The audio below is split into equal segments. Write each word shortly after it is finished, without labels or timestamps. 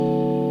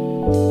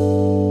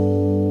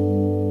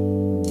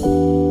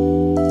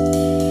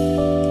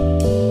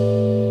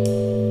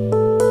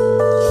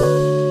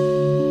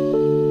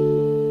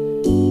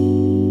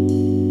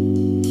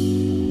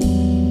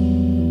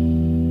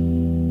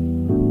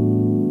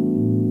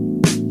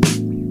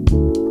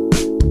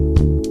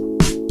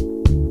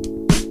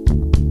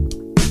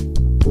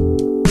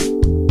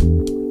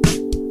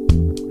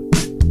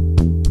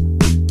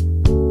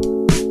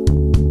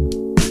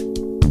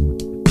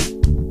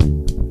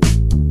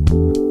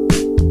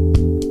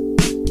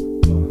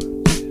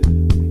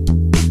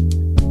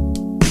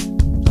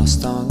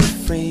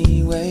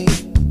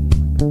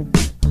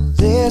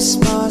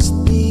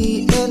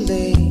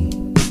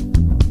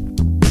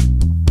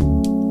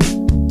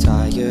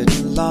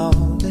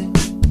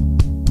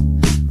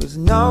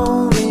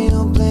no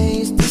real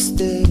place to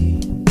stay.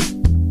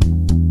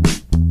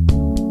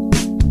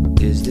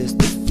 Is this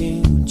the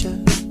future?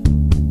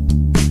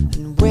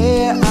 And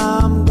where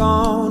I'm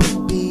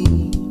gonna be?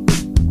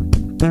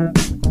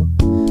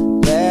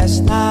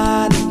 Last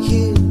night it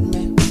hit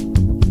me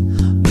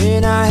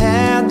when I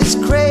had this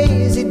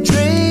crazy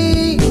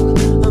dream.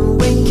 I'm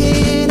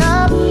waking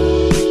up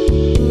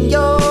in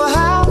your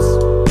house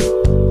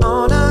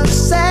on a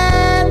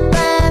San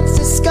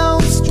Francisco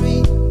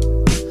street.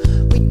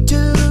 We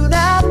tune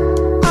out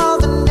all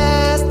the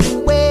nasty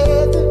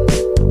weather,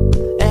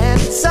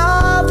 and it's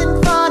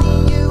something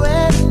funny, you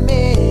and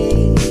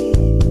me.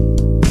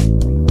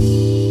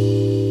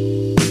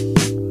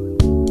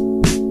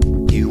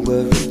 You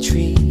were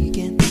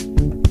intriguing,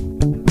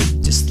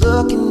 just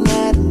looking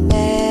at a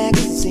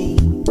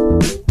magazine.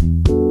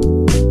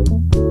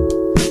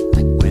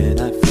 Like when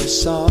I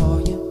first saw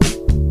you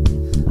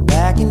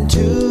back in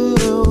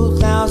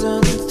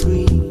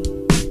 2003.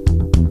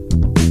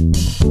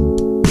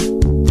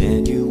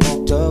 Then you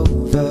walked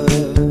over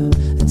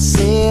and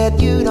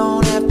said you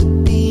don't have to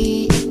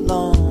be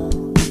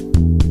alone.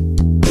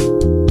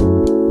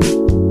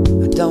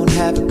 I don't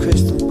have a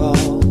crystal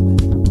ball.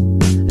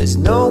 There's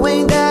no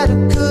way that I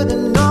could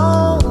have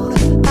known.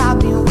 I've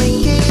been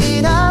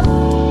waking up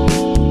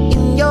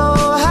in your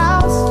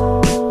house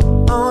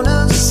on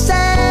a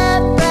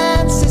San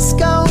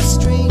Francisco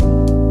street.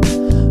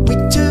 We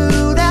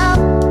tune out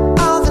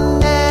all the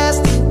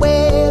nasty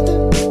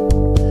weather,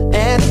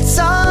 and it's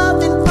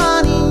something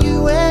funny,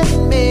 you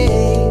and me.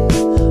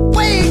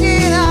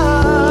 Waking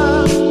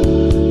up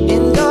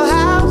in your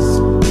house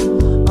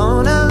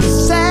on a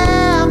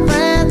San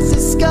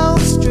Francisco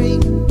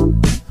street.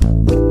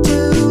 We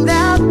tune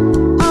out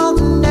all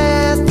the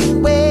nasty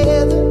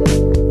weather,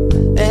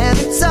 and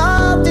it's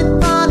something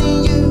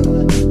funny,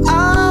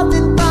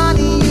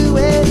 you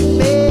and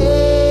me.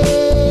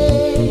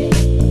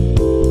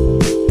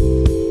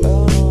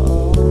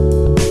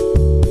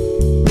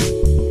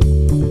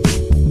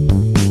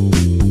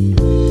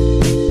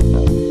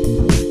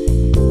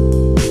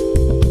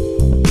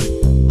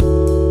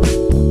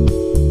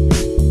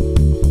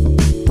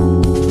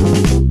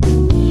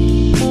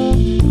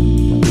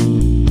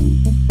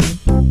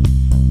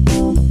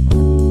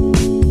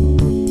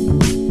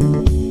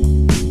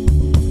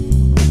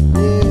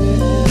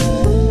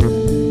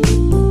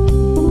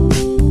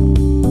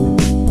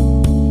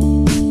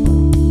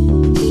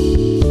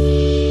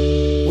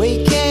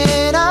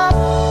 Waking up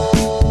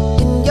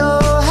in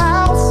your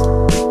house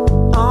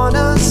on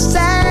a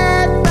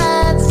San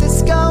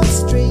Francisco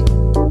street.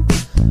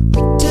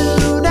 We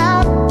tune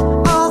out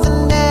all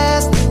the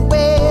nasty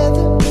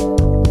weather,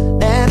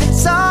 and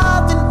it's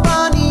something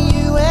funny,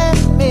 you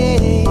and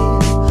me.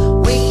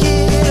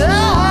 Waking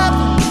up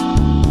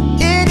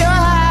in your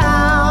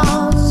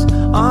house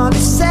on a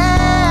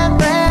San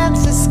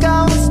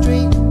Francisco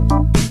street.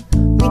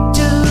 We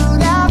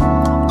tune out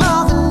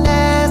all the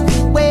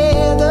nasty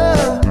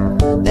weather,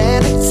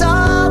 and it's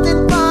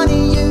something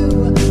funny,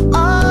 you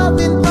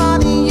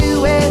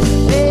and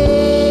me.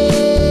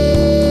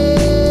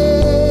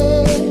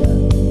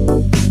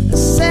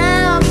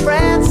 San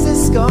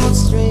Francisco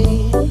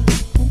street,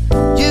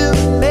 you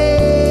and me.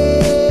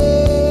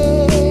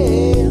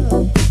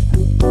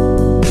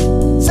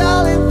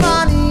 Something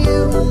funny,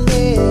 you and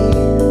me.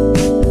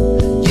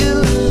 You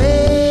and me.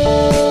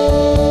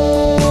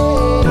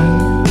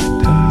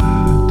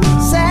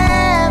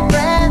 San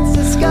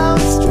Francisco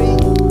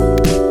street,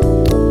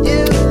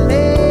 you and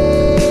me.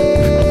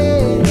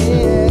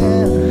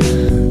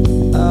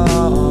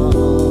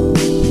 Oh.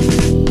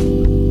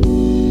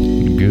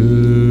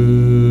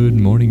 Good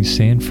morning,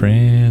 San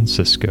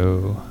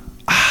Francisco.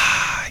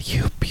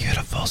 You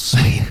beautiful,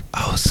 sweet,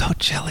 oh so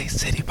chilly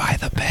city by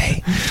the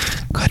bay.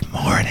 Good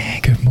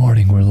morning. Good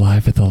morning. We're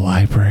live at the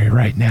library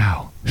right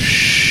now.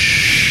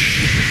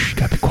 Shh.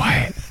 Gotta be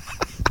quiet.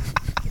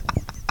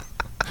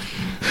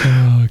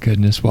 Oh,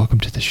 goodness. Welcome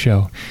to the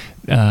show.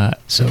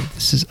 So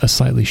this is a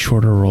slightly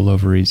shorter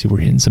rollover easy. We're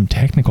hitting some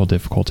technical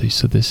difficulties.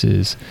 So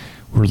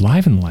we're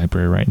live in the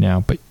library right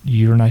now, but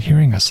you're not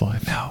hearing us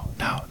live. No.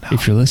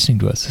 If you're listening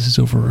to us, this is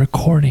over a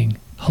recording.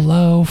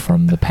 Hello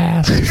from the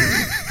past.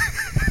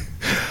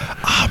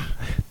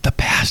 The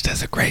past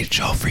has a great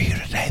show for you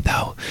today,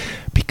 though,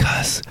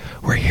 because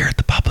we're here at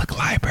the public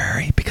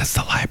library, because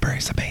the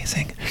library's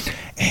amazing,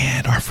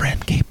 and our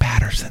friend Gabe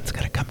Patterson's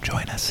going to come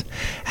join us,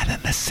 and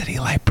then the city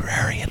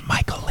librarian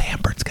Michael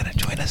Lambert's going to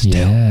join us, too.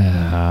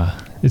 Yeah.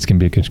 It's going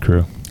to be a good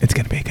crew. It's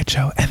going to be a good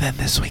show, and then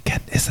this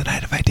weekend is the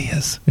Night of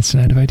Ideas. It's a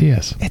night of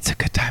ideas. It's a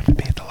good time to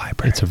be at the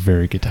library. It's a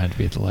very good time to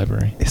be at the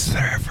library. Is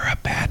there ever a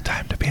bad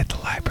time to be at the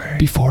library?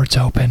 Before it's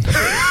open.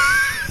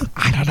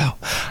 I don't know.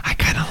 I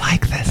kind of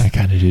like this. I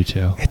kind of do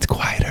too. It's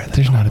quieter than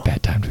There's not normal. a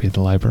bad time to be at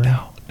the library.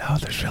 No,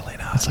 there's really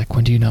not. It's like,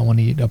 when do you not want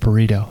to eat a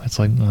burrito? It's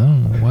like, I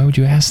don't know. Why would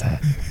you ask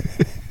that?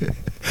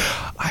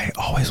 I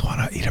always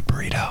want to eat a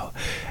burrito,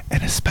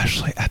 and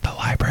especially at the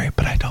library,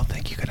 but I don't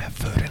think you can have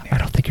food in here. I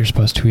don't think you're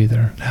supposed to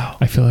either. No.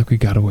 I feel like we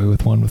got away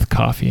with one with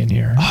coffee in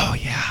here. Oh,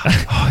 yeah.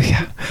 Oh,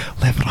 yeah.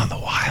 Living on the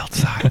wild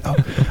side. Oh,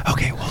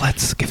 okay, well,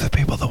 let's give the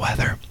people the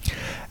weather.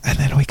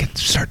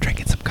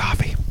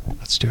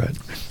 do it.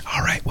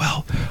 All right.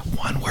 Well,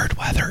 one word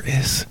weather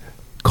is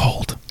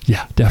cold.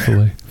 Yeah,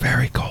 definitely.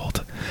 Very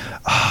cold.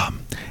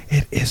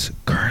 It is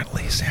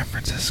currently San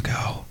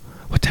Francisco.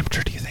 What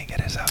temperature do you think it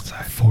is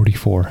outside?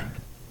 44.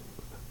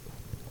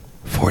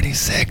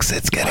 46.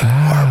 It's getting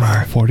Wow,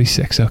 warmer.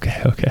 46.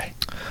 Okay.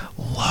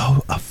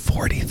 Low of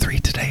 43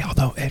 today,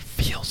 although it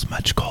feels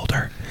much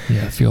colder.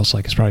 Yeah, it feels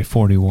like it's probably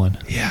 41.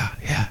 Yeah.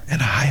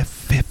 And a high of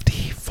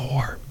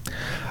 54.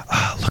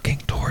 Looking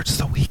towards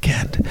the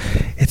weekend,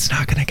 it's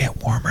not going to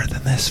get warmer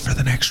than this for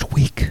the next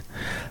week.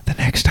 The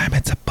next time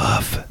it's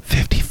above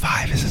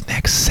 55 is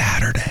next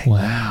Saturday.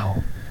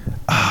 Wow.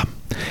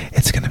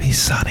 It's going to be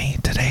sunny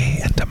today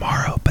and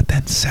tomorrow, but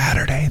then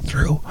Saturday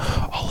through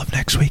all of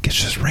next week, it's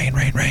just rain.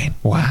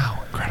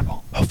 Wow,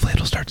 incredible. Hopefully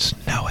it'll start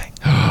snowing.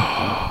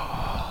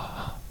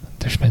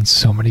 There's been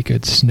so many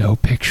good snow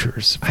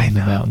pictures from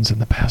the mountains in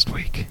the past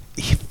week.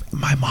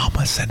 My mom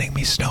was sending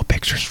me snow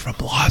pictures from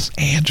Los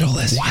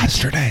Angeles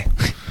yesterday.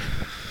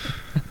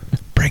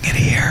 Bring it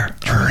here,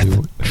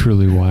 Earth.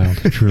 Truly wild.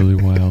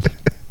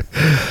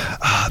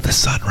 The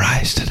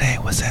sunrise today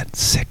was at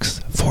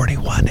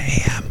 6:41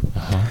 a.m.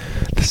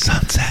 The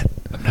sunset.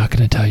 I'm not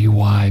going to tell you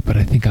why, but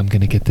I think I'm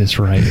going to get this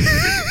right.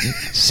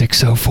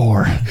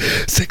 6:04.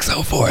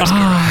 6:04 is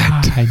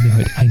correct.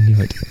 I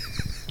knew it.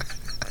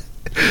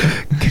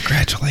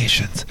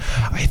 Congratulations.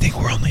 I think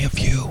we're only a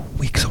few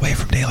weeks away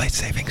from daylight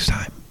savings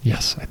time.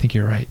 Yes, I think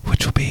you're right.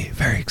 Which will be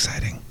very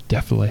exciting.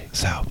 Definitely.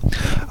 So,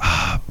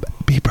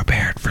 be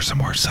prepared for some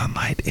more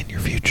sunlight in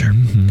your future.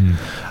 Mm-hmm.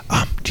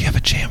 Do you have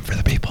a jam for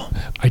the people?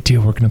 I do.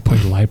 We're going to play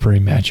Library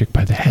Magic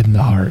by the Head and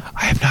the Heart.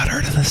 I have not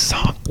heard of this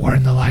song. We're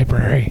in the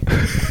library,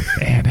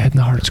 and Head and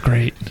the Heart's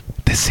great.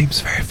 This seems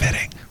very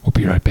fitting. We'll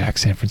be right back,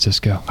 San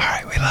Francisco. All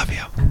right, we love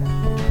you.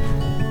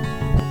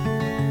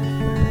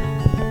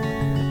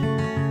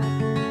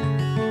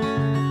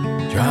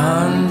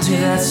 Drawn to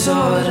that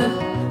sort of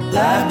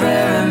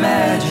library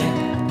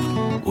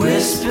magic,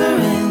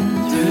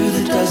 whispering through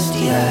the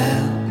dusty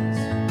aisles,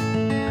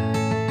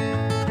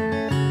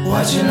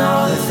 watching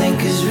all the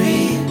thinkers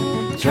read,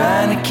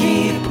 trying to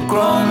keep a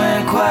grown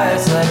man quiet.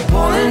 It's like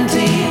pulling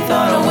teeth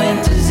on a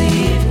winter's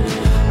eve,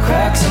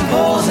 cracks and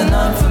poles and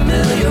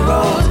unfamiliar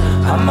roads.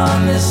 I'm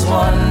on this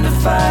one to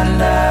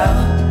find out.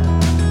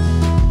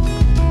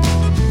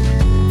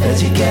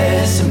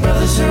 Educators and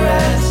brothers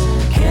Surratt's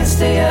can't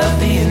stay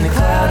healthy in the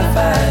cloud of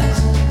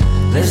ice,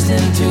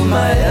 listening to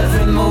my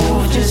every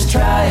move, just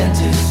trying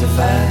to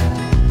survive.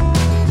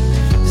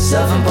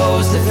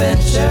 Self-imposed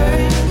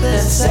adventure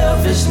that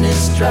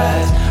selfishness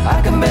drives.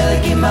 I can barely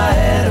keep my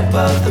head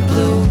above the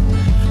blue,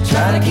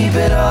 trying to keep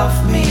it off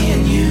me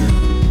and you.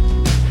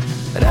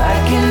 But I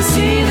can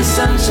see the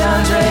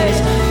sunshine's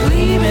rays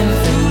gleaming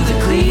through the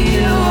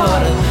clear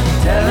water,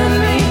 telling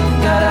me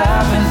gotta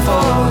happen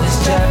for this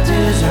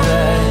chapter's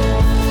right.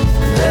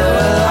 There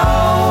will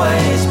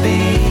always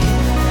be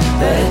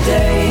better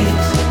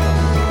days.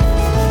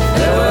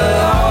 There will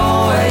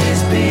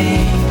always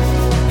be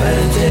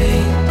better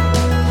days.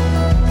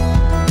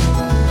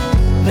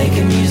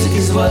 Making music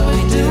is what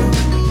we do,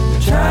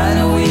 trying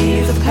to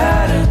weave the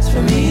patterns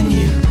for me and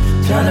you,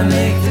 trying to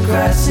make the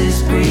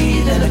grasses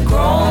breathe and a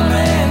grown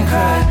man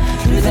cry.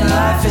 Truth in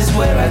life is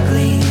where I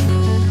glean,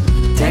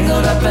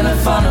 tangled up in a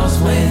funnel's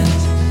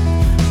winds,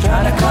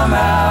 trying to come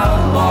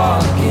out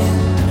walking.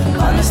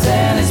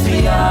 Understand it's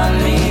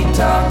beyond me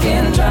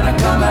talking, trying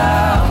to come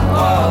out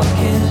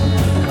walking.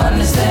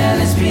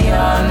 Understand it's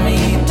beyond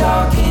me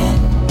talking.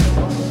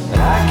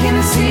 I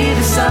can see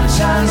the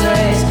sunshine's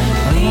rays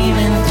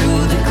gleaming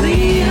through the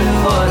clear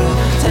water,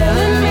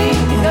 telling me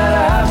you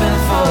gotta happen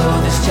for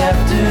this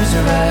chapter's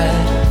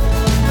right.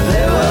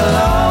 There will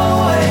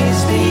always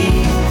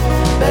be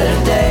better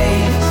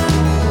days.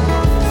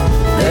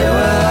 There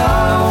will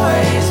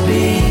always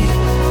be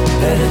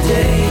better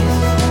days.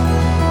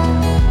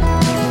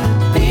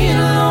 Being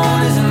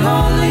alone isn't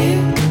lonely,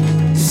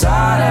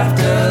 sought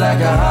after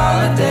like a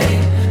holiday.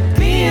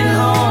 Being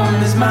home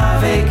is my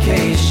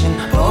vacation,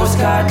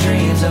 postcard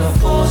dreams of a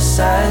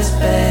full-size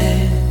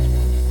bed.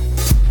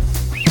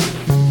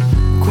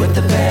 Quit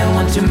the band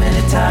one too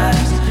many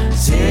times,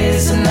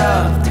 serious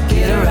enough to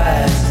get a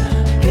rise.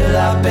 Get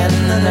up in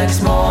the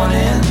next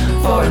morning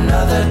for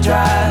another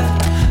drive.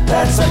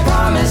 That's I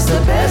promise the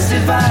best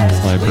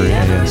advice. Library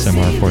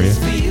ASMR for you.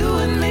 For you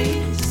and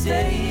me to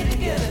stay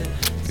together.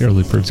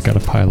 Early Bird's got a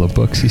pile of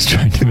books he's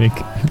trying to make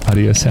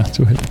audio sounds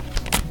with.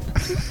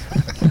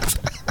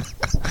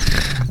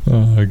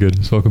 Oh my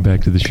goodness. Welcome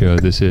back to the show.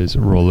 This is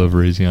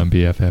Rollover Easy on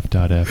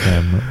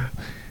BFF.FM.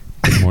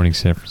 Good morning,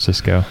 San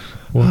Francisco.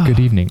 Or good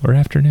evening or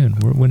afternoon,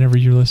 whenever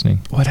you're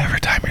listening. Whatever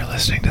time you're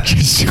listening to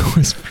this.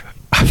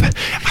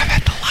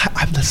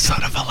 I'm the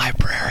son of a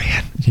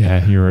librarian.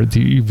 Yeah,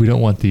 we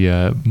don't want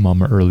the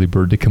Mama Early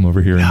Bird to come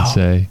over here and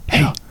say,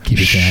 hey, keep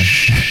it down.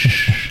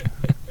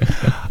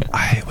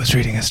 I was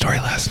reading a story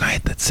last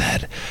night that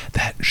said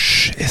that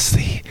shh is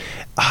the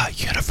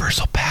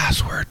universal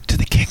password to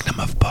the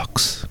kingdom of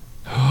books.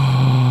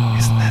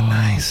 Isn't that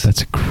nice?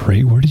 That's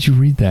great. Where did you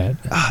read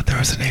that? There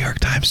was a New York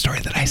Times story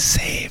that I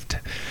saved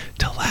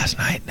till last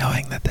night,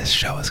 knowing that this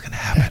show was going to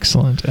happen.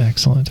 Excellent.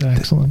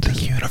 The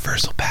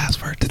universal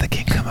password to the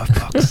kingdom of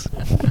books.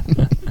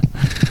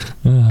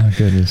 Oh,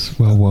 goodness.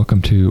 Well,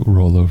 welcome to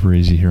Roll Over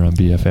Easy here on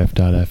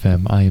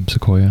BFF.FM. I am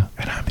Sequoia.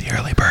 And I'm the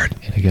early bird.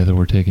 And together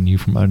we're taking you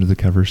from under the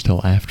covers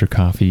till after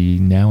coffee,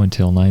 now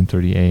until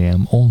 9:30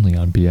 a.m., only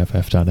on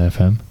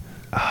BFF.FM.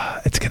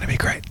 It's going to be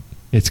great.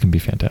 It's going to be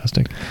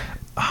fantastic.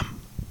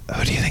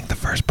 Who do you think the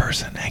first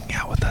person hanging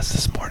out with us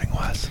this morning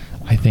was?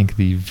 I think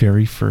the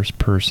very first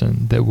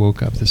person that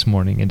woke up this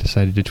morning and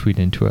decided to tweet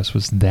into us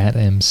was that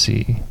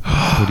MC.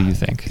 What do you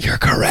think? You're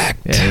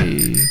correct.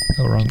 Hey.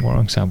 Oh,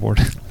 wrong soundboard.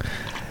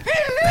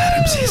 That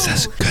MC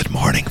says, good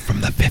morning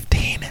from the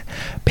 15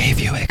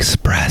 Bayview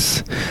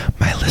Express.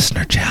 My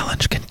listener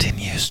challenge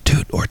continues.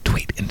 Toot or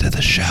tweet into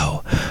the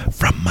show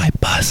from my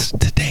bus.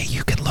 Today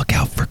you can look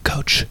out for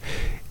Coach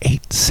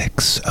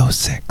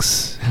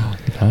 8606.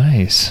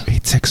 Nice.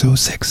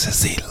 8606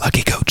 is the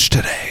lucky coach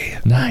today.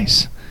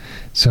 Nice.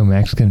 So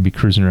Mac's going to be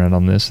cruising around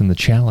on this, and the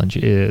challenge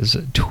is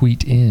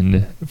tweet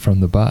in from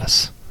the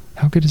bus.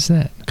 How good is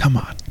that? Come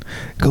on.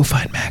 Go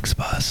find Mac's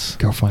bus.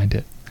 Go find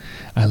it.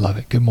 I love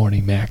it. Good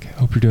morning, Mac.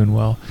 Hope you're doing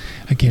well.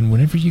 Again,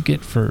 whenever you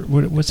get for,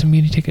 what's a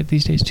movie ticket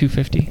these days?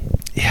 $2.50?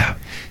 Yeah.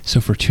 So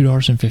for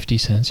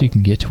 $2.50, you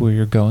can get to where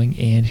you're going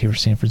and hear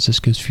San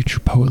Francisco's future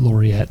poet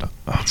laureate. Oh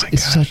my God.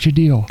 It's such a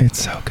deal.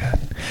 It's so good.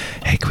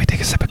 Hey, can we take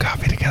a sip of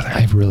coffee together?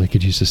 I really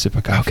could use a sip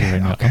of coffee right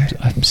now. Okay.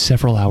 I'm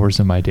several hours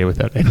in my day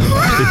without any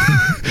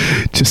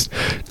coffee. Just,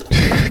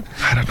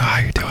 I don't know how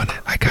you're doing it.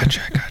 I got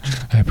you.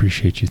 I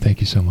appreciate you.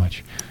 Thank you so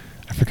much.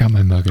 I forgot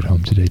my mug at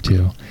home today,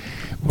 too.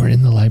 We're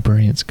in the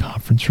librarian's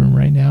conference room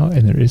right now,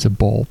 and there is a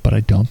bowl, but I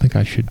don't think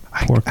I should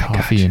pour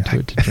coffee into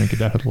it to drink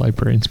it out of the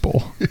librarian's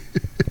bowl.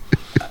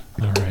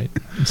 All right.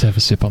 Let's have a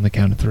sip on the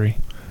count of 3.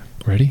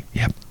 Ready?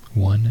 Yep.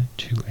 1,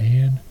 2,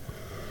 and...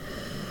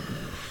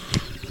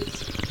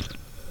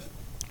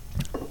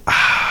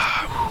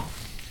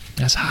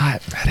 That's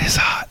hot. That is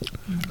hot.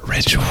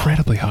 Ritual.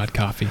 Incredibly hot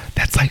coffee.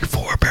 That's like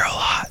 4-barrel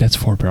hot. That's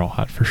 4-barrel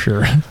hot for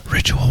sure.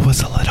 Ritual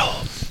was a little,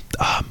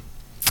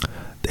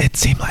 it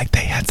seemed like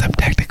they had some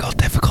technical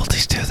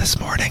difficulties too this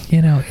morning.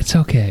 You know, it's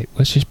okay.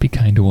 Let's just be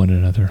kind to one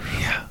another.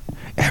 Yeah.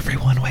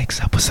 Everyone wakes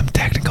up with some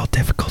technical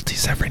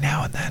difficulties every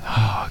now and then.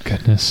 Oh,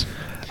 goodness.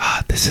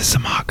 This is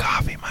some hot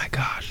coffee, my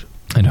gosh.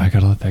 I know, I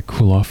gotta let that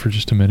cool off for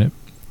just a minute.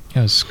 It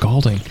was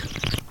scalding.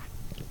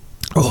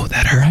 Oh,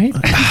 that hurt. Right?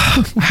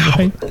 Ow.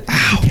 Right?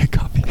 Ow. Yeah,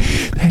 coffee.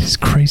 That is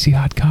crazy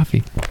hot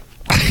coffee.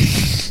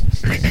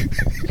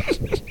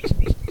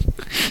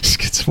 Just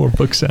get some more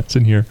book sounds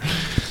in here.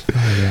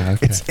 Oh, yeah,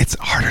 okay. It's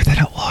harder than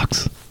it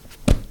looks.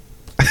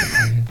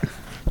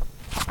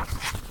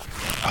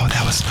 Oh,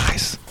 that was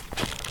nice.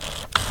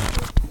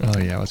 Oh,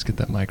 yeah, let's get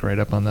that mic right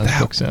up on those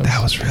book sounds.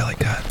 That was really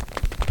good.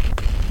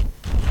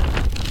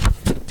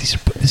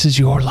 This is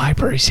your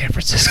library, San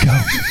Francisco.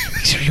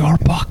 These are your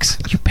books.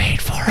 You paid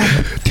for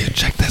them. Dude,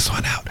 check this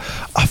one out.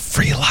 A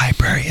free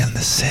library in the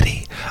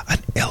city. An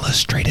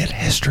illustrated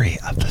history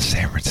of the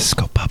San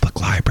Francisco Public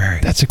Library.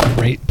 That's a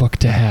great book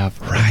to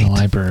have in the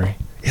library.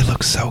 It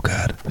looks so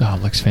good. Oh,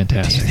 it looks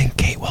fantastic. Do you think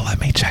Kate will let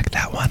me check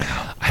that one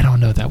out? I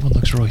don't know. That one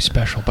looks really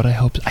special, but I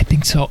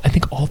think so. I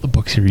think all the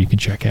books here you can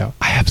check out.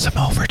 I have some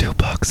overdue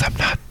books. I'm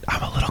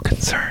a little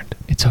concerned.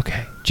 It's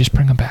okay. Just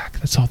bring them back.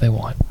 That's all they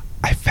want.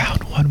 I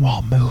found one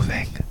while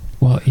moving.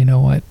 Well, you know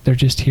what? They're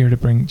just here to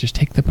just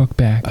take the book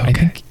back.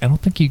 Okay. I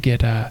don't think you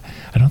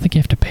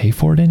have to pay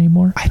for it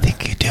anymore. I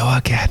think you do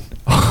again.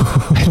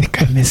 I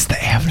think I missed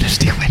the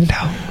amnesty window.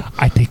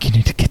 I think you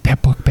need to get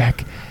that book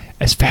back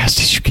as fast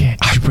as you can.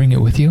 Did you bring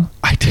it with you?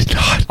 I did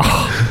not.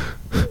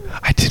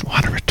 I didn't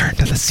want to return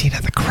to the scene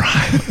of the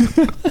crime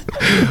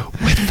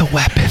with the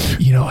weapon.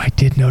 You know, I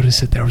did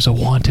notice that there was a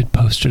wanted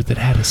poster that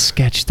had a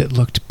sketch that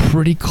looked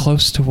pretty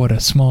close to what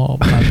a small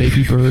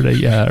baby bird,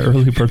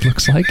 early bird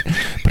looks like,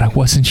 but I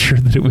wasn't sure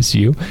that it was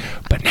you.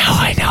 But now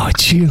I know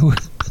it's you.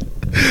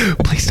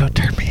 Please don't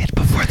turn me in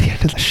before the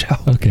end of the show.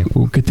 Okay,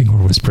 well, good thing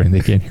we're whispering. They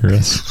can't hear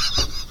us.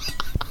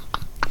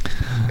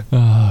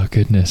 Oh,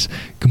 goodness.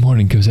 Good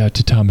morning goes out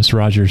to Thomas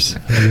Rogers.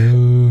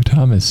 Hello,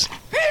 Thomas.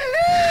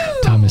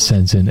 Hello. Thomas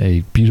sends in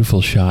a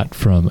beautiful shot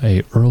from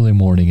a early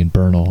morning in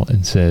Bernal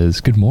and says,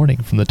 good morning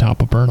from the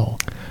top of Bernal.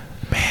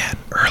 Man,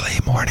 early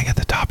morning at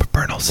the top of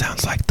Bernal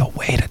sounds like the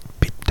way to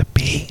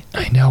be.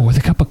 I know, with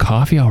a cup of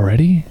coffee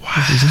already?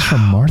 Wow. Is this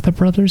from Martha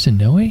Brothers in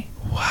Noe?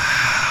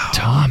 Wow.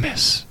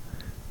 Thomas.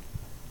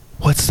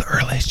 What's the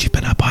earliest you've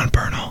been up on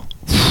Bernal?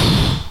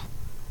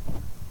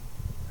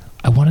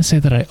 I want to say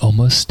that I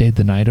almost stayed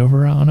the night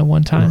over on it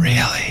one time.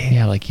 Really?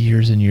 Yeah, like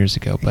years and years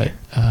ago, but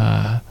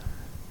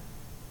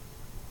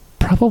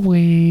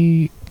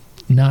probably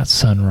not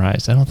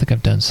sunrise. I don't think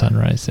I've done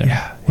sunrise there.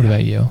 Yeah. What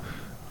about you?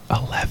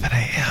 11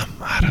 a.m.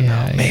 I don't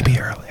know. Maybe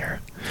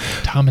earlier.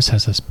 Thomas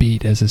has us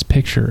beat as his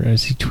picture,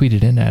 as he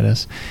tweeted in at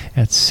us,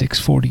 at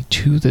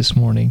 6:42 this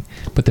morning,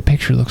 but the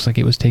picture looks like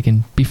it was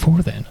taken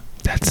before then.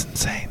 That's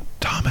insane.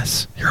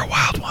 Thomas, you're a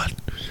wild one.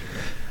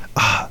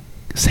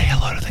 say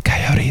hello to the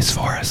coyotes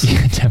for us.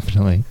 Yeah,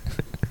 definitely.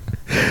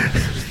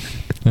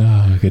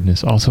 Oh,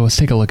 goodness. Also, let's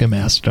take a look at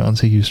Mastodon.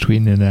 So who's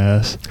tweeting in at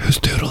us? Who's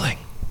doodling?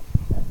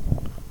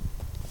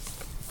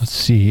 Let's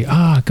see.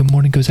 Good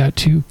morning goes out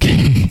to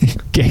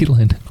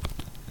Galen.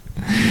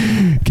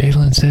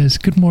 Galen says,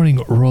 good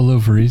morning, roll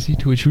over easy,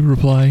 to which we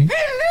reply,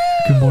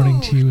 good morning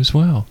to you as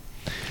well.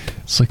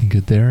 It's looking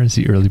good there as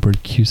the early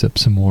bird cues up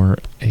some more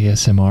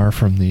ASMR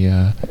from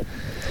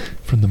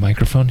the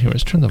microphone. Here,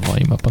 let's turn the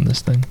volume up on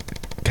this thing.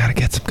 Gotta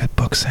get some good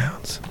book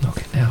sounds.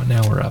 Okay,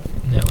 now we're up.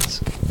 Now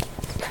it's...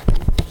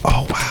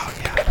 Oh, wow,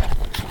 yeah.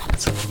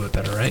 It's a little bit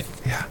better, right?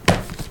 Yeah.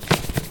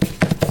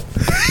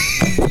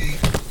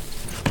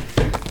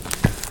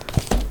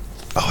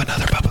 Oh,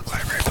 another public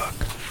library book.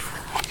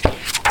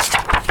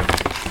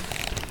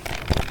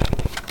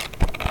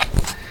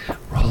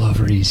 Roll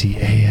over easy,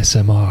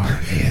 ASMR.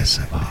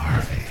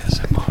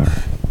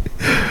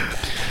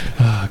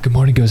 Good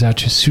morning goes out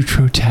to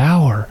Sutro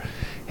Tower.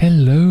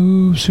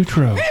 Hello,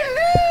 Sutro.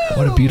 Hello.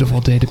 What a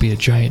beautiful day to be a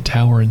giant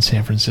tower in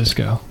San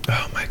Francisco.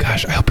 Oh my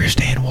gosh, I hope you're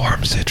staying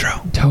warm,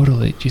 Sutro.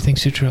 Totally. Do you think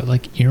Sutro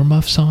like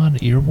earmuffs on,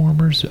 ear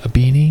warmers, a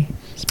beanie,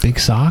 big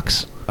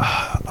socks?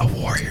 A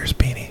Warriors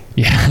beanie.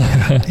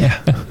 Yeah.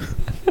 Yeah.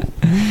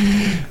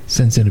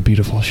 Sends in a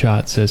beautiful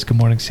shot, says, good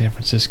morning, San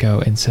Francisco,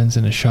 and sends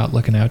in a shot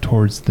looking out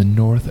towards the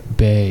North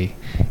Bay.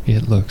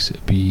 It looks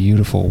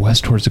beautiful.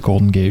 West towards the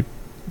Golden Gate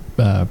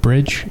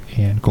Bridge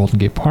and Golden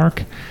Gate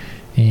Park,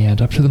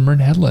 and up to the Marin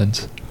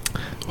Headlands.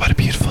 What a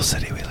beautiful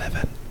city we live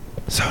in.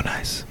 So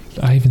nice.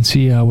 I even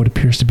see what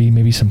appears to be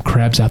maybe some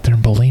crabs out there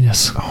in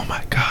Bolinas. Oh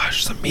my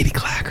gosh, some meaty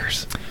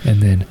clackers.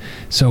 And then,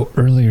 so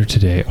earlier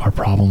today, our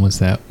problem was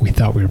that we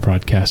thought we were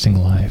broadcasting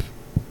live,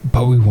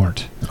 but we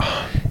weren't.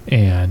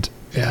 And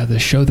the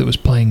show that was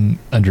playing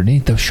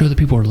underneath, the show that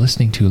people are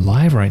listening to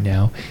live right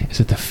now, is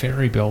at the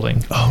Ferry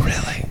Building. Oh,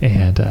 really?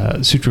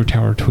 And Sutro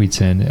Tower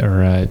tweets in,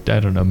 or I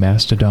don't know,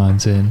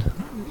 Mastodon's in,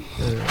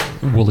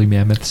 Woolly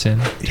Mammoth's in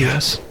to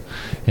us,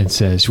 and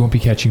says, you won't be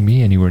catching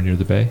me anywhere near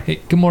the bay.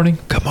 Hey, good morning.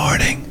 Good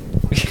morning.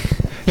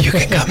 You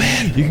can come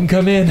in. You can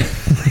come in.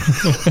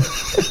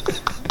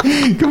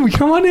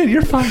 Come on in.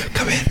 You're fine.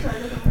 Come in.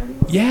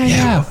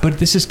 Yeah. But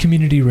this is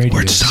community radio.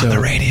 We're just on the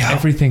radio.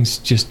 Everything's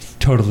just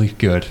totally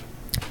good.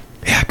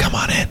 Yeah, come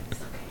on in.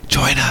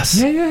 Join us.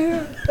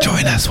 Yeah.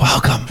 Join us.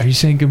 Welcome. Are you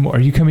saying good? Are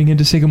you coming in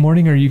to say good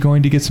morning? Or are you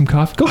going to get some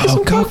coffee? Go get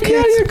some coffee.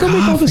 Get some Go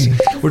make all this.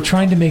 coffee. We're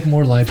trying to make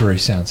more library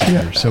sounds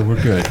here, so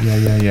we're good.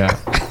 Yeah.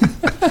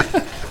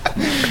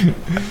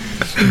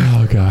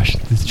 Oh gosh,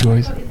 this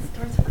joys.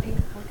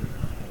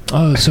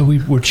 Oh, so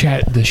we're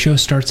chat. The show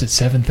starts at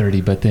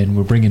 7:30, but then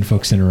we're bringing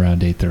folks in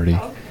around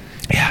 8:30.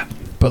 Yeah.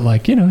 But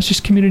it's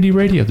just community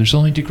radio. There's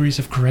only degrees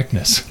of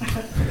correctness.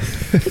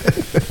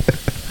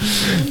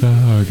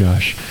 Oh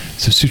gosh.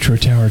 So Sutro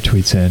Tower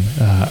tweets in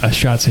a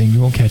shot saying,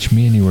 "You won't catch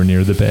me anywhere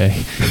near the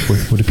bay,"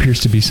 with what appears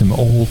to be some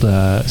old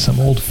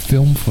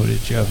film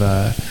footage of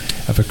a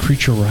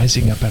creature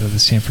rising up out of the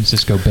San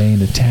Francisco Bay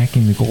and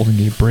attacking the Golden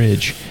Gate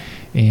Bridge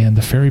and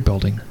the Ferry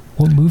Building.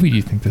 What movie do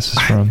you think this is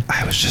from?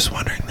 I was just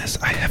wondering this.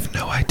 I have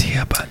no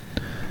idea, but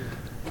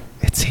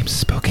it seems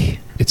spooky.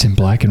 It's in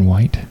black and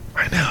white.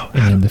 I know.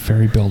 And the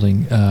Ferry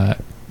Building,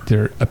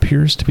 there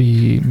appears to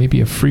be maybe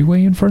a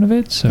freeway in front of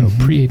it, so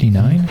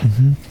pre-'89.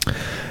 Mm-hmm.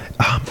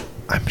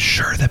 I'm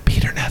sure that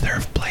Peter Nether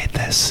have played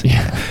this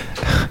Yeah.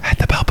 at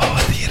the Balboa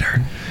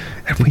Theater,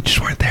 and we just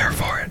weren't there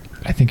for it.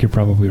 I think you're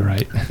probably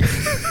right.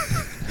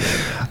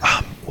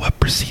 What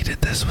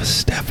preceded this was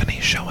Stephanie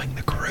showing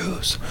the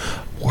crews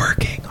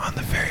working on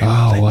the ferry.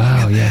 Oh,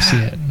 wow. Look at Yeah, that. see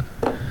it.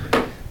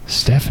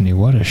 Stephanie,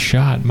 what a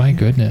shot. My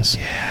goodness.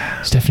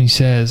 Yeah. Stephanie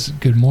says,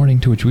 good morning,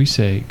 to which we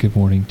say, good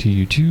morning to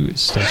you too,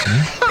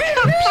 Stephanie.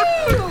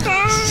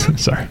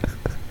 Oops. Sorry.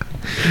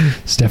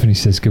 Stephanie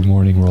says, good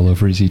morning, roll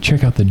over easy.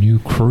 Check out the new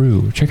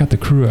crew. Check out the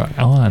crew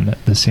on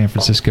the San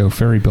Francisco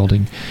Ferry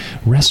Building.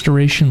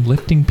 Restoration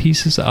lifting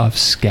pieces of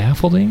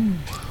scaffolding,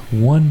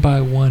 one by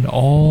one,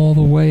 all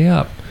the way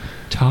up.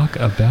 Talk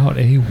about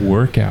a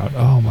workout.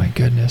 Oh, my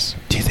goodness.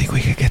 Do you think we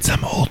could get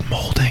some old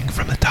molding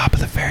from the top of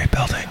the ferry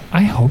building?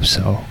 I hope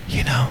so.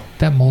 You know?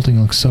 That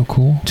molding looks so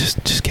cool.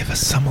 Just give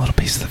us some little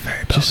piece of the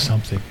ferry building. Just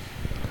something.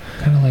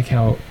 Kind of like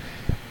how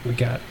we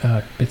got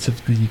bits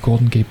of the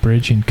Golden Gate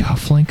Bridge in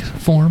cufflink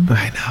form.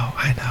 I know.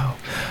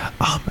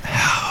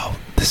 How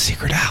the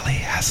secret alley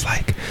has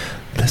like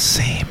the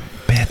same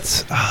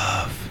bits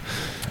of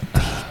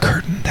the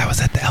curtain that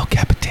was at the El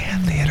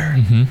Capitan Theater.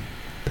 Mm-hmm.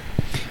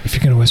 If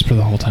you're going to whisper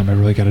the whole time, I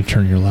really got to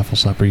turn your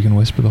levels up. Are you going to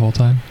whisper the whole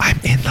time? I'm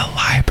in the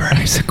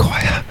library,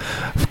 Sequoia.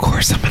 Of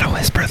course I'm going to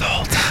whisper the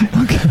whole time.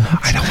 Okay.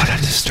 I don't want to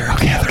disturb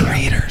the other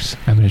readers.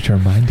 I'm going to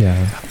turn mine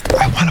down.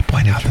 I want to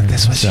point out that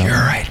this was Turn your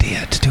this up.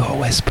 idea to do a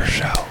whisper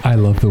show. I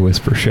love the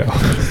whisper show. Okay,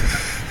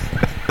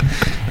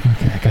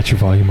 I got your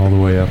volume all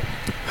the way up.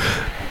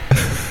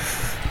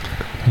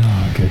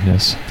 Oh,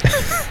 goodness.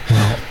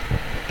 Well,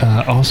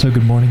 also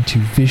good morning to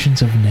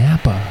Visions of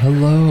Napa.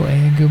 Hello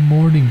and good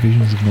morning,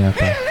 Visions of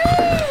Napa.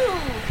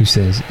 who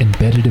says,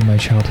 embedded in my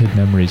childhood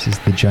memories is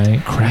the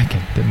giant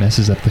kraken that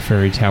messes up the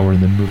fairy tower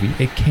in the movie.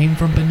 It came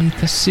from beneath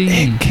the sea.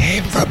 It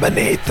came from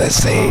beneath the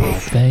sea. Oh,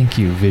 thank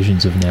you,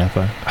 Visions of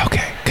Napa.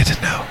 Okay, good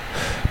to know.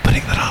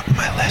 Putting that on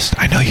my list.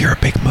 I know you're a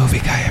big movie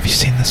guy. Have you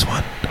seen this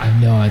one? I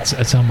know,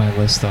 it's on my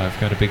list, though. I've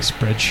got a big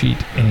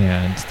spreadsheet,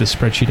 and the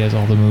spreadsheet has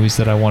all the movies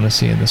that I want to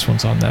see, and this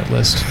one's on that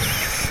list.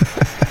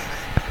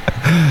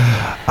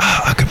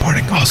 Good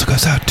morning also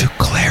goes out to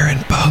Claire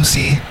and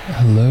Posey.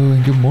 Hello,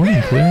 and good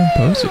morning, Claire and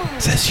Posey.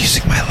 Says,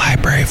 using my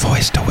library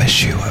voice to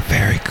wish you a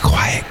very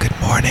quiet good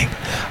morning.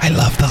 I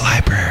love the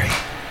library.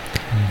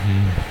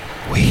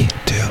 Mm-hmm. We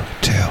do,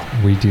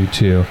 too. We do,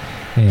 too.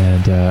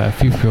 And a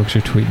few folks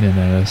are tweeting in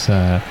at us.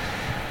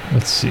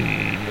 Let's see.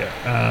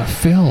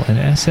 Phil in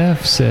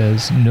SF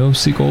says, no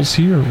seagulls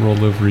here,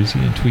 roll over easy,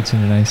 and tweets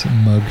in a nice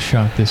mug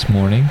shot this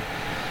morning.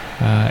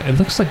 It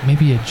looks like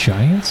maybe a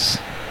Giants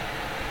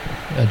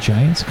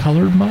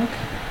colored mug?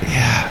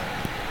 Yeah.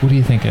 What are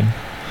you thinking?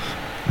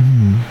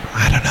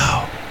 I don't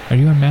know. Are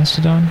you on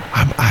Mastodon?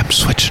 I'm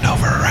switching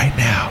over right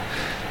now.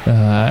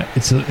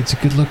 It's a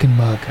good looking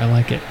mug. I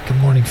like it. Good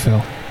morning,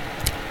 Phil.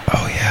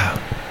 Oh yeah.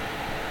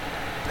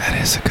 That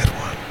is a good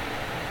one.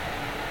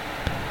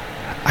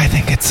 I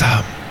think it's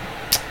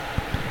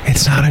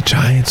not a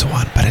Giants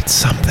one, but it's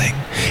something.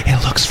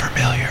 It looks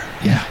familiar.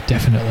 Yeah,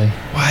 definitely.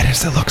 Why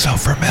does it look so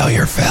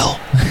familiar, Phil?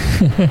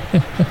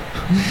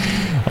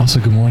 Also,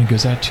 good morning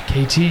goes out to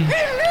KT.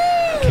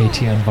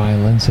 KT on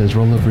violin says,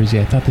 roll over easy.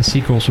 I thought the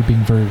seagulls were being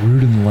very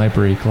rude in the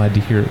library. Glad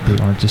to hear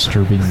they aren't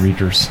disturbing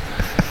readers.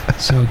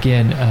 So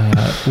again,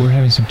 we're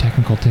having some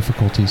technical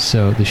difficulties.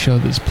 So the show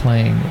that's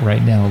playing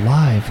right now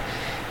live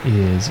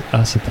is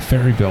us at the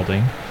Ferry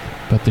Building,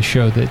 but the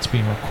show that's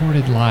being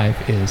recorded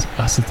live is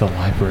us at the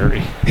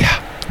library. Yeah.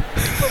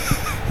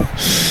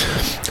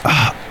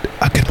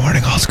 Good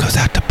morning also goes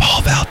out to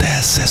Paul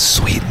Valdez. Says,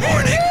 sweet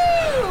morning.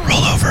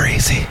 Roll over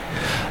easy.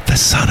 The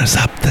sun is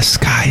up, the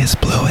sky is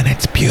blue, and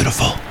it's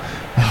beautiful.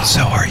 And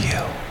so are you.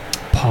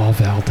 Paul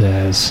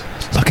Valdez.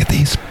 Look at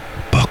these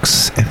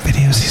books and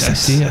videos. I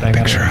see it. I got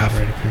it picture of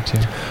right up here too.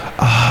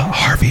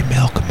 Harvey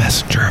Milk,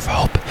 Messenger of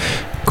Hope,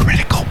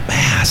 Critical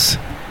Mass,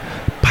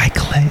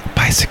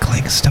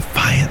 Bicycling's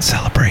Defiant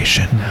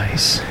Celebration.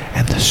 Nice.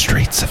 And the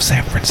Streets of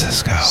San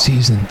Francisco.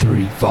 Season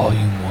 3,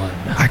 Volume 1.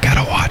 I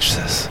gotta watch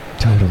this.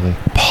 Totally.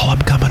 Paul,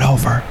 I'm coming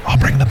over. I'll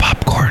bring the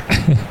popcorn.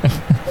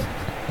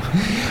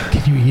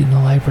 Can you eat in the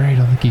library? I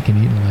don't think you can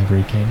eat in the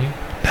library, can you?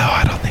 No,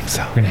 I don't think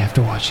so. We're going to have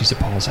to watch these at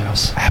Paul's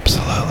house.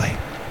 Absolutely.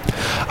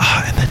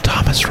 And then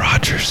Thomas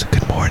Rogers,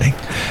 good morning,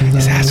 Hello,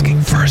 is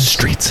asking for a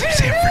Streets of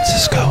San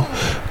Francisco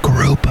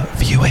group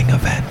viewing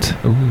event.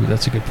 Ooh,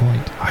 that's a good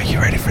point. Are you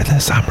ready for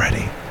this? I'm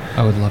ready.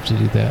 I would love to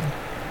do that.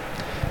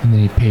 And then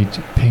he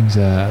pings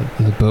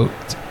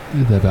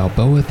the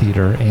Balboa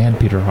Theater and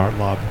Peter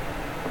Hartlaub.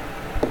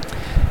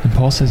 And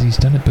Paul says he's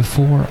done it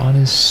before on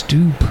his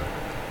stoop.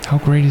 How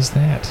great is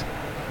that?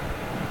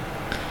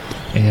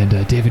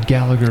 And David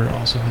Gallagher,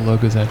 also hello,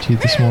 goes out to you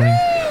this morning.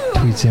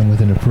 Tweets in with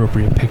an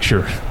appropriate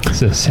picture.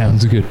 Says,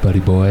 sounds good, buddy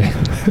boy.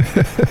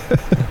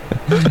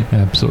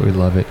 Absolutely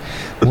love it.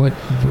 What?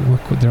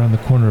 They're on the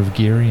corner of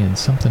Geary and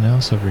something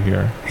else over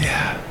here.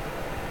 Yeah.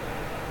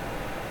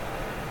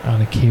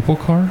 On a cable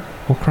car?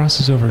 What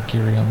crosses over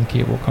Geary on the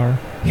cable car?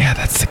 Yeah,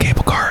 that's the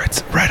cable car.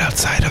 It's right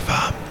outside of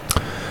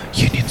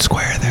Union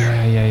Square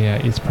there. Yeah.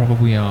 It's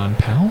probably on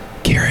Powell?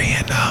 Geary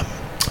and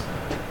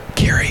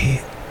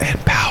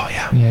Powell,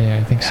 yeah. Yeah,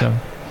 I think so.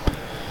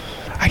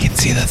 I can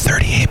see the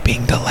 38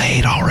 being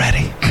delayed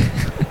already.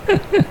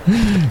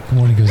 Good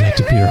morning goes out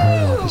to Peter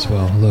Hartlock as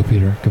well. Hello,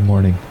 Peter. Good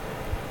morning.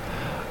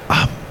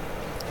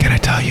 Can I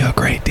tell you a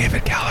great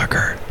David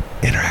Gallagher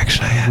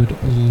interaction I I had?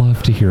 would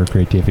love to hear a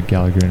great David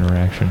Gallagher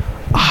interaction.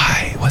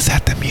 I was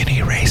at the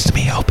Muni Race to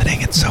Me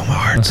opening in Soma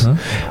Arts,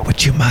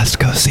 which you must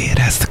go see. It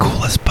has the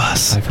coolest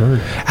bus I've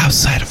heard.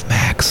 outside of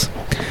Max.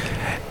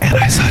 And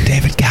I saw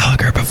David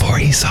Gallagher before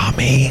he saw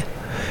me.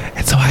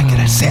 And so I get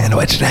a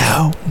sandwich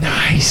now.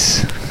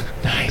 Nice.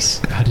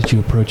 How did you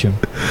approach him?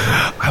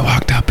 I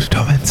walked up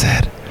to him and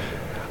said,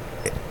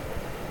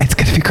 it's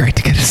going to be great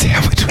to get a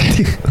sandwich with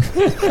you.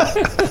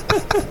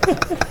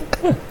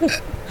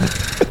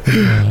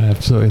 I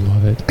absolutely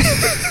love it.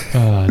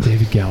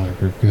 David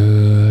Gallagher,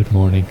 good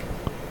morning.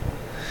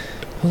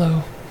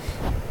 Hello.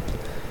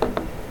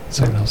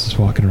 Someone else is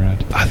walking around.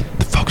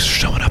 The folks are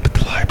showing up at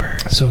the library.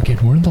 So again,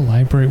 we're in the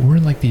library. We're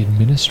in like the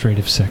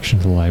administrative section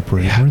of the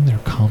library. Yeah. We're in their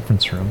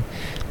conference room.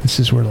 This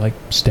is where like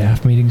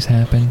staff meetings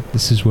happen.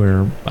 This is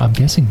where I'm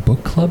guessing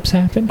book clubs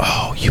happen.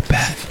 Oh, you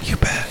bet.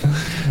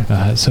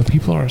 So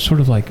people are sort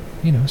of like,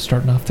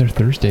 starting off their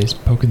Thursdays,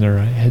 poking their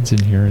heads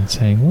in here and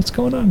saying, what's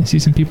going on? I see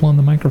some people on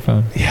the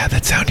microphone. Yeah,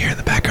 that sound here in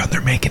the background.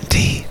 They're making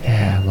tea.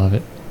 Yeah, I love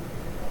it.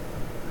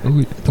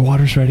 Ooh, the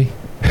water's ready.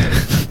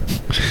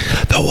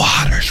 The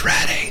water's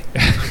ready.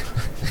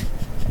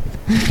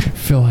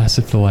 Phil asks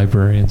if the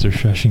librarians are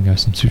shushing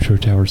us, and Sutro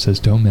Tower says,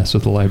 don't mess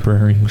with the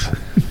librarians.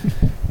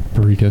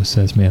 Burrito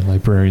says, man,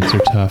 librarians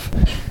are tough.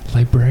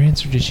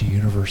 Librarians are just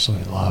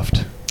universally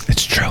loved.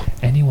 It's true.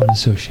 Anyone everyone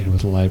associated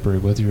with the library,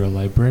 whether you're a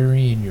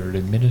librarian, you're an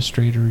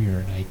administrator, you're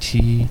in IT,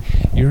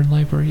 you're in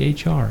library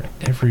HR.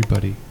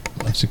 Everybody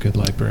loves a good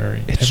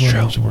librarian. It's Everyone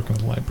true. loves working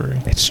with a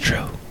librarian. It's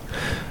true.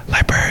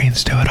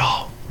 Librarians do it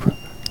all.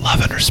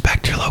 Love and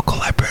respect your local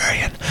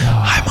librarian.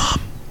 Hi, Mom.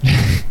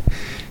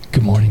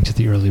 Good morning to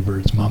the early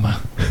birds,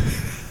 Mama.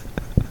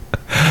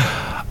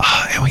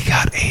 And we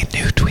got a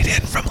new tweet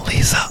in from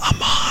Lisa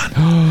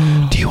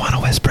Aman. Do you want to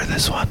whisper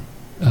this one?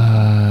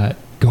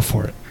 Go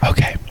for it.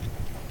 Okay.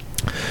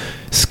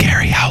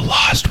 Scary how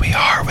lost we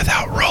are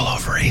without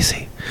Rollover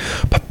Easy,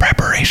 but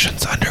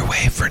preparations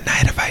underway for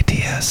Night of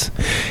Ideas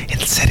in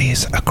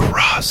cities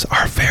across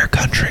our fair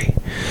country.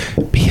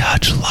 B.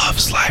 Hutch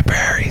loves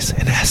libraries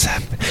in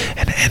SF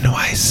and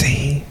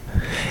NYC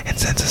and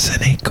sends us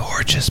in a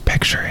gorgeous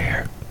picture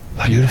here.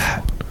 Look Beautiful.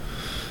 at that.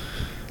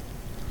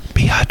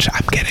 B. Hutch,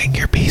 I'm getting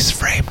your piece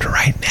framed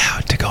right now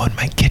to go in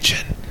my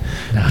kitchen,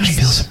 Nice. which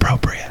feels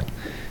appropriate.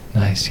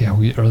 Nice. Yeah,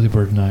 Early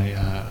Bird and I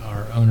are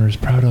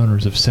proud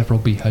owners of several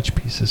B. Hutch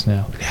pieces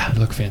now. Yeah. They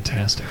look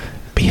fantastic.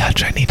 B.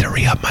 Hutch, I need to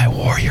re-up my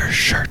Warriors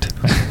shirt.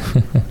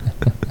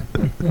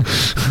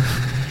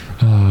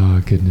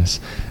 Oh, goodness.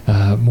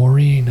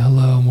 Maureen,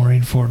 hello.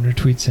 Maureen Fortner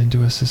tweets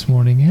into us this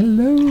morning.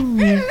 Hello.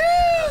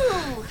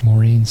 Hello!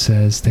 Maureen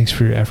says, thanks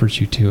for your efforts,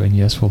 you two, and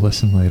yes, we'll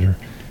listen later.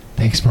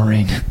 Thanks,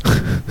 Maureen.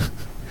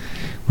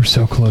 We're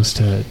so close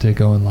to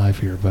going live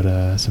here,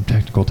 but some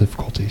technical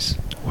difficulties.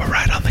 We're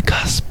right on the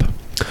cusp.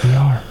 We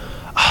are.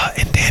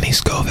 And Danny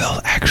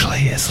Scoville actually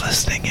is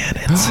listening in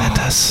and sent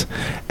us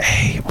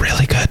a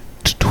really good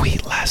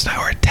tweet last night,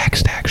 or a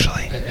text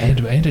actually, And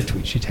a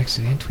tweet. She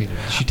texted and tweeted.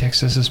 Did she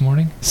text us this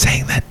morning?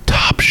 saying that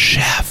Top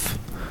Chef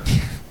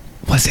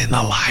was in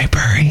the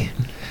library.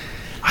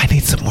 I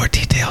need some more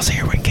details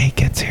here when Kate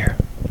gets here.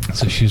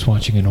 So she was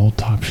watching an old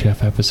Top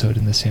Chef episode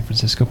in the San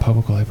Francisco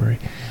Public Library.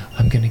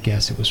 I'm going to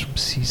guess it was from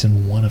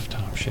season 1 of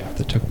Top Chef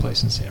that took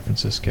place in San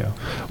Francisco.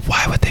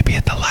 Why would they be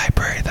at the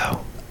library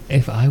though?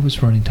 If I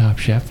was running Top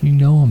Chef, you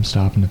know I'm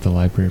stopping at the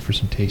library for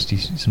some tasty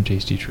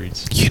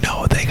treats. You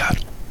know, they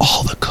got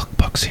all the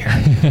cookbooks here.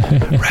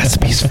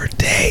 Recipes for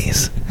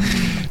days.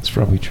 It's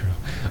probably true.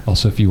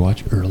 Also, if you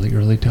watch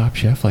early Top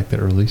Chef, like the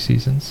early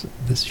seasons,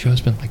 this show's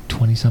been like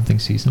 20-something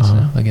seasons Uh-huh.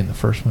 now. Again, the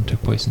first one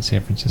took place in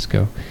San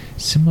Francisco.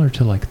 Similar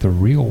to like The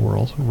Real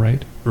World,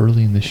 right?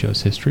 Early in the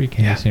show's history, it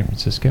came Yeah. to San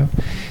Francisco.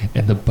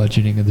 And the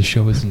budgeting of the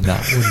show is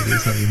not what it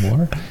is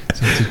anymore.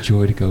 So it's a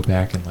joy to go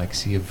back and like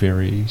see a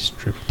very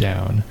stripped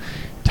down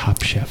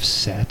Top Chef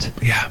set.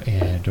 Yeah.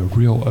 And a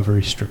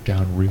very stripped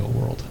down Real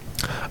World.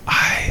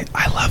 I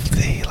love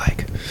the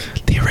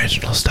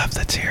original stuff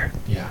that's here.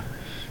 Yeah.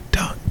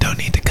 Don't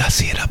need to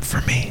gussy it up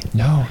for me.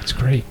 No, it's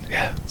great.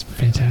 Yeah. It's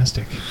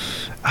fantastic.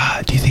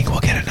 Do you think we'll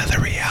get another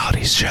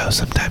reality show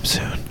sometime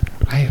soon?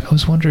 I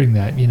was wondering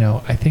that.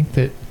 I think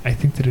that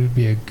it would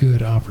be a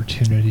good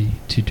opportunity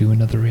to do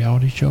another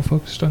reality show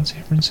focused on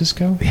San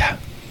Francisco. Yeah.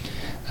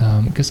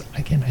 Because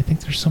again, I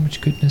think there's so much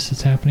goodness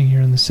that's happening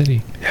here in the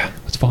city. Yeah.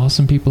 Let's follow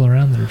some people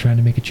around that are trying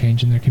to make a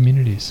change in their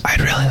communities.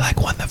 I'd really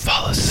like one that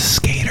follows the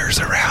skaters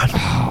around.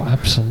 Oh,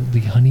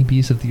 absolutely,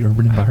 honeybees of the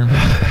urban environment.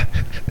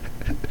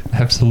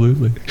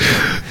 Absolutely,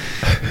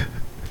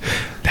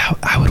 Now,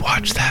 I would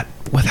watch that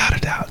without a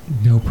doubt.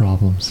 no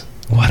problems.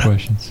 No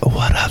questions.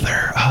 What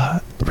other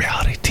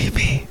reality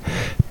TV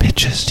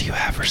pitches do you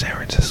have for San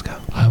Francisco?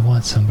 I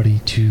want somebody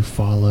to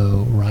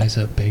follow Rise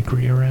Up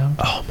Bakery around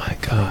Oh my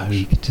for a gosh.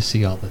 week to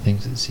see all the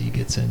things that Z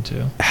gets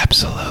into.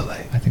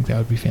 Absolutely. I think that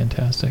would be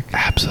fantastic.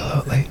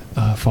 Absolutely.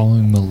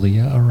 Following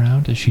Malia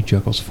around as she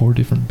juggles 4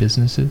 different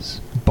businesses: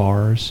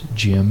 bars,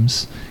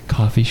 gyms,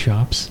 coffee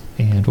shops,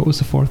 and what was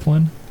the 4th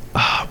one?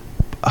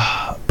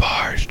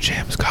 Bars,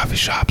 gyms, coffee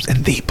shops,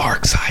 and the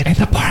Parkside. And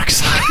the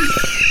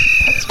Parkside.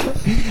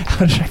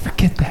 How did I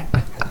forget that?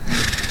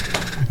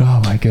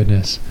 Oh my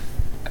goodness.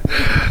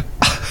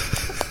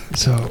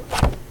 So,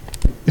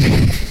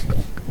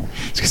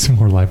 let's get some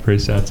more library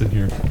sounds in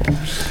here.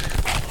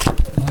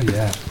 Oh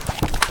yeah.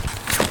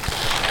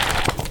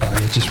 Oh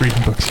yeah, just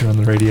reading books here on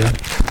the radio.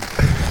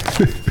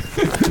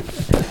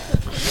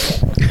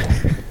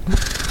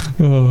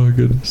 Oh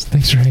goodness.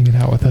 Thanks for hanging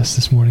out with us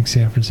this morning,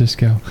 San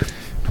Francisco.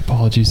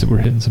 Apologies that we're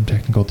hitting some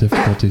technical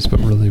difficulties, but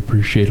really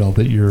appreciate all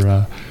that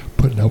you're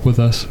putting up with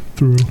us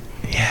through.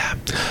 Yeah.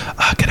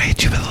 Can I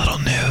hit you with a little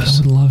I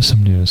news? would love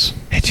some news,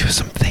 Hit you with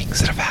some things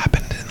that have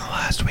happened in the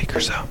last week or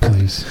so.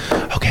 please.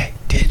 Okay,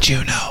 did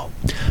you know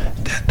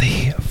that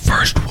the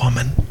first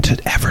woman to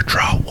ever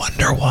draw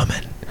Wonder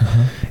Woman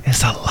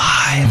is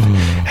alive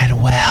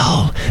and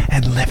well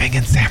and living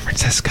in San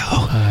Francisco?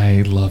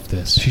 I love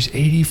this. She's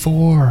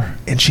 84.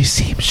 And she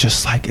seems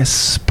just like as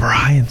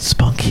spry and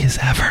spunky as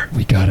ever.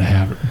 We gotta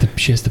have her.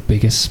 She has the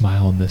biggest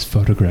smile in this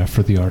photograph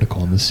for the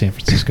article in the San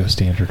Francisco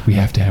Standard. We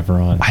have to have her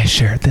on. I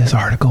shared this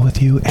article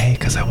with you, A,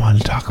 because I wanted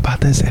to talk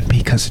about this, and B,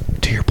 because,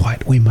 to your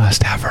point, we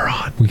must have her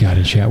on. We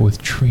gotta chat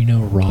with Trina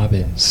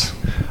Robbins.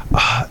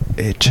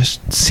 It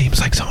just seems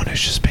like someone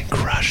who's just been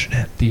crushing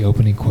it. The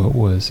opening quote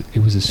was, "It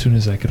was as soon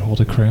as I could hold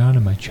a crayon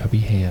in my chubby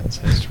hands,"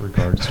 as to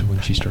regards to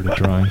when she started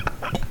drawing.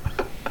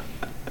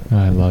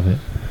 I love it.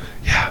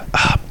 Yeah.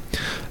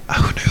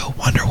 Who knew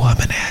Wonder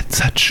Woman had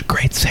such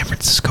great San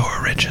Francisco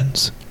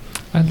origins?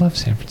 I love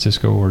San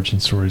Francisco origin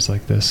stories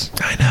like this.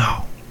 I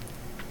know.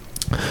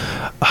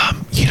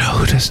 You know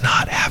who does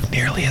not have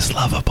nearly as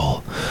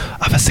lovable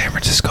of a San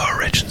Francisco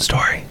origin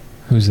story?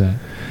 Who's that?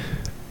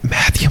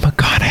 Matthew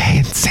McConaughey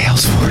in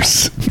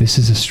Salesforce. This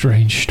is a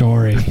strange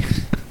story.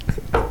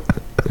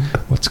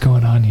 What's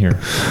going on here?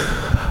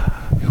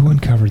 Who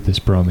uncovered this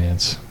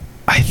bromance?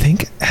 I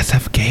think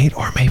SF Gate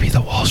or maybe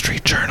the Wall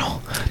Street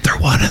Journal. They're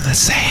one and the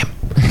same.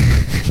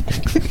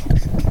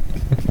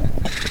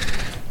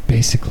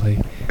 Basically,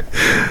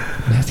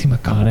 Matthew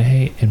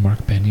McConaughey and Mark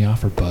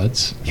Benioff are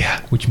buds.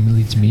 Yeah. Which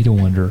leads me to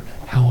wonder,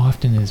 how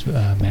often is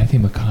Matthew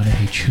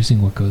McConaughey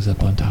choosing what goes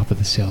up on top of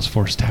the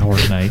Salesforce Tower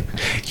at night?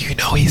 You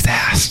know he's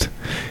asked.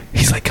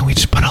 He's like, can we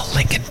just put a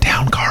Lincoln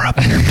Town car up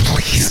there,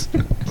 please?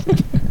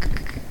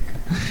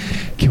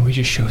 Can we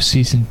just show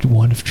season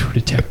 1 of True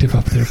Detective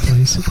up there,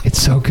 please?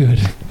 It's so good.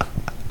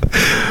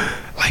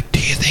 Like, do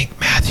you think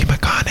Matthew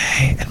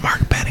McConaughey and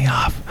Mark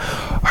Benioff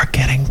are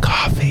getting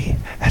coffee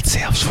at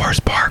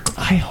Salesforce Park?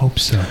 I hope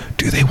so.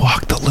 Do they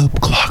walk the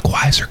loop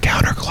clockwise or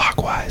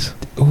counterclockwise?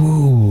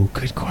 Ooh,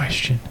 good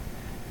question.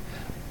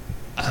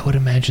 I would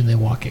imagine they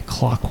walk it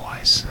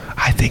clockwise.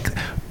 I think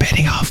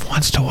Benioff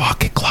wants to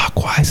walk it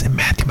clockwise and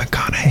Matthew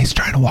McConaughey's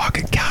trying to walk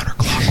it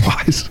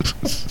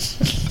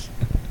counterclockwise.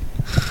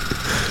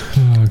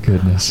 Oh,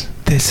 goodness.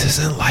 This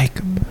isn't like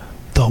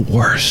the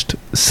worst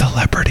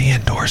celebrity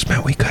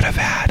endorsement we could have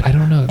had. I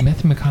don't know.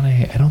 Matthew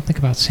McConaughey, I don't think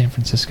about San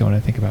Francisco when I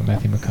think about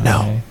Matthew McConaughey.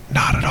 No,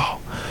 not at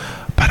all.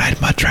 But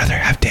I'd much rather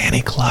have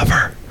Danny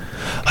Glover.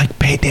 Like,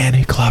 pay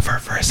Danny Glover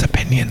for his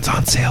opinions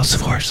on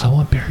Salesforce. I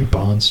want Barry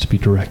Bonds to be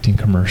directing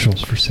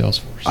commercials for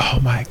Salesforce. Oh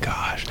my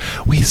gosh.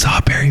 We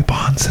saw Barry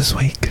Bonds this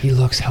week. He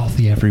looks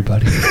healthy,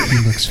 everybody.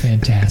 He looks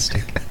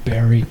fantastic.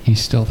 Barry,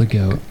 he's still the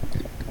GOAT.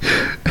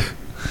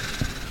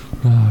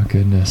 Oh,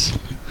 goodness.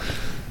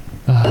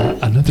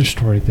 Another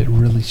story that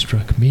really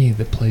struck me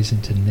that plays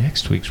into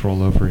next week's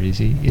Rollover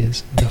Easy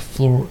is the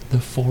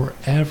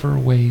Forever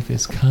Wave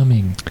is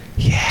coming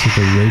to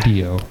the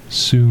radio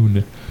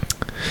soon.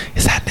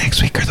 Is that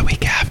next week or the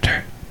week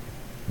after?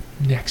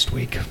 Next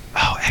week.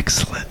 Oh,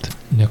 excellent.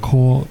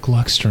 Nicole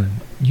Gluckstern.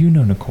 You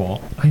know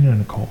Nicole. I know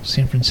Nicole.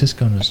 San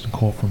Francisco knows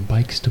Nicole from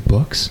Bikes to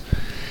Books.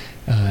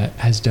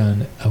 Has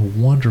done a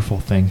wonderful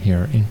thing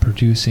here in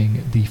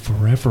producing the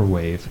Forever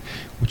Wave,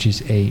 which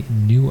is a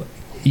new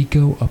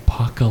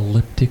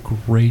eco-apocalyptic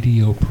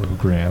radio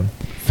program.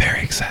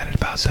 Very excited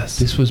about this.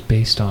 This was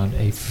based on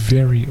a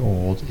very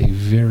old, a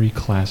very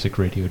classic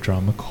radio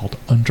drama called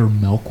Under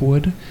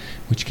Milkwood,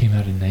 which came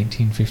out in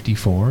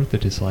 1954,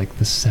 that is like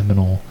the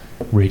seminal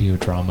radio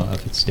drama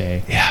of its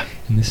day. Yeah.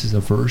 And this is a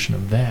version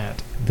of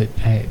that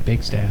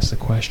begs to ask the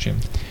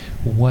question,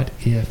 what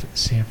if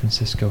San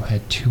Francisco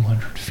had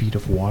 200 feet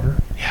of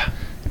water? Yeah.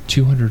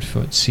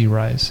 200-foot sea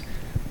rise?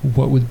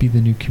 What would be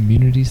the new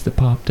communities that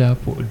popped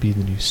up? What would be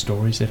the new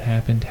stories that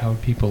happened? How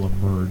would people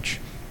emerge?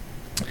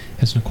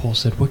 As Nicole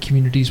said, what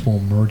communities will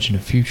emerge in a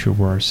future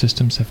where our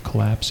systems have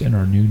collapsed and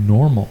our new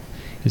normal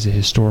is a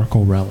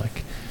historical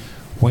relic?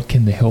 What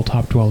can the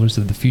hilltop dwellers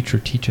of the future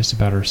teach us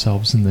about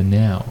ourselves in the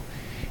now?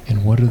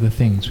 And what are the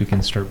things we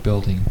can start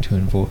building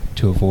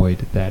to avoid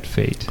that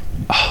fate?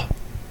 Oh,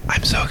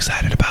 I'm so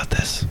excited about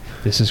this.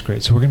 This is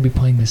great. So we're going to be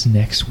playing this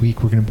next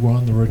week. We're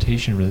on the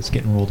rotation where it's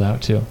getting rolled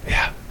out too.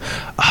 Yeah.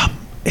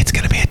 It's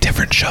going to be a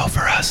different show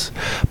for us,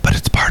 but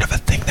it's part of a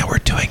thing that we're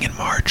doing in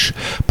March,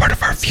 part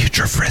of our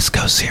Future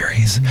Frisco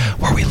series,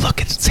 where we look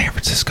at San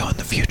Francisco in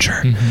the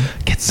future,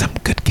 get some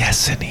good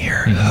guests in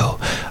here who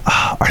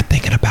are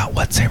thinking about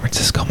what San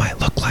Francisco might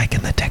look like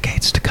in the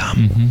decades to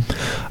come.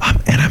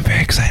 And I'm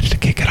very excited to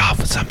kick it off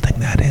with something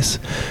that is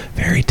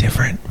very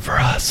different for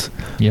us,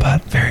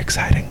 but very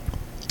exciting.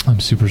 I'm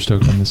super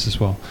stoked on this as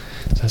well.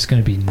 So that's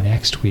going to be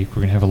next week. We're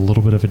going to have a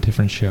little bit of a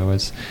different show,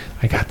 as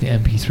I got the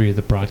MP3 of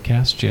the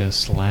broadcast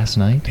just last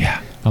night. Yeah.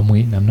 I'm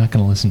waiting. I'm not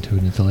going to listen to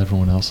it until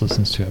everyone else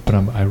listens to it, but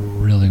I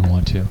really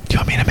want to. Do you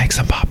want me to make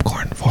some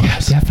popcorn for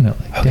us?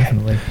 Definitely. Okay.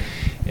 Definitely.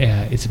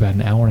 It's about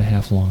an hour and a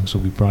half long, so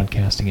we'll be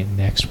broadcasting it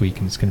next week,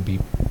 and it's going to be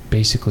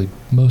basically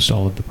most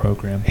all of the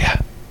program. Yeah.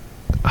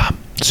 I'm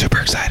super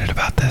excited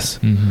about this.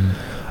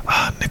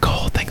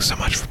 Nicole, thanks so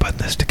much for putting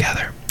this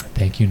together.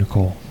 Thank you,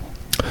 Nicole.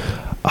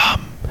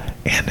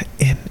 And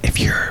if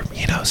you're,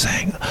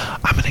 saying,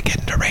 I'm going to get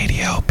into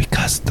radio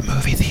because the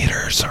movie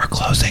theaters are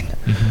closing,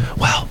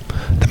 well,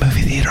 the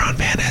movie theater on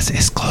Van Ness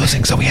is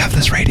closing, so we have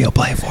this radio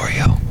play for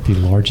you. The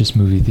largest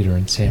movie theater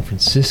in San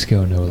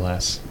Francisco, no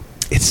less.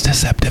 It's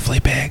deceptively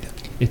big.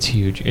 It's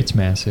huge. It's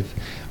massive.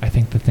 I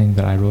think the thing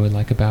that I really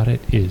like about it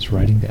is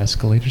riding the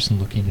escalators and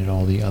looking at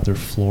all the other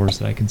floors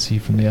that I can see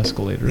from the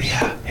escalators.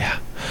 Yeah.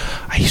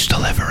 I used to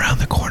live around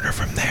the corner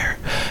from there,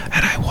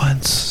 and I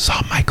once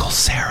saw Michael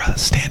Cera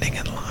standing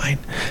in line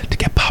to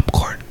get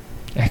popcorn.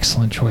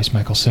 Excellent choice,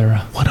 Michael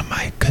Cera. One of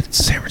my good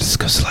San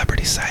Francisco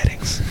celebrity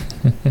sightings.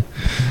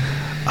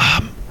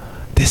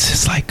 This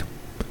is like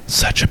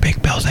such a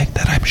big building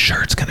that I'm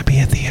sure it's going to be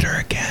a theater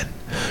again.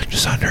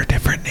 just under a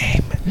different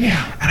name.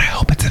 Yeah. And I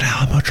hope it's an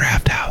Alamo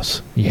Draft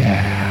House.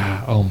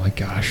 Yeah. Oh my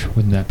gosh.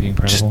 Wouldn't that be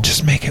incredible?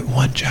 Just make it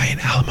one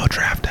giant Alamo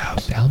Draft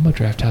House. The Alamo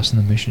Draft House in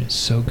the Mission is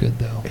so good,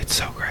 though. It's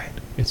so great.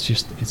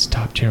 It's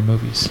top tier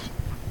movies.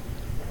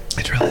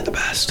 It's really the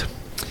best.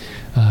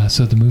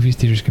 So the movie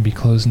theaters can be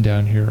closing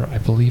down here, I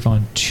believe,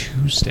 on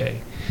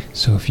Tuesday.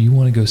 So if you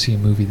want to go see a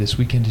movie, this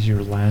weekend is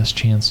your last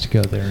chance to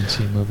go there and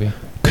see a movie.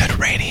 Good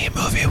rainy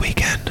movie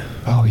weekend.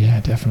 Oh yeah,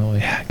 definitely.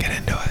 Yeah, get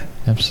into it.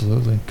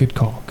 Absolutely. Good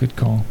call. Good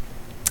call.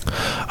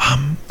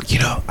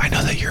 I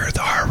know that you're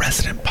our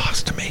resident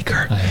pasta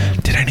maker. I am.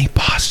 Did any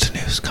pasta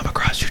news come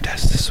across your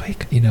desk this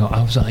week? I'm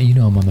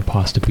on the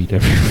pasta beat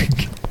every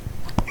week.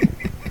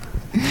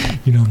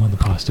 I'm on the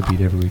pasta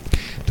beat every week.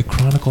 The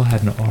Chronicle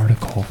had an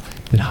article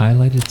that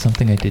highlighted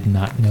something I did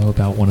not know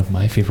about one of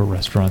my favorite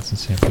restaurants in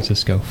San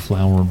Francisco,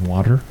 Flour and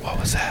Water. What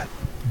was that?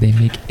 They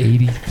make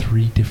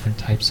 83 different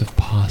types of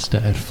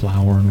pasta at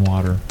Flour and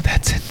Water.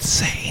 That's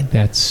insane.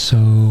 That's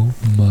so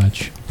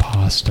much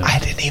pasta. I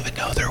didn't even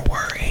know there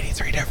were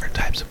 83 different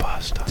types of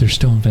pasta. They're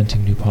still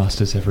inventing new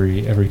pastas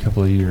every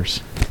couple of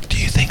years. Do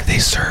you think they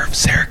serve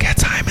Sarah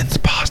Katz Hyman's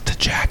pasta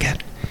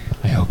jacket?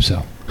 I hope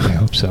so.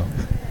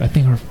 I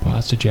think her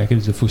pasta jacket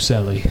is a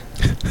Fuselli.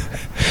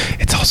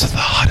 It's also the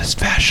hottest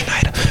fashion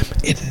item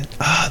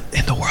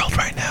in the world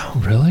right now.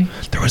 Really?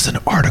 There was an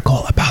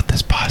article about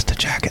this pasta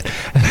jacket,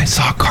 and I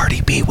saw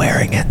Cardi B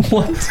wearing it.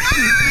 What?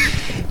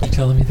 You're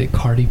telling me that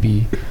Cardi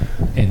B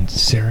and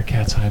Sarah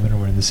Katz Hyman are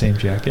wearing the same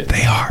jacket?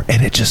 They are,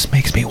 and it just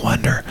makes me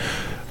wonder,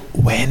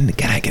 when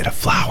can I get a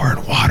Flour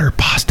and Water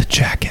pasta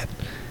jacket?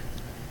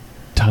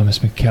 Thomas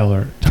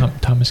McKellar.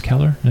 Thomas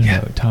Keller? No, Yeah.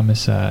 no.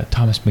 Thomas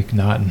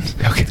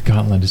McNaughton. Okay. The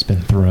gauntlet has been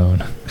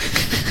thrown.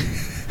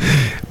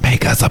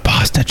 Make us a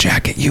pasta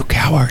jacket, you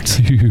cowards.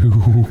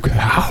 You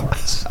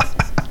cowards.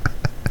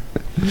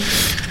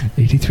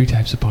 83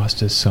 types of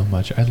pasta is so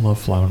much. I love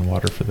Flour and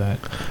Water for that.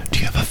 Do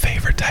you have a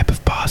favorite type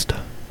of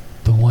pasta?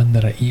 The one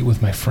that I eat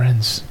with my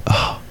friends.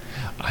 Oh,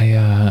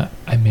 I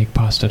make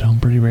pasta at home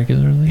pretty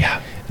regularly.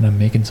 yeah. And I'm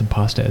making some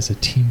pasta as a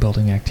team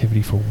building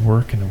activity for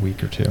work in a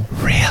week or two.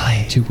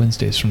 Really? 2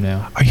 Wednesdays from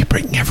now. Are you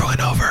bringing everyone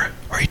over?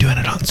 Or are you doing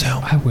it on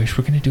Zoom? I wish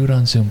we're going to do it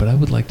on Zoom, but I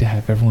would like to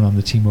have everyone on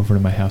the team over to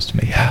my house to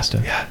make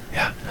pasta.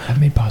 Yeah. I've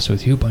made pasta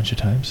with you a bunch of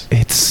times.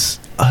 It's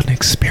an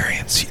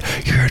experience.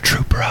 You're a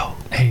true pro.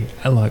 Hey,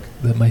 look,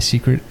 my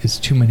secret is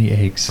too many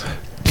eggs.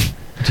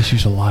 I just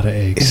use a lot of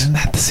eggs. Isn't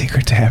that the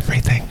secret to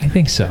everything? I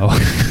think so.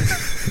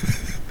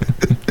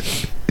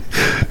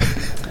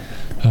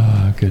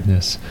 Oh,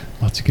 goodness.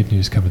 Lots of good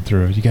news coming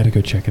through. You got to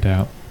go check it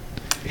out.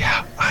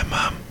 Yeah,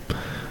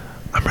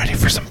 I'm ready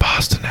for some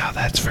pasta now,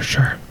 that's for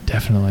sure.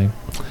 Definitely.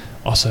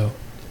 Also,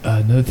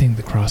 another thing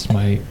that crossed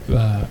my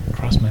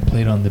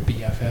plate on the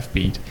BFF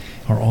beat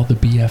are all the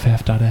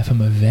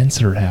BFF.FM events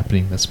that are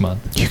happening this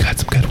month. You got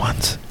some good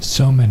ones.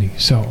 So many.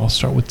 So I'll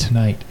start with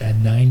tonight at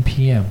 9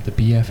 p.m. The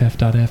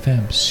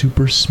BFF.FM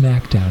Super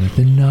Smackdown at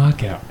the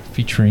Knockout,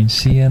 featuring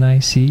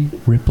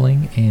CNIC,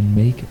 Rippling, and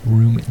Make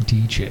Room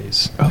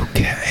DJs.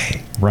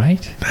 Okay.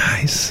 Right? It's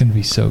Nice. going to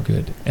be so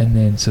good. And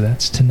then, so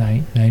that's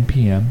tonight, 9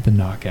 p.m., the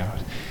Knockout.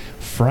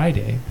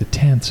 Friday, the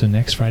 10th, so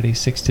next Friday,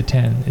 6 to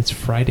 10, it's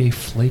Friday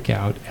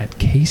Flakeout at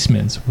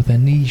Casements with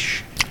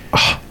Anish.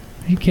 Oh,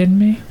 Are you kidding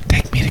me?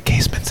 take me to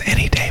Casements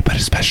any day, but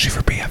especially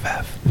for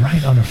BFF.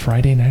 Right, on a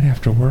Friday night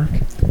after work.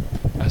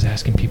 I was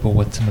asking people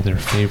what some of their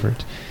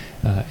favorite,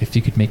 if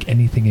you could make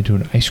anything into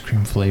an ice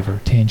cream flavor,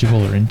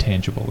 tangible or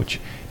intangible, which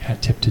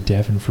hat tip to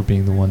Devin for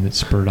being the one that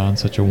spurred on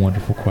such a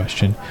wonderful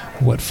question.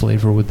 What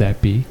flavor would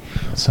that be?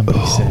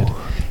 Somebody said,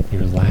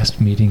 your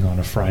last meeting on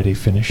a Friday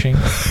finishing.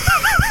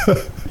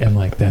 And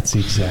that's the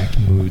exact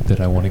mood that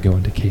I want to go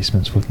into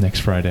Casements with next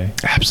Friday.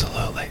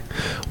 Absolutely.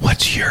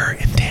 What's your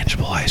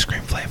intangible ice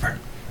cream flavor?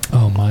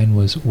 Oh, mine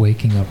was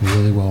waking up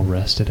really well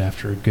rested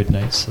after a good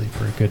night's sleep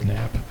or a good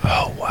nap.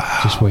 Oh, wow.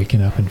 Just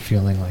waking up and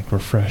feeling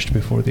refreshed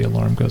before the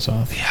alarm goes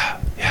off. Yeah.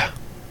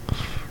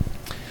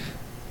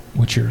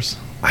 What's yours?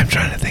 I'm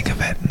trying to think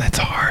of it, and that's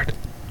hard.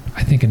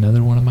 I think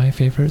another one of my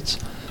favorites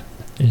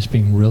is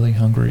being really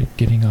hungry,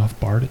 getting off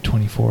BART at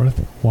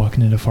 24th,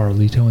 walking into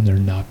Farolito, and there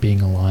not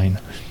being a line.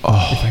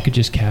 Oh, If I could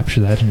just capture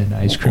that in an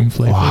ice cream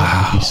flavor,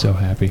 I'd be so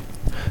happy.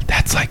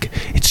 that's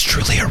it's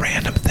truly a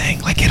random thing.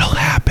 It'll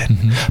happen,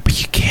 Mhm.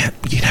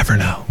 but you never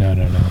know. No.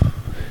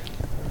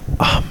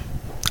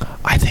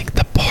 I think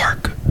the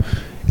park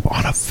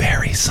on a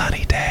very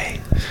sunny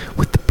day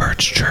with the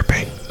birds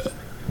chirping.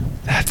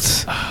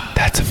 That's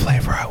a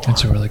flavor I want.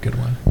 That's a really good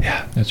one.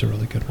 Yeah, That's a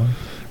really good one.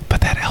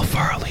 but that El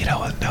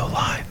Farolito with no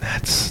line,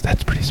 that's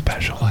pretty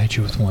special. I'll hit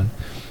you with one.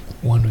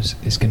 One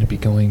is going to be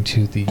going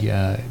to the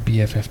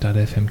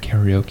BFF.FM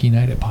karaoke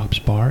night at Pop's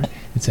Bar.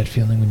 It's that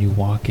feeling when you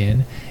walk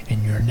in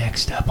and you're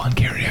next up on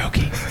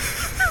karaoke.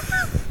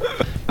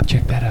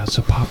 Check that out.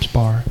 So Pop's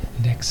Bar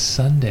next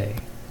Sunday,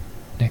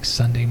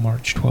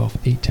 March 12th,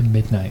 8 to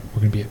midnight.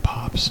 We're going to be at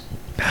Pop's.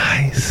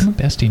 Nice. Become a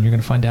bestie, and you're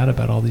going to find out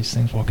about all these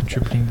things while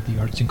contributing to the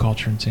arts and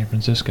culture in San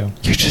Francisco.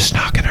 You're just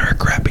not gonna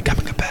regret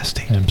becoming a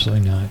bestie.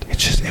 Absolutely not.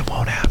 It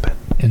won't happen.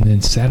 And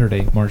then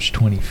Saturday, March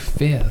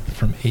 25th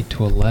from 8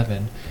 to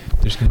 11,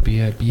 there's going to be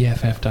a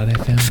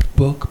BFF.FM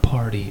book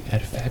party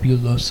at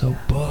Fabuloso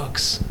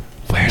Books.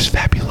 Where's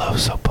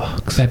Fabuloso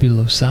Books?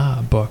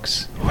 Fabulosa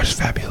Books. Where's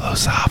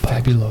Fabulosa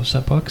Books?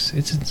 Fabulosa Books?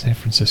 It's in San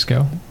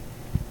Francisco.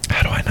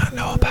 How do I not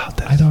know about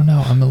this? I don't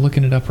know. I'm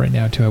looking it up right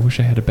now, too. I wish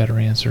I had a better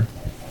answer.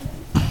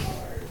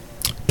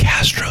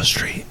 Castro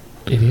Street.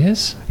 It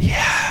is?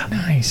 Yeah.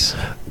 Nice.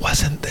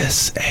 Wasn't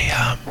this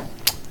a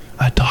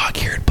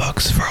dog-eared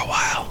books for a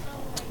while?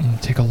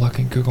 Take a look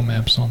at Google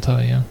Maps and I'll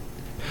tell you.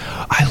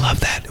 I love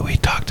that we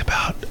talked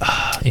about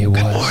It good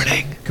was.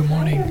 morning. Good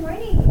morning. Good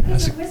morning. You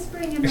guys How's are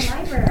whispering in the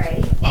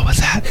library. What was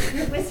that?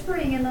 You're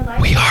whispering in the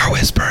library. We are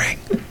whispering.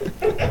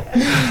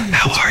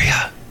 How are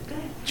ya? Good.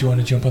 Do you want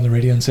to jump on the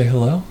radio and say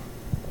hello?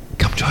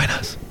 Come join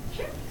us.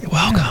 Sure.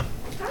 Welcome.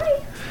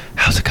 Hi.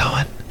 How's it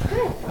going?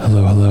 Good.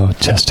 Hello, hello.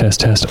 Test, test,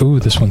 test. Ooh,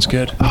 this one's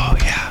good. Oh,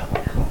 yeah.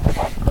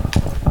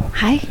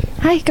 Hi.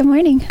 Hi, good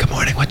morning. Good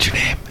morning. What's your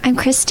name? I'm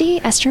Christy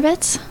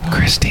Estrovitz.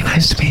 Christy,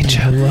 nice to meet you.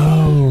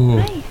 Hello.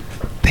 Hi.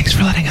 Thanks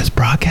for letting us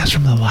broadcast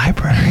from the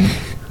library.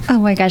 Oh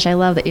my gosh, I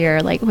love that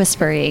you're like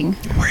whispering.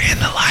 We're in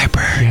the He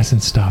library.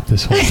 hasn't stopped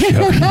this whole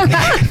show.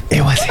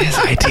 It was his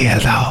idea,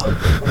 though.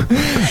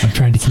 I'm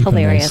trying to keep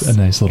hilarious. a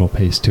nice little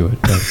pace to it.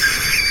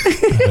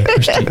 But,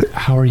 Christy,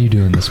 how are you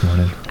doing this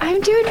morning? I'm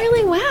doing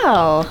really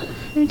well.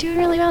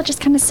 Just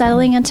kind of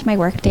settling into my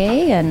work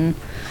day and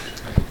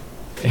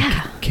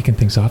yeah. Kicking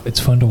things off. It's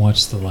fun to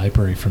watch the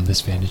library from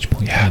this vantage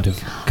point kind of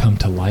come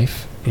to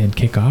life and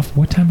kick off.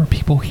 What time are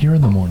people here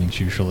in the mornings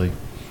usually?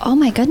 Oh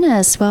my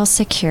goodness. Well,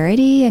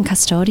 security and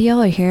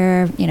custodial are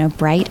here,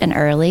 bright and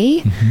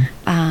early.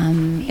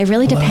 Mm-hmm. It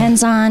really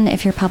depends on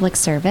if you're public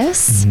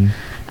service.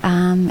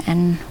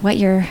 And what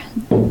your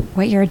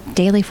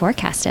daily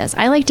forecast is.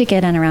 I like to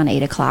get in around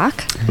 8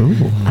 o'clock. Ooh.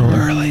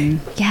 Early.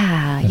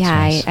 Yeah, That's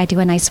nice. I do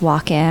a nice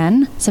walk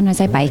in.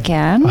 Sometimes I bike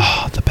in.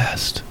 Oh, the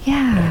best.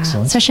 Yeah,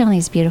 Excellent. especially on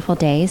these beautiful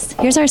days.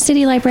 Here's our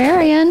city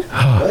librarian.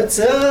 What's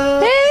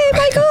up? Hey,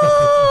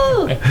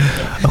 Michael!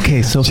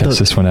 Okay, so Test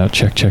this one out.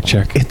 Check, check,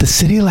 check. if the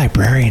city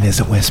librarian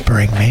isn't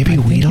whispering, maybe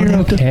we think don't you're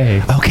have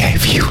okay. to. Okay,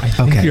 phew. think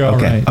Okay, you're all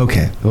okay, right.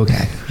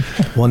 okay.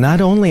 Well,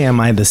 not only am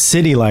I the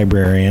city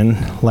librarian,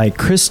 like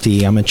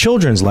Christy, I'm a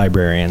children's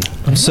librarian.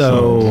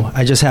 So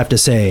I just have to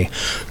say,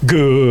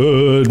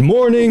 good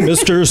morning,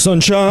 Mr.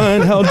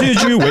 Sunshine. How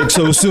did you wake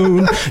so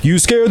soon? You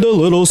scared the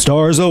little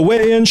stars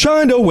away and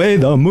shined away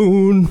the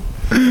moon.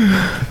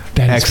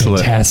 That is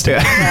Excellent. fantastic.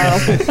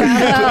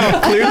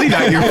 Clearly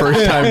not your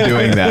first time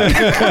doing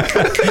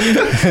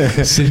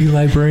that. City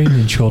librarian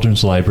and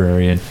children's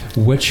librarian.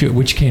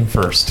 Which came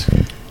first?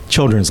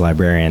 Children's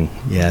librarian,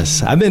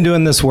 yes. I've been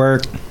doing this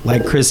work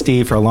like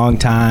Christy for a long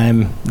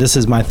time. This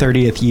is my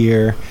 30th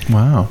year,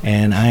 Wow.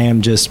 and I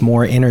am just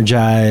more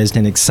energized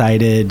and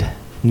excited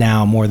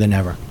now more than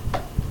ever.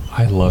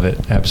 I love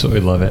it.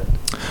 Absolutely love it.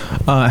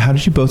 How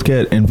did you both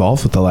get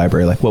involved with the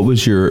library? Like, what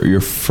was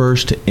your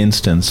first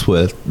instance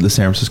with the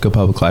San Francisco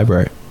Public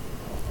Library?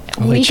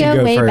 I'll We let you go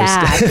go way first.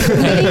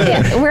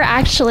 back. We're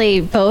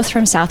actually both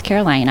from South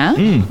Carolina.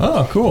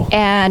 Oh, cool.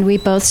 And we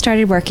both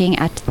started working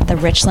at the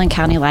Richland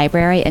County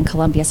Library in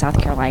Columbia,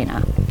 South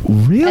Carolina.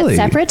 Really?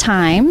 At separate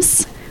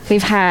times.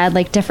 We've had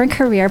like different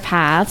career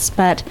paths,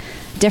 but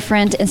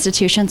different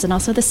institutions and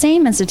also the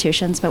same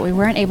institutions, but we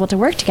weren't able to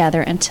work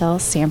together until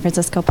San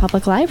Francisco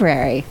Public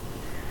Library.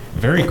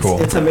 Very cool.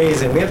 It's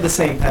amazing. We have the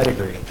same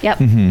pedigree. Yep.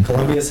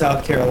 Columbia,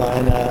 South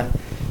Carolina.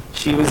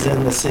 She was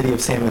in the city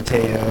of San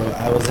Mateo.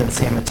 I was in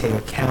San Mateo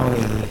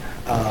County.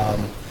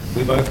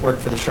 We both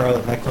worked for the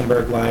Charlotte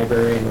Mecklenburg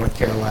Library in North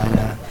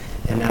Carolina,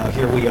 and now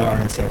here we are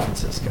in San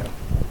Francisco.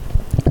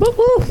 Woo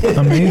woo.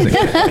 Amazing.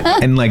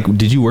 And like,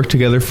 did you work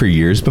together for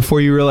years before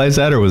you realized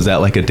that, or was that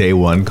like a day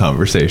one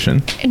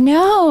conversation?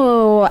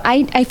 No,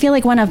 I feel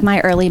like one of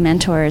my early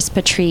mentors,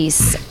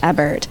 Patrice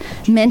Ebert,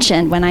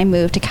 mentioned when I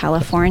moved to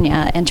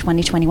California in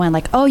 2021,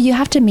 like, oh, you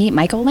have to meet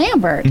Michael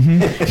Lambert.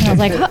 And I was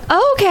like,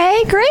 oh,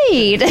 okay,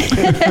 great.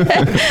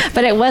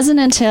 But it wasn't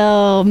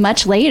until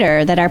much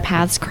later that our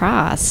paths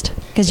crossed.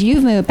 Because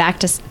you've moved back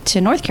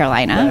to North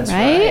Carolina,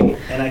 right?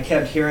 And I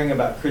kept hearing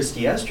about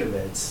Christy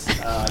Estrovitz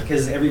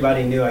because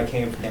everybody knew I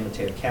came from San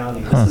Mateo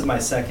County. This is my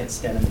second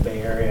stint in the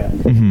Bay Area,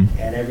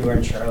 and everywhere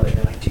in Charlotte,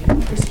 they're like, "Do you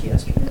know Christy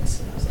Estrovitz?"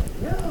 And I was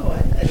like, "No,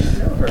 I didn't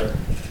know her."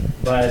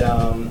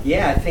 But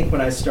yeah, I think when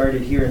I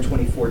started here in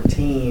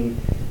 2014,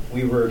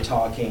 we were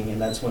talking,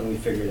 and that's when we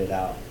figured it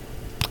out.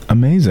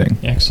 Amazing.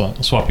 Excellent.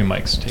 We'll swap your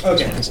mics. Take this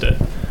Okay. one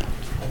instead.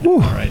 All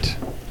right.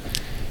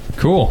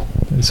 Cool.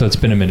 So it's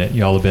been a minute.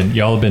 Y'all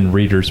have been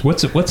readers. What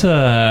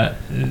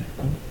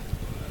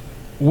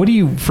do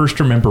you first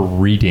remember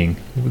reading?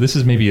 This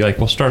is maybe like,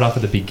 we'll start off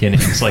at the beginning.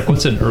 It's like,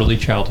 what's an early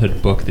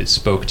childhood book that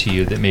spoke to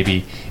you that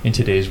maybe in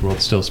today's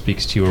world still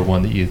speaks to you, or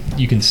one that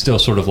you can still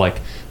sort of like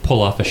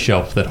pull off a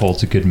shelf that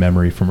holds a good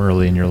memory from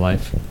early in your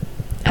life?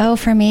 Oh,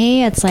 for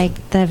me, it's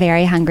like The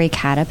Very Hungry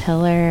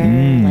Caterpillar.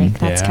 Like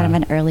that's yeah. kind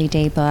of an early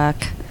day book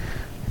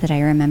that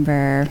I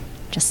remember.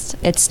 Just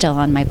it's still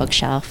on my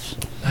bookshelf.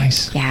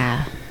 Nice.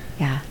 Yeah.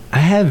 Yeah. I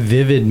have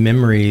vivid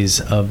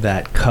memories of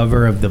that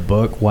cover of the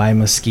book, Why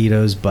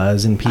Mosquitoes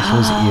Buzz in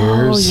People's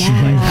Ears.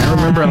 yeah. Like, I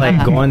remember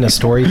like going to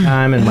story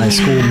time in my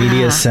school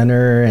media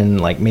center and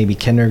like maybe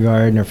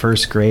kindergarten or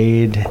first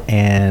grade.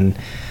 And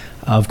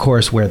of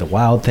course, Where the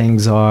Wild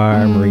Things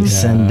Are, Marie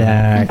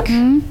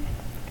Sendak.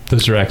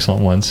 Those are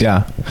excellent ones.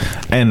 Yeah.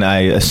 And I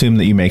assume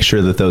that you make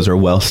sure that those are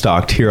well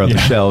stocked here on the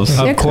shelves.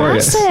 They're Of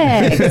course.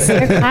 classics.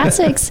 They're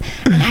classics.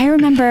 And I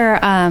remember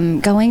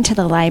going to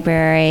the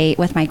library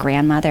with my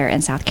grandmother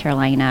in South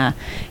Carolina,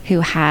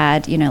 who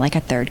had, like a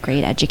third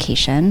grade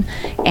education.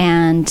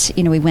 And,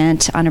 we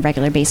went on a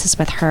regular basis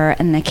with her.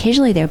 And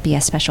occasionally there would be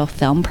a special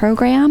film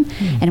program.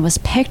 And it was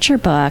picture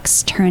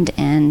books turned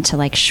into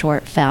like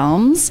short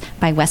films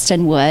by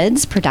Weston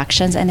Woods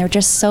Productions. And they're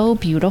just so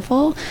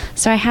beautiful.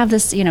 So I have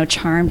this,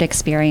 charmed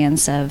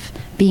experience of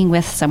being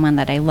with someone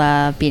that I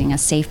love, being in a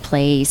safe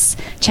place,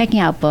 checking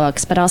out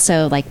books, but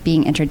also like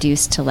being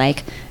introduced to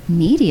like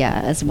media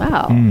as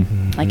well,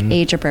 like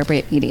age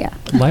appropriate media.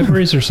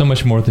 Libraries are so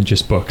much more than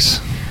just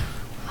books.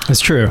 It's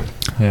true.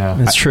 Yeah.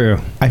 It's true.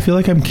 I feel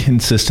like I'm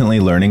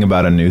consistently learning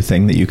about a new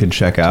thing that you can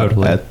check out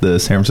at the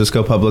San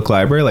Francisco Public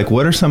Library. Like,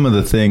 what are some of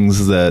the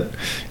things that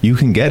you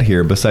can get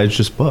here besides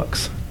just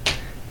books?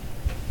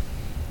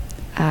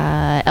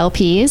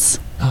 LPs.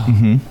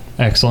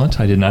 Excellent.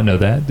 I did not know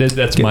that.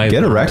 That's my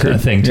get a record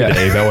thing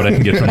today about what I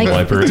can get from the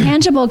library.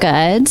 Tangible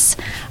goods.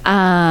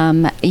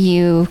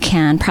 You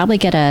can probably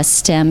get a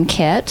STEM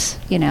kit,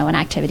 an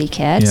activity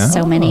kit. Yeah.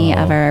 So many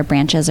of our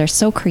branches are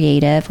so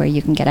creative where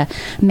you can get a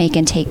make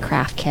and take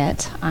craft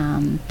kit.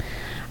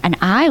 And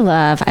I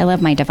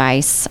love my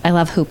device. I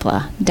love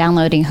Hoopla.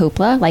 Downloading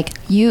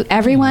Hoopla,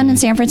 everyone in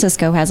San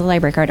Francisco has a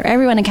library card, or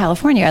everyone in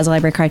California has a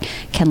library card,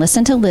 can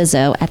listen to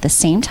Lizzo at the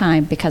same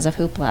time because of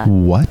Hoopla.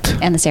 What?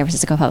 And the San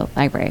Francisco Public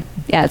Library.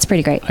 Yeah, it's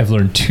pretty great. I've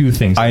learned two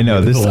things. I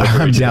know this.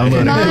 I'm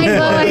downloading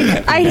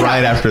Mind-blowing. I know.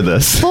 right after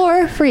this.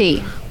 For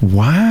free.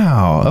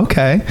 Wow.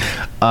 Okay.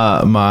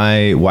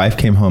 My wife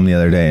came home the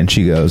other day and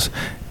she goes,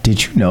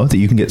 "Did you know that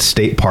you can get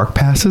state park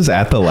passes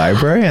at the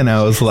library?" And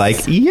I was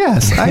like,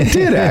 "Yes, I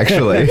did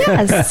actually."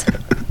 Yes.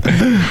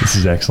 This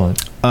is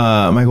excellent.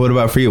 Mike, what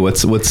about for you?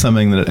 What's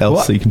something that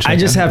else that you can check out? I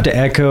just have to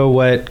echo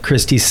what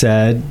Christy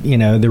said.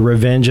 The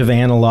revenge of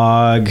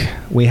analog.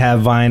 We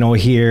have vinyl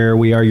here.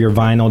 We are your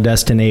vinyl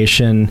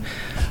destination.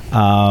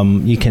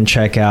 You can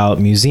check out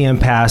museum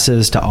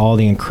passes to all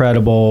the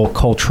incredible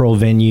cultural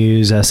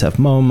venues, SF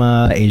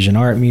MoMA, Asian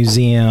Art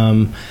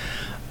Museum.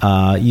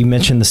 You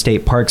mentioned the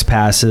state parks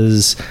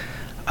passes.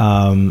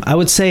 I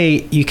would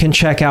say you can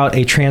check out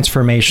a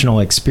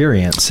transformational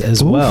experience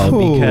as well,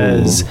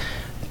 because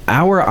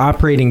our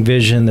operating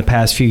vision the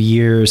past few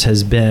years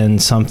has been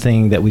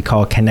something that we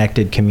call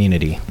connected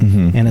community.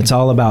 And it's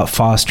all about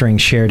fostering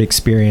shared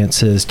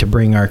experiences to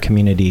bring our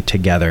community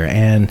together.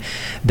 And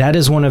that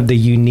is one of the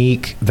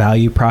unique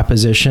value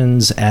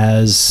propositions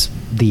as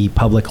the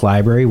public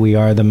library. We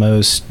are the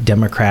most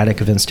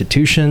democratic of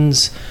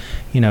institutions,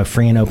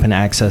 free and open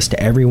access to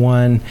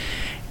everyone.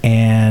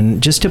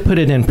 And just to put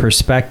it in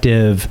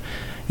perspective,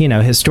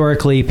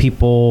 historically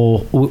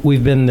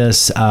we've been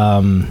this,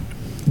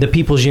 the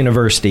People's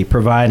University,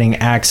 providing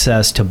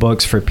access to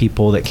books for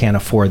people that can't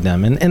afford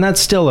them. And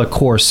that's still a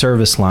core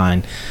service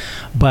line.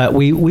 But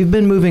we've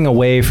been moving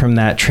away from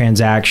that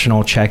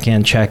transactional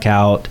check-in,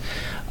 check-out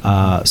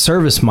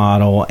service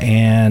model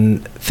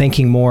and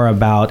thinking more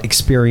about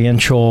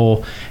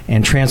experiential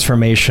and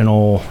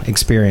transformational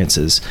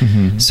experiences.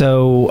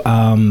 So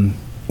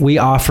we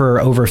offer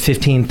over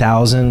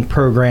 15,000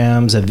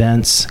 programs,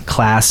 events,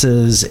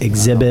 classes,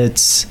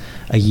 exhibits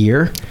a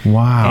year.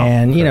 Wow.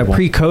 And,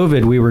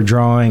 pre-COVID, we were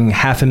drawing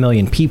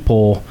 500,000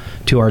 people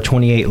to our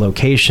 28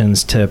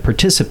 locations to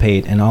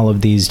participate in all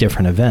of these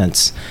different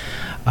events.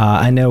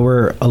 I know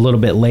we're a little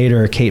bit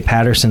later. Kate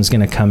Patterson's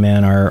going to come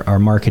in, our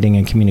marketing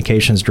and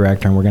communications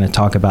director, and we're going to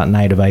talk about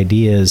Night of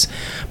Ideas.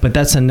 But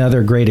that's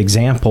another great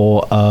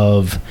example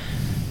of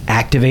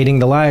activating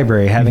the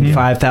library, having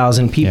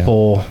 5,000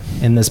 people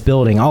in this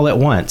building all at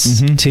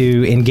once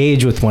to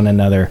engage with one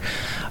another.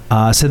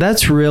 So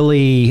that's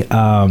really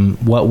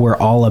what we're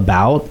all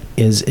about,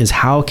 is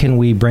how can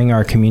we bring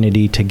our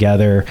community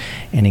together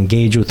and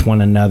engage with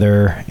one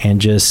another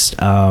and just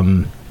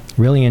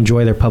really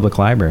enjoy their public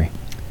library.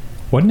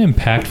 What an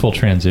impactful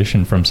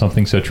transition from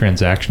something so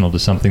transactional to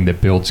something that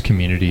builds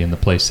community in the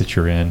place that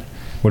you're in.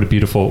 What a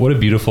beautiful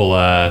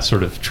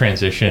sort of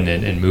transition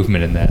and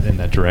movement in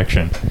that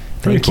direction.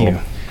 Very Thank cool. you.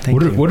 Thank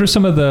you. What are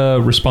some of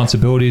the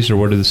responsibilities, or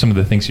what are some of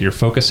the things that you're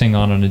focusing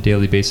on a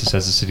daily basis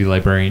as a city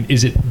librarian?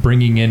 Is it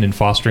bringing in and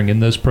fostering in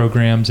those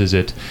programs? Is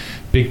it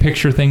big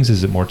picture things?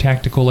 Is it more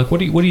tactical?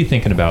 What are you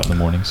thinking about in the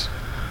mornings?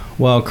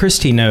 Well,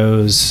 Christy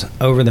knows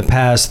over the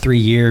past 3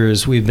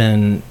 years, we've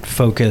been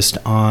focused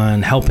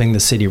on helping the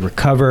city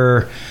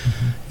recover.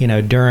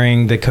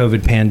 During the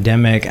COVID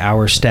pandemic,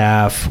 our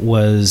staff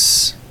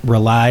was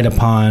relied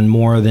upon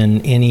more than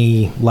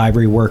any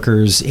library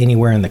workers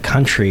anywhere in the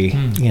country.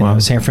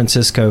 San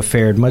Francisco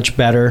fared much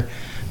better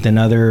than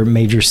other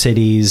major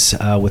cities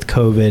with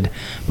COVID.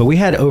 But we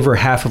had over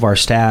half of our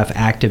staff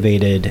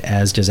activated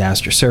as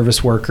disaster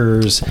service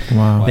workers.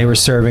 Wow. They were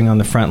serving on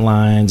the front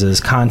lines as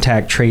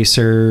contact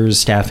tracers,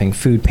 staffing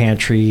food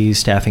pantries,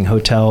 staffing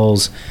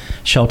hotels,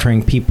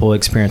 sheltering people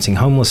experiencing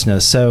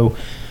homelessness. So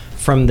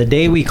from the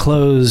day we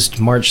closed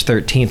March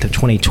 13th of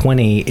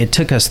 2020, it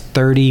took us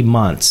 30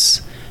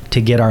 months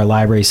to get our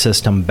library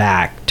system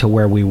back to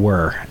where we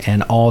were,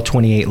 and all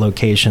 28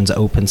 locations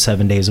open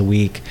 7 days a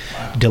week,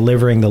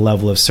 delivering the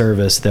level of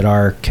service that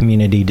our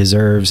community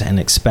deserves and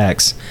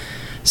expects.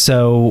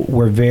 So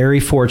we're very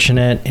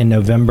fortunate. In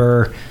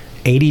November,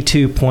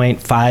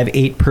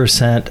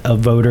 82.58% of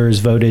voters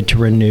voted to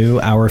renew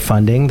our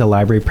funding, the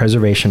Library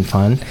Preservation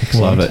Fund.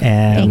 Love it.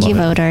 Thank you,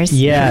 voters.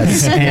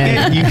 Yes.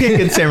 And You can't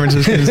get San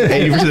Franciscans,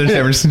 80% of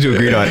San Franciscans to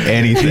agree on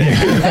anything.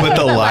 But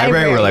the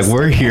library, we're like,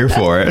 we're here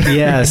for it.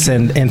 yes,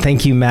 and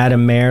thank you,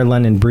 Madam Mayor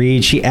London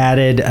Breed. She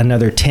added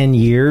another 10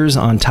 years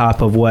on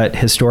top of what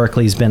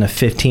historically has been a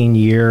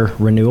 15-year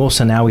renewal.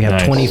 So now we have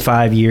Nice.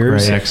 25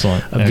 years Great.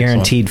 Excellent. of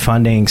guaranteed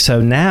funding. So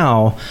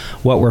now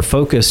what we're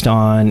focused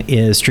on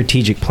is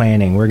strategic planning.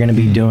 We're going to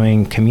be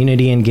doing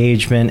community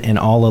engagement in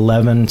all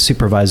 11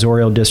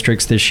 supervisorial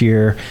districts this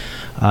year,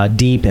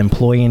 deep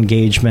employee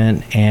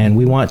engagement, and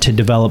we want to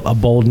develop a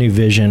bold new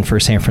vision for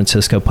San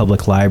Francisco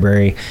Public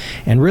Library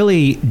and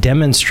really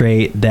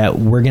demonstrate that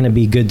we're going to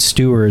be good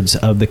stewards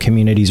of the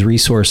community's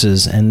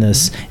resources and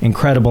this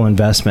incredible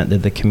investment that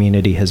the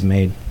community has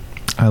made.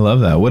 I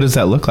love that. What does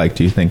that look like,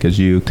 do you think, as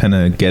you kind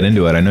of get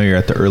into it? I know you're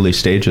at the early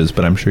stages,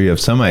 but I'm sure you have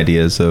some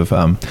ideas of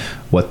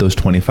what those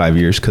 25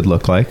 years could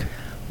look like.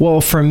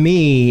 Well, for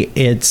me,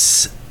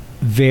 it's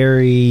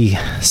very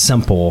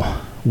simple.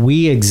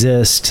 We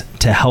exist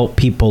to help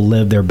people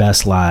live their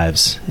best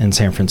lives in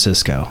San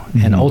Francisco.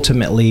 And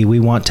ultimately, we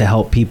want to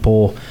help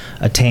people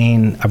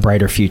attain a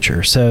brighter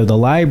future. So the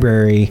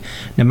library,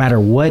 no matter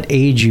what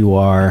age you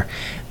are,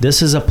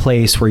 this is a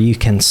place where you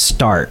can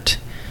start.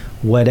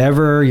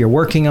 Whatever you're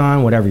working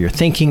on, whatever you're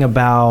thinking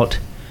about,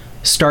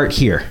 start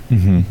here,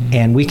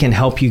 and we can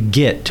help you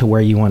get to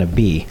where you want to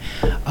be.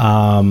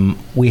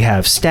 We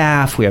have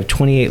staff, we have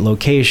 28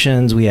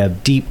 locations, we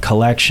have deep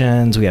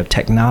collections, we have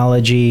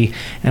technology,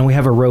 and we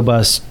have a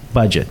robust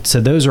budget. So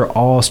those are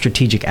all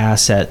strategic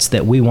assets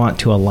that we want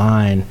to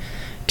align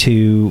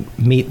to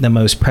meet the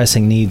most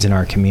pressing needs in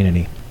our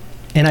community.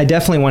 And I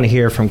definitely want to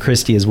hear from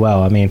Christy as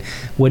well. I mean,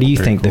 what do you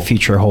think the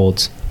future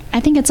holds? I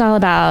think it's all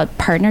about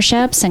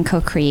partnerships and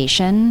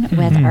co-creation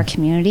with our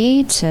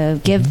community to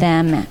give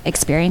them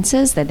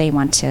experiences that they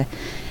want to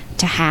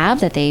have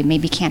that they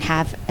maybe can't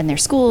have in their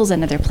schools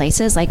and other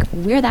places. Like,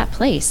 we're that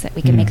place that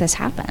we can make this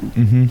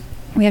happen.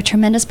 We have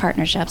tremendous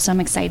partnerships, so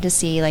I'm excited to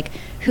see like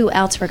who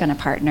else we're going to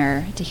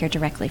partner to hear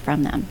directly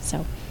from them.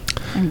 So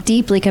I'm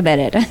deeply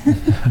committed.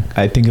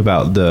 I think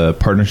about the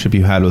partnership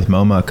you had with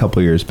MoMA a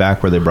couple years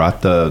back where they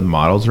brought the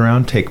models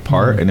around, take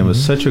part, and it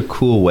was such a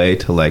cool way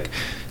to like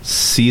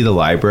see the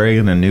library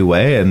in a new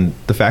way, and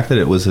the fact that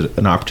it was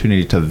an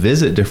opportunity to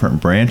visit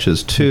different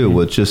branches too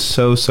was just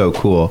so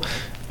cool.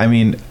 I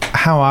mean,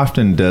 how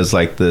often does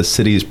like the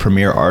city's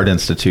premier art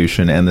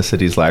institution and the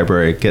city's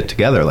library get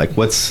together? Like,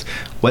 what's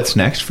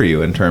next for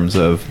you in terms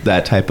of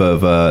that type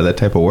of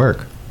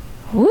work?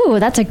 Ooh,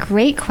 that's a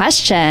great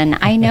question.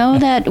 I know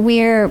that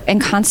we're in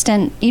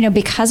constant,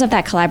 because of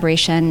that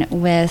collaboration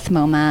with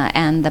MoMA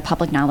and the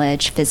public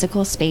knowledge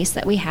physical space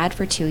that we had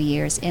for 2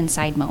 years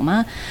inside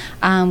MoMA,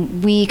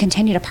 we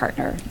continue to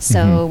partner.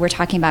 So we're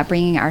talking about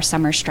bringing our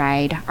Summer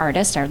Stride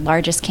artist, our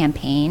largest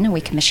campaign. We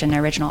commissioned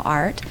original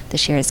art.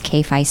 This year is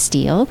K-Fi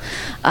Steele.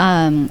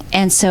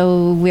 And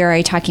so we're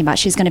already talking about,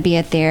 she's going to be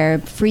at their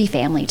Free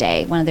Family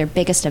Day, one of their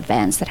biggest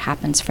events that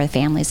happens for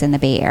families in the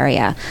Bay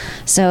Area.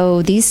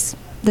 So this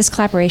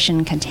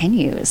collaboration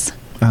continues.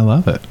 I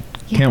love it.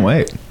 Yeah. Can't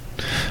wait.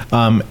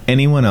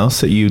 Anyone else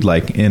that you'd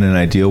like in an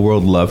ideal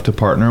world love to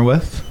partner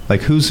with?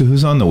 Like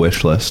who's on the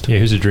wish list? Yeah,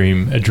 who's a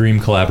dream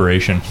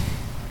collaboration?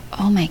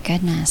 Oh my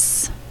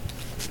goodness.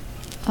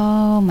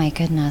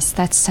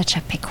 That's such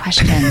a big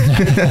question.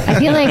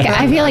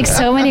 I feel like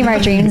so many of our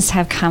dreams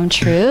have come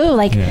true.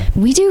 Like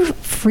we do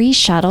free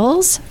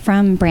shuttles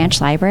from branch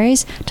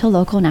libraries to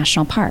local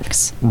national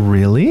parks.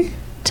 Really?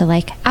 To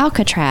like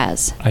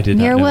Alcatraz, I did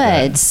not Muir know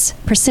that. Woods,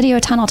 Presidio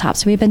Tunnel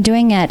Tops. We've been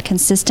doing it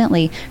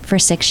consistently for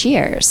 6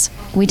 years.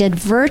 We did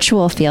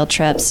virtual field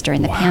trips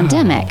during the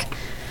pandemic.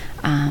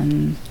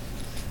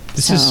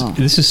 This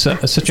is such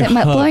a Is it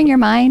hub. blowing your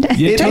mind?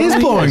 Yeah, It totally is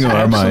blowing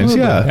our minds,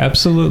 yeah.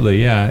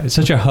 Absolutely, yeah. It's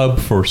such a hub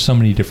for so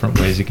many different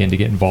ways, again, to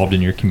get involved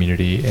in your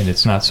community, and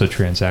it's not so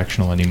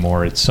transactional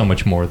anymore. It's so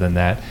much more than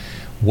that.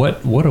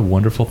 What a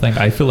wonderful thing.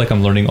 I feel like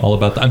I'm learning all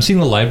about that. I'm seeing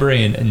the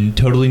library in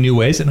totally new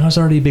ways, and I was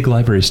already a big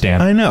library stan.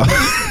 I know.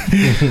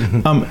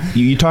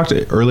 You talked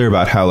earlier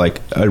about how like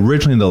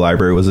originally the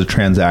library was a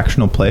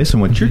transactional place,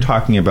 and what you're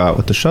talking about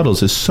with the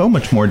shuttles is so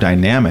much more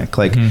dynamic.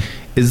 Like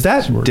Is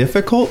that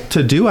difficult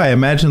to do? I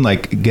imagine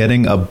like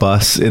getting a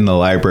bus in the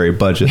library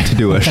budget to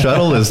do a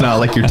shuttle is not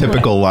like your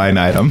typical line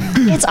item.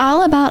 It's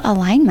all about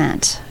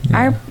alignment.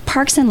 Our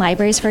parks and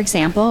libraries, for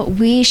example,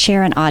 we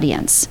share an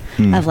audience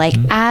of like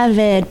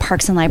avid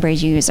parks and library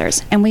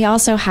users. And we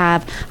also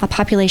have a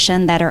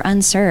population that are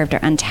unserved or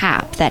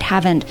untapped, that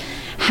haven't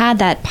had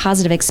that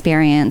positive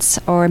experience,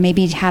 or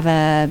maybe have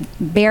a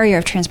barrier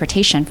of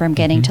transportation from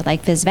getting to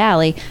like Viz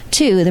Valley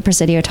to the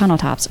Presidio Tunnel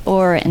Tops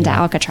or into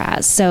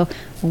Alcatraz. So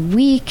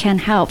we can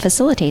help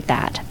facilitate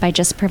that by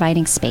just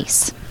providing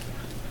space.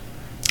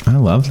 I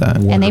love that.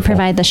 And they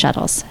provide the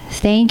shuttles.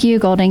 Thank you,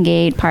 Golden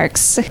Gate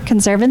Parks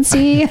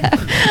Conservancy.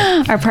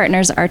 Our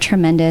partners are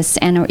tremendous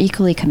and are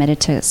equally committed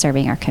to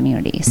serving our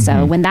community.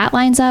 So when that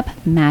lines up,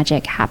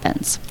 magic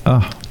happens.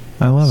 Oh,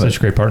 I love Such it.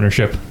 great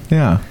partnership.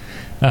 Yeah.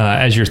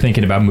 As you're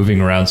thinking about moving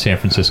around San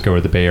Francisco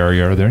or the Bay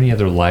Area, are there any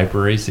other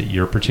libraries that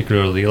you're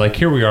particularly, like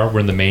here we are,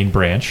 we're in the main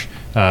branch.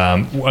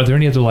 Are there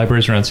any other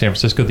libraries around San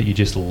Francisco that you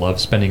just love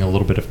spending a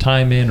little bit of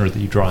time in, or that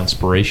you draw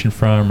inspiration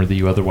from, or that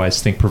you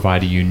otherwise think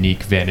provide a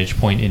unique vantage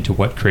point into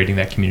what creating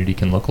that community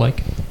can look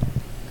like?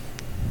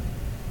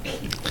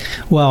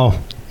 Well,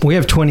 we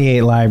have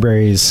 28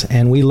 libraries,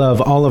 and we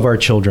love all of our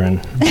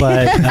children.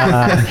 But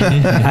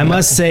I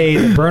must say,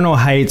 the Bernal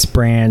Heights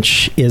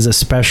branch is a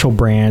special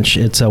branch.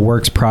 It's a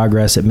works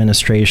progress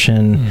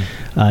administration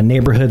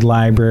neighborhood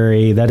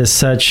library. That is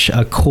such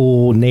a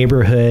cool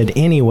neighborhood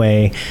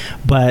anyway.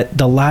 But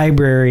the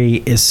library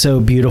is so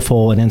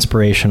beautiful and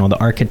inspirational. The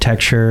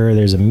architecture,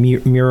 there's a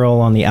mural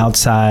on the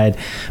outside.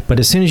 But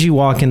as soon as you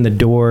walk in the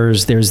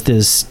doors, there's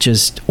this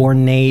just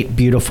ornate,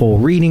 beautiful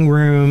reading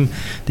room.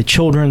 The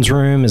children's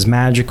room is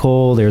magical.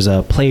 There's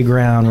a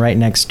playground right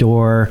next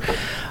door.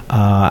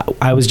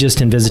 I was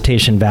just in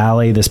Visitation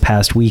Valley this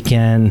past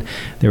weekend.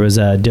 There was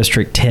a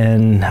District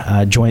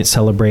 10 joint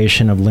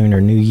celebration of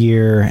Lunar New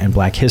Year and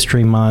Black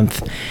History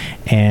Month.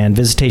 And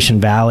Visitation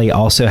Valley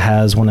also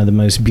has one of the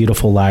most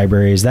beautiful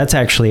libraries. That's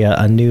actually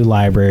a new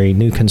library,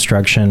 new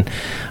construction,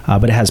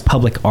 but it has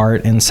public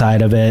art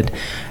inside of it.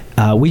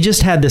 We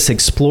just had this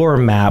Explorer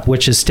map,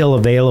 which is still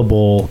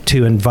available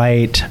to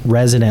invite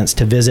residents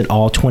to visit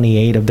all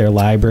 28 of their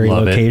library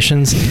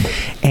locations.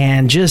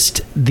 And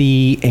just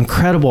the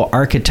incredible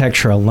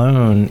architecture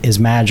alone is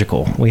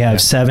magical. We have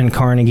 7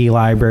 Carnegie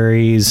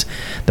libraries.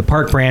 The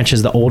Park Branch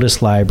is the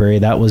oldest library.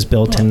 That was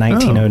built in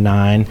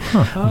 1909.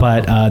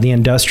 But the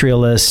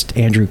industrialist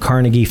Andrew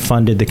Carnegie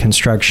funded the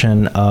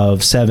construction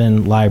of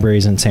 7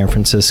 libraries in San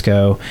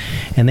Francisco.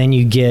 And then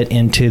you get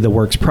into the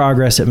Works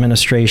Progress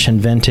Administration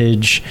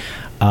vintage,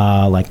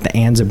 like the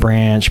Anza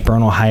Branch,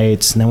 Bernal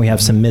Heights, and then we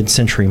have some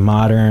mid-century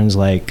moderns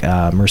like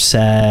Merced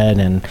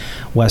and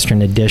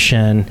Western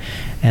Addition,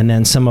 and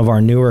then some of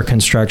our newer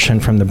construction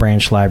from the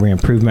Branch Library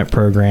Improvement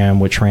Program,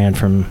 which ran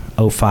from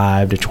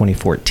 2005 to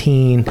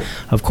 2014.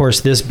 Of course,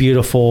 this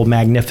beautiful,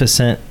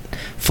 magnificent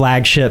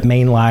flagship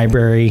main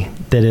library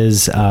that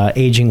is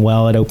aging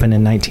well. It opened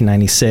in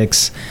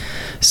 1996.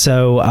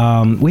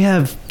 So we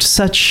have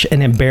such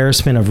an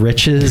embarrassment of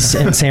riches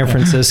in San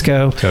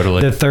Francisco.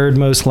 Totally. The third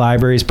most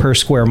libraries per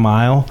square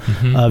mile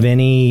of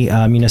any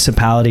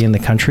municipality in the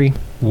country.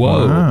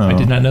 Whoa, Wow. I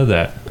did not know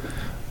that.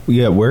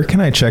 Yeah, where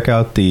can I check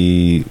out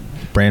the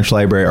Branch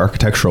Library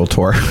architectural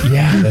tour?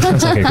 Yeah, that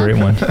sounds like a great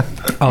one.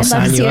 I'll I'd love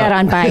sign to you see that up.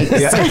 on bikes,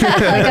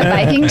 like a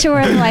biking tour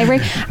in the library.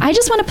 I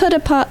just want to put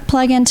a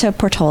plug into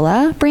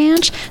Portola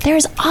Branch.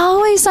 There's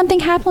always something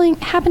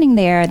happening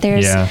there.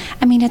 There's,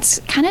 I mean, it's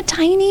kind of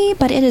tiny,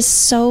 but it is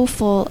so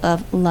full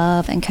of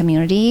love and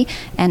community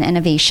and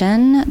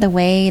innovation. The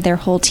way their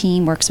whole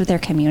team works with their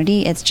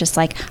community, it's just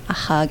like a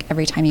hug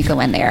every time you go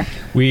in there.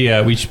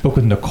 We spoke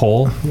with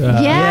Nicole.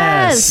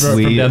 Yes. From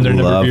We down there a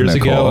number love of years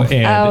Nicole. ago,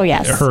 and Oh,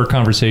 yes. her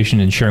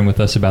conversation and sharing with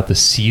us about the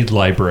seed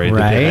library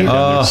that they had Right?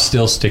 down there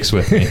still sticks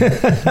with me.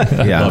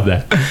 I Yeah. love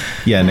that.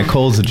 Yeah,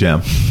 Nicole's a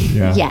gem.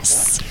 Yeah.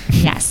 Yes.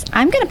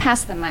 I'm going to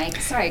pass the mic.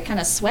 Sorry, kind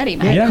of sweaty.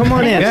 Mike. Yeah, come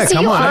on in. Yeah, See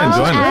come you on in,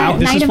 all join me. at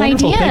This Night is of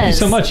wonderful. Ideas. Thank you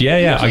so much.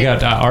 Yeah. I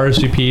got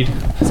RSVP'd.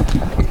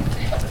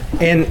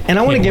 And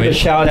I want to Can't give a wait.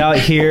 shout out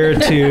here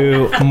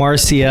to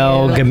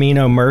Marciel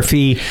Gamino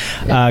Murphy.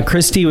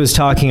 Christy was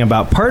talking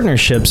about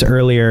partnerships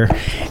earlier,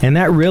 and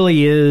that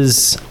really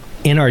is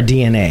in our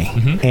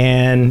DNA.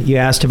 And you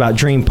asked about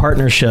dream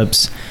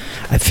partnerships.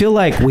 I feel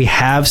like we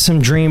have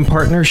some dream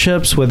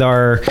partnerships with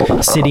our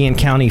city and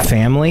county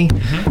family.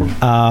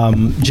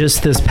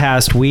 Just this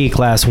past week,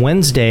 last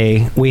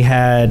Wednesday, we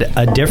had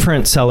a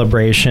different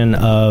celebration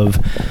of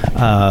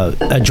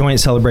a joint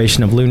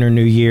celebration of Lunar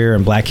New Year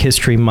and Black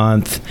History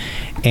Month.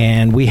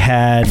 And we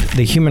had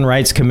the Human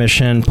Rights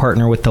Commission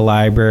partner with the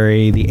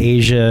library, the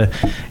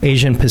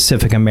Asian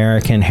Pacific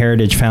American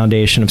Heritage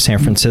Foundation of San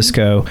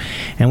Francisco.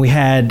 And we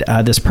had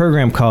this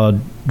program called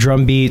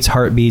Drum Beats,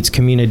 Heartbeats,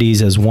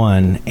 Communities as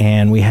One.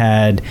 And we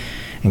had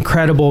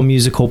incredible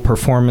musical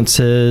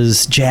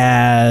performances,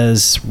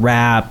 jazz,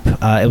 rap.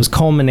 It was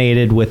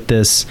culminated with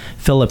this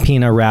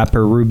Filipina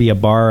rapper, Ruby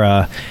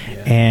Ibarra.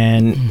 And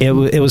and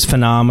it was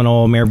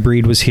phenomenal. Mayor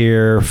Breed was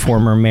here,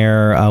 former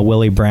Mayor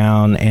Willie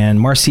Brown, and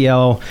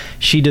Marcielle.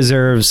 She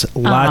deserves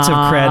lots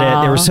of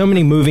credit. There were so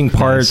many moving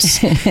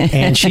parts,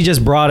 and she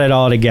just brought it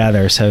all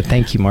together. So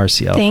thank you,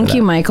 Marcielle. Thank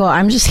you, Michael.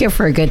 I'm just here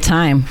for a good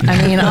time.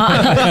 I mean,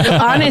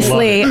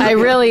 honestly, I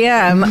really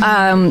am.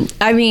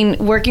 I mean,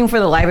 working for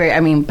the library, I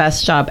mean,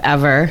 best job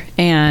ever.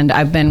 And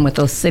I've been with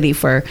the city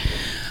for,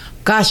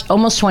 gosh,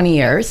 almost 20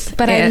 years.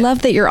 But I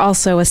love that you're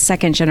also a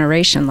second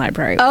generation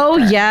library worker. Oh,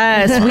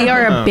 yes. We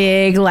are a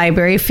big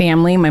library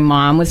family. My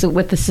mom was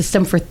with the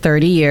system for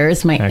 30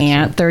 years. My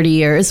aunt, 30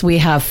 years. We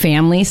have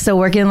family still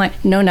working,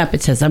 no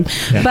nepotism.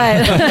 Yeah.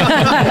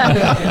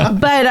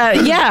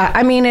 But yeah,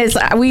 I mean,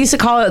 we used to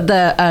call it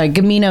the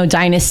Gamino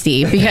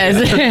dynasty because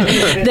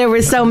there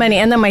were so many.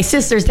 And then my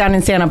sister's down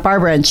in Santa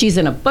Barbara, and she's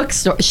in a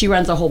bookstore. She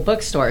runs a whole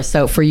bookstore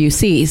for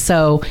UC.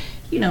 So,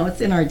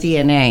 it's in our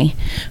DNA.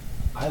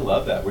 I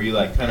love that. Were you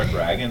kind of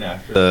bragging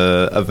after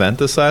the event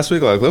this last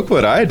week? Look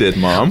what I did,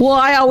 Mom. Well,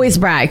 I always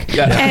brag.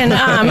 Yeah. And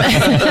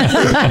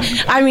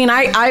I mean,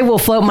 I will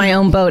float my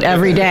own boat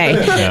every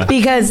day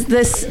because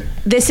this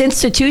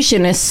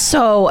institution is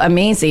so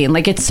amazing.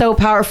 It's so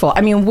powerful.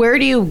 I mean, where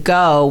do you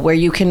go where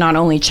you can not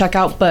only check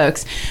out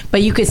books,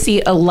 but you could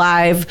see a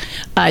live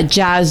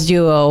jazz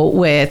duo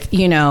with,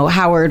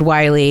 Howard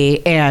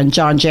Wiley and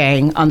John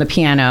Jang on the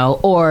piano,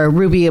 or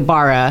Ruby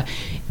Ibarra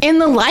in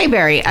the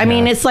library? I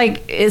mean, it's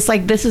like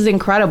this is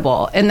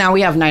incredible. And now we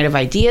have Night of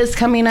Ideas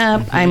coming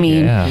up. I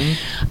mean,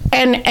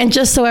 and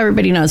just so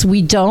everybody knows,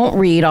 we don't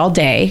read all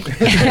day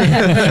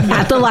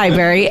at the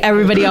library.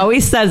 Everybody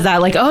always says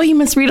that, oh, you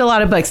must read a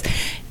lot of books.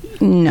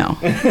 No.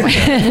 We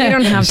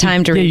don't have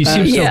time to read. You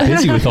seem so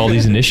busy with all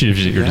these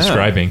initiatives that you're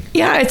describing.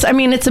 Yeah, it's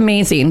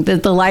amazing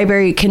that the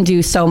library can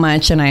do so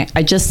much. And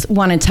I just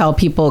want to tell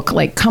people,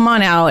 come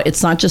on out.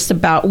 It's not just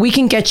about, we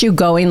can get you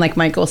going. Like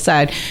Michael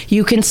said,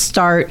 you can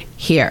start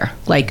here.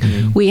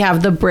 We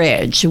have the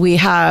Bridge,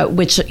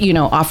 which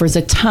offers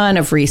a ton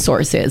of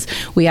resources.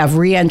 We have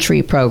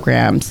reentry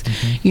programs.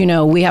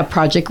 We have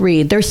Project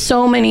Read. There's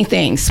so many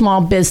things,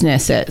 small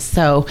businesses.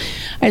 So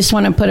I just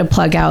want to put a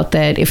plug out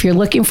that if you're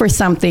looking for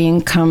something,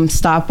 come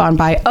stop on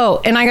by.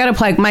 Oh, and I got to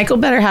plug, Michael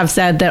better have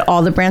said that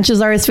all the branches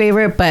are his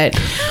favorite, but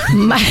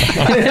my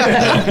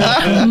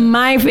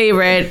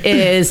favorite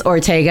is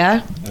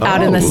Ortega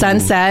out in the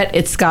Sunset.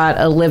 It's got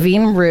a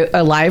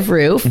live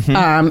roof,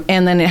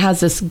 and then it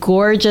has this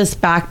gorgeous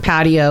back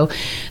patio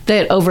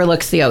that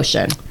overlooks the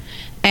ocean.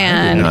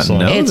 And I did not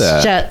know it's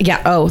that.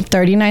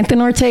 39th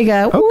and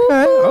Ortega.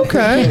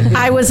 Okay.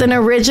 I was an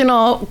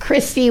original.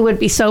 Christy would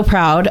be so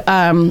proud.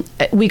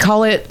 We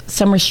call it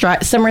Summer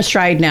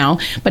Stride now,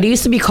 but it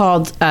used to be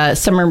called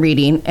Summer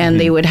Reading, and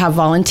they would have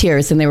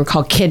volunteers, and they were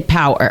called Kid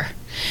Power.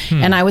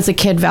 And I was a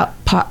Kid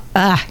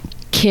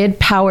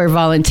Power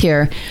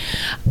volunteer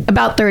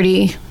about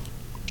 30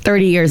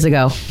 years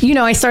ago.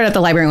 I started at the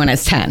library when I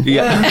was 10.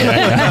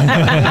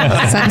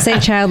 Some say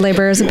child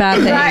labor is a bad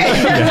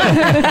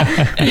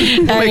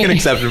thing. We'll make an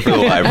exception for the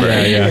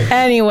library.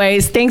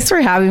 Anyways, thanks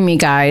for having me,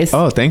 guys.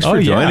 Oh, thanks for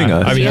joining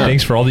us. I mean,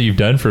 thanks for all that you've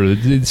done for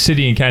the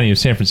city and county of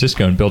San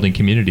Francisco and building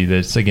community.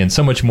 That's, again,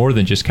 so much more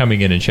than just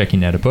coming in and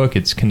checking out a book.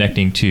 It's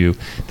connecting to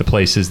the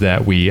places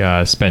that we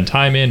spend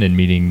time in and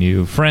meeting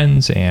new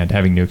friends and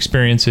having new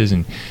experiences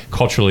and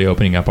culturally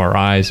opening up our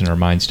eyes and our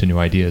minds to new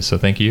ideas. So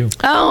thank you.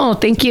 Oh,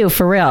 thank you,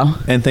 for real.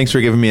 And thanks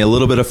for giving me a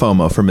little bit of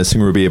FOMO for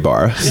missing Ruby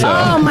Ibarra. So.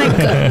 Oh, my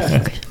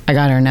God. I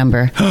got her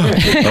number. I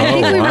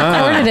think we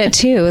recorded it,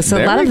 too. So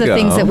there a lot of the go.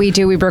 things that we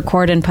do, we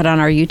record and put on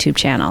our YouTube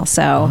channel.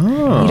 So you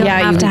don't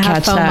have to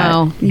have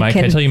FOMO. Mike,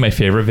 can I tell you my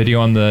favorite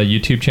video on the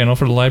YouTube channel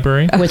for the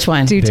library? Which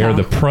one? They're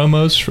the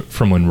promos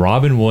from when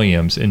Robin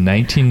Williams in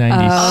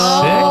 1996.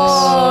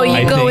 Oh,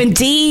 you're going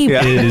deep.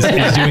 Is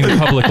doing the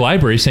public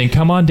library saying,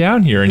 come on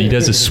down here. And he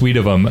does a suite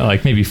of them,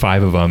 maybe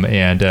 5 of them.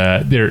 And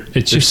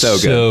it's just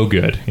so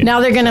good.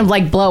 Now they're going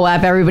to blow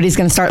up. Everybody's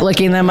going to start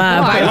looking them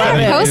up. I want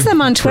to post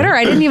them on Twitter.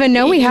 I didn't even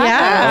know we had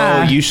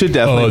Oh, you should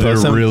definitely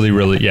post them. They're really,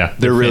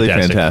 they're really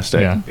fantastic.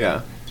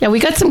 Yeah. Yeah, we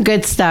got some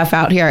good stuff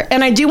out here.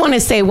 And I do want to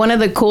say one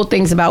of the cool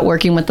things about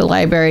working with the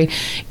library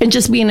and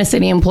just being a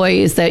city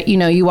employee is that,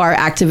 you are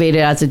activated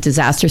as a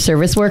disaster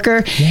service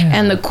worker. Yeah.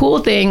 And the cool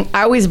thing,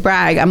 I always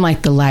brag, I'm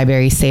like, the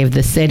library saved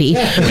the city.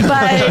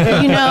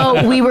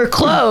 But, we were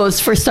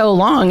closed for so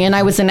long, and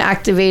I was an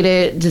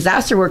activated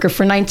disaster worker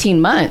for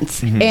 19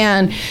 months.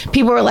 And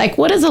people were like,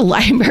 what is a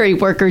library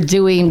worker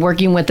doing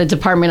working with the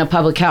Department of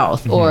Public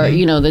Health? Or,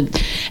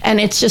 and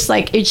it's just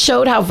it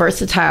showed how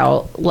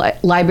versatile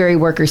library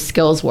workers'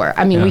 skills were.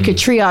 I mean, we could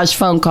triage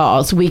phone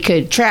calls, we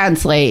could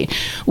translate,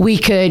 we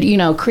could,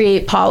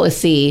 create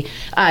policy.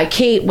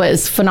 Kate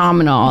was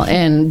phenomenal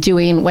in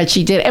doing what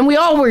she did. And we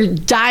all were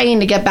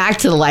dying to get back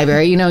to the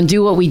library, and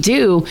do what we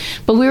do.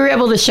 But we were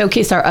able to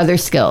showcase our other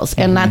skills.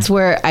 And that's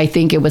where I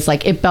think it was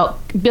it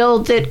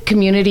built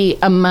community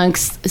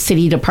amongst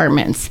city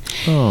departments.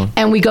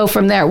 And we go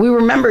from there. We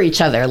remember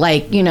each other,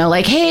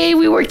 hey,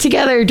 we worked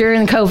together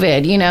during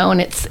COVID, and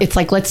it's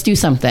let's do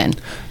something.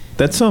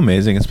 That's so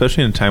amazing,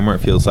 especially in a time where it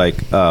feels like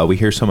we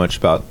hear so much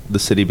about the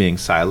city being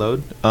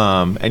siloed.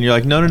 And you're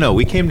like, no,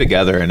 we came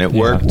together and it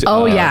worked.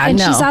 Oh, yeah. And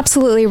she's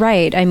absolutely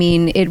right. I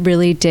mean, it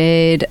really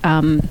did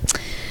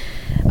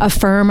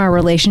affirm our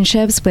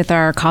relationships with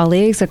our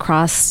colleagues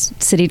across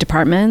city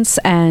departments,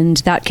 and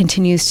that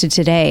continues to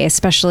today.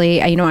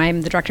 Especially,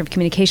 I'm the director of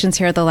communications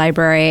here at the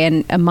library,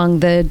 and among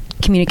the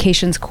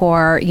communications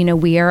core,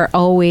 we are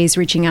always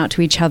reaching out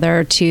to each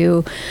other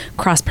to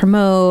cross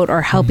promote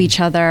or help each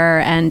other,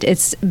 and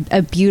it's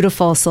a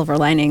beautiful silver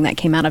lining that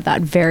came out of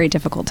that very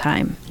difficult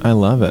time. I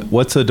love it.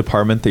 What's a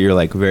department that you're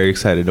like very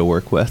excited to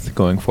work with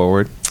going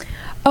forward?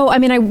 Oh, I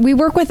mean, we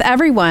work with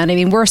everyone. I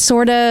mean, we're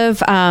sort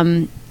of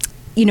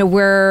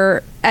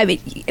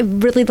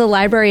really the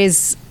library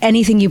is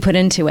anything you put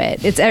into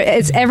it.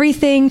 It's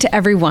everything to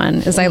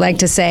everyone, as I like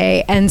to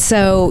say. And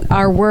so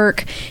our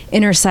work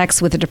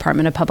intersects with the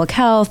Department of Public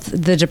Health,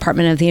 the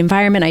Department of the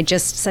Environment. I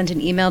just sent an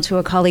email to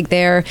a colleague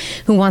there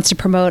who wants to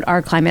promote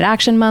our Climate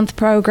Action Month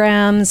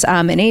programs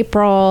in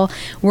April.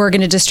 We're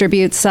going to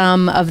distribute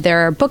some of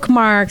their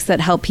bookmarks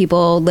that help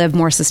people live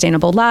more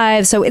sustainable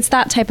lives. So it's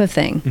that type of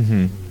thing.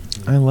 Mm-hmm.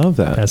 I love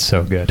that. That's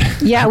so good.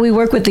 Yeah, we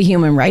work with the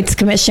Human Rights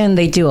Commission.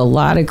 They do a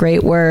lot of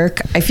great work.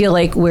 I feel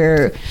like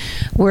we're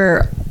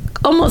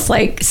almost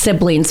like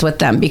siblings with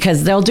them,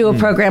 because they'll do a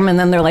program and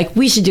then they're like,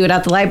 we should do it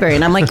at the library.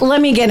 And I'm like, let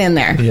me get in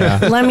there. Yeah.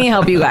 Let me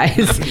help you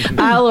guys.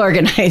 I'll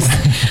organize.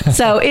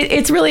 So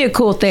it's really a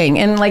cool thing.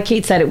 And like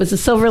Kate said, it was a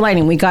silver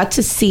lining. We got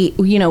to see,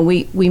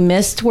 we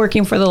missed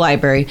working for the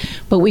library,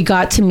 but we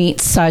got to meet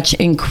such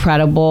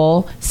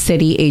incredible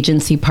city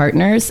agency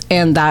partners.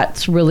 And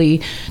that's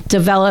really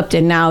developed.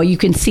 And now you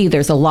can see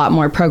there's a lot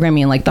more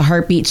programming, like the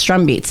Heartbeats,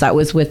 Drumbeats, that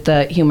was with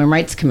the Human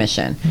Rights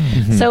Commission.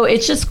 Mm-hmm. So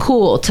it's just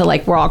cool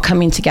to we're all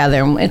coming together.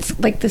 It's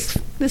like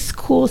this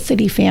cool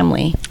city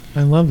family.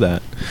 I love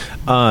that.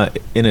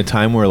 In a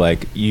time where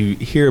you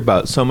hear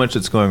about so much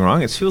that's going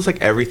wrong, it feels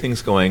like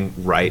everything's going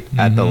right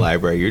at the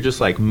library. You're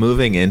just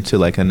moving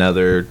into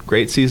another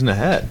great season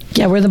ahead.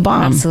 Yeah, we're the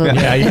bomb.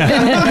 Absolutely.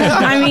 Yeah.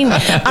 I mean,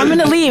 I'm going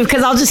to leave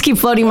because I'll just keep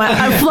floating the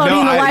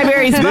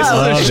library's boat.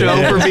 This is a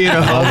show for being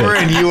a homer,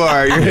 and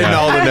you're hitting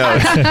all the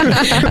notes.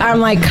 I'm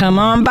like, come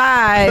on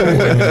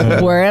by.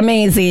 We're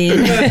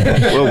amazing.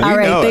 Well, all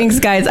right,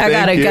 thanks, guys. I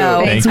got to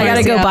go. Thanks, I got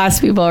to go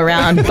boss people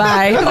around.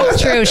 Bye.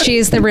 It's true.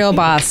 She's the real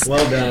boss.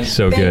 Well done.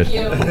 So good.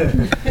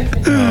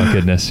 Oh,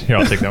 goodness. Here,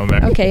 I'll take that one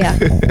back. Okay, yeah.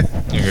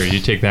 Here, you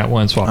take that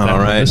one, swap that All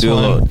one. right, do a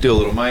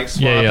little mic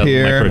swap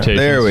here. mic rotations.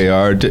 There we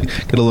are. Get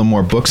a little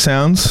more book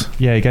sounds.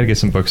 Yeah, you got to get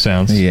some book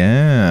sounds.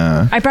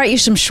 Yeah. I brought you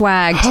some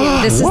swag,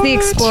 too. This is the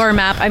Explorer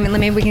map. I mean,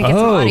 maybe we can get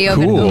some audio of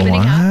it cool. opening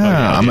up.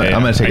 Wow. I'm Okay,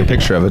 going to take a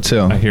picture of it,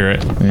 too. I hear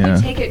it.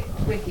 Yeah. Take it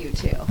with you,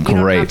 too. You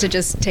don't Great. have to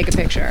just take a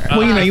picture.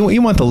 Well,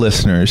 you want the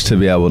listeners to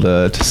be able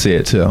to see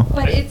it, too.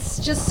 But it's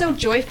just so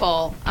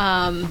joyful.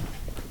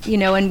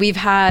 And we've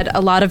had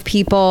a lot of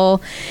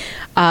people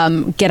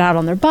get out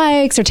on their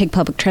bikes or take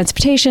public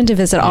transportation to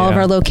visit all of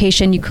our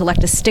location. You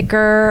collect a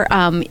sticker.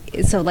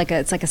 It's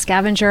like a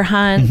scavenger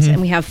hunt,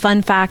 and we have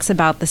fun facts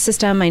about the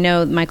system. I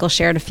know Michael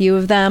shared a few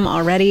of them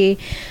already.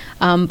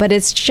 But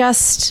it's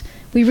just,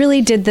 we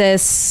really did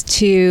this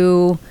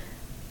to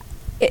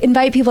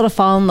invite people to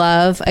fall in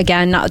love,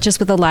 again, not just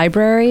with the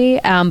library,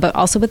 but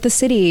also with the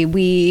city.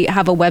 We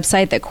have a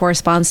website that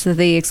corresponds to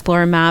the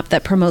Explorer map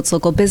that promotes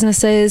local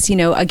businesses.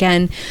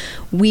 Again,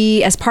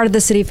 we, as part of the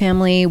city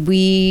family,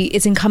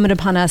 it's incumbent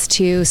upon us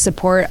to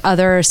support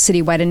other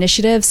citywide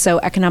initiatives. So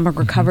economic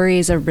recovery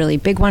is a really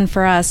big one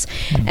for us.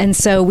 And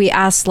so we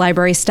asked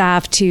library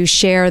staff to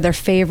share their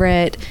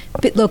favorite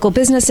local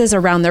businesses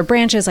around their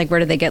branches, like where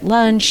do they get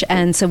lunch?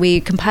 And so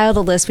we compiled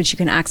a list, which you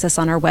can access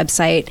on our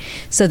website,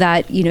 so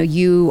that,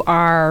 you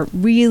are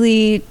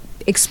really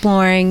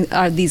exploring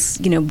these,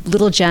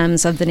 little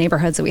gems of the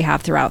neighborhoods that we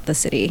have throughout the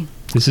city.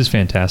 This is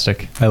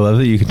fantastic. I love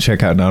that you can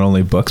check out not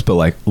only books,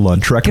 but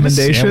lunch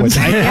recommendations.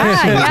 I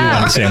absolutely do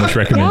want a sandwich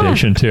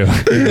recommendation, too.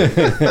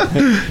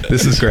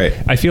 This is great.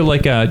 I feel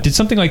like, did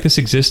something like this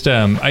exist?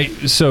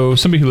 So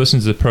somebody who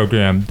listens to the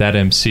program, That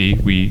MC,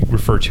 we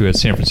refer to as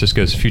San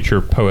Francisco's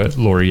future poet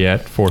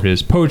laureate for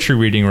his poetry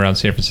reading around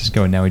San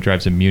Francisco, and now he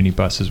drives a Muni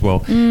bus as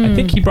well. I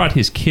think he brought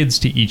his kids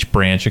to each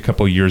branch a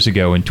couple years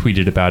ago and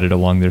tweeted about it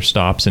along their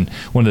stops. And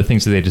one of the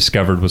things that they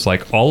discovered was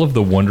all of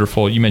the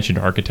wonderful, you mentioned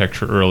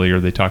architecture earlier,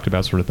 they talked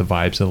about sort of the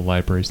vibes of the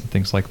libraries and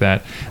things like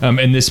that.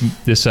 And this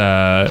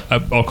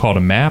I'll call it a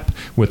map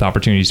with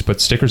opportunities to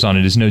put stickers on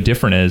it, is no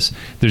different, as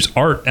there's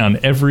art on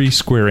every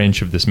square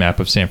inch of this map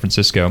of San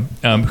Francisco.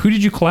 Who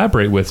did you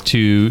collaborate with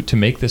to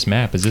make this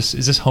map? Is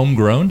this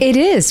homegrown? It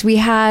is. We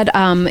had,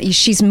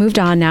 she's moved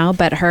on now,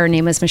 but her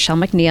name is Michelle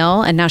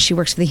McNeil, and now she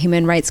works for the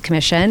Human Rights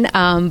Commission.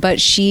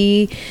 But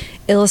she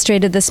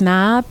illustrated this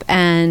map,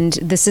 and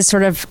this is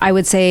sort of, I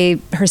would say,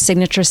 her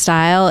signature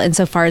style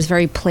insofar as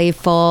very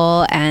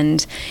playful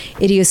and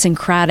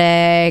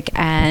idiosyncratic,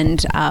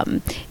 and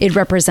it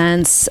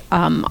represents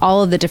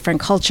all of the different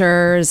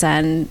cultures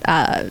and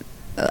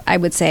I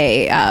would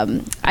say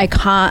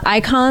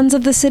icons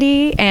of the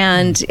city.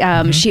 And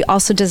she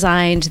also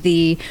designed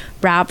the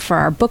wrap for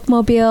our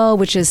bookmobile,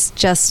 which is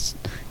just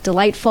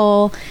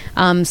delightful.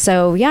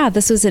 So yeah,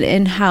 this was an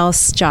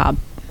in-house job.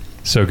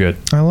 So good.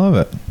 I love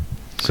it.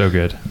 So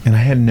good. And I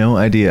had no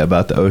idea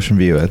about the ocean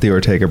view at the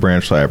Ortega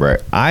Branch Library.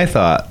 I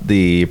thought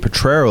the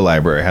Potrero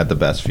Library had the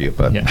best view,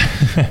 but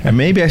and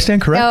maybe I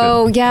stand corrected.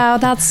 Oh, yeah,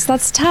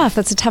 that's tough.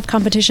 That's a tough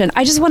competition.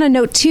 I just want to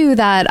note, too,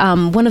 that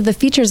one of the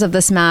features of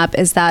this map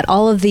is that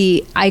all of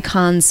the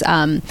icons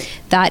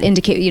that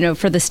indicate,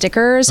 for the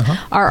stickers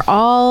are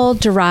all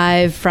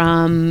derived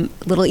from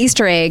little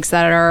Easter eggs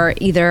that are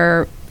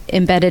either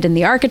embedded in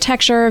the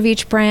architecture of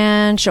each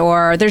branch,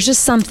 or there's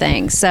just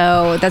something.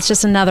 So that's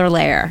just another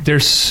layer.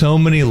 There's so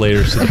many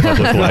layers to the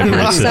public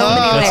library system.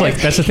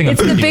 That's the thing.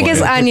 It's the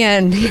biggest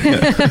onion.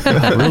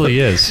 It really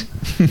is.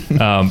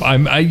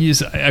 I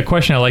use a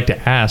question I like to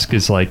ask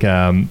is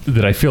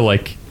that I feel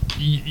like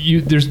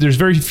there's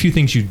very few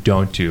things you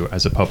don't do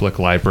as a public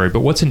library,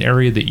 but what's an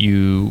area that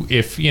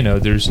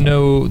there's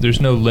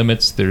no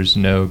limits, there's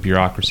no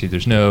bureaucracy,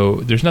 there's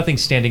nothing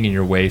standing in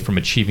your way from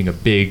achieving a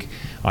big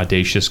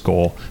audacious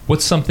goal.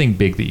 What's something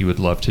big that you would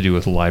love to do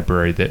with a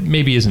library that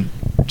maybe isn't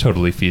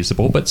totally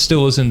feasible but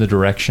still is in the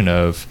direction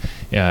of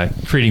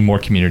creating more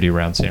community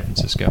around San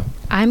Francisco?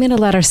 I'm going to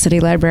let our city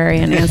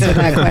librarian answer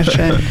that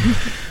question.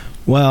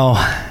 Well,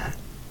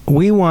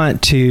 we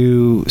want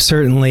to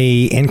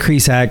certainly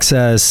increase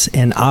access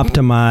and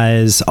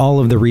optimize all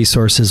of the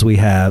resources we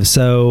have.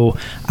 So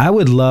I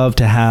would love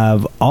to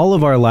have all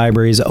of our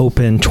libraries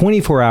open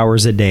 24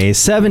 hours a day,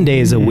 7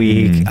 days a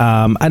week.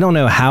 I don't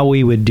know how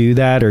we would do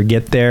that or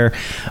get there,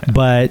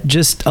 but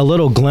just a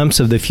little glimpse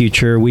of the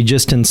future. We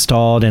just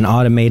installed an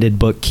automated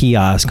book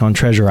kiosk on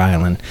Treasure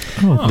Island.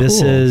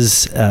 This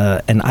is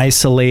an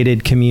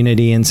isolated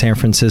community in San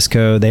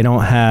Francisco. They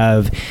don't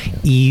have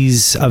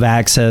ease of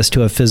access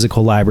to a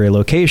physical library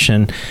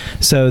location.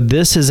 So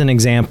this is an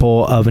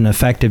example of an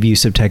effective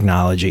use of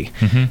technology.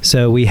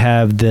 So we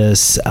have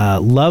this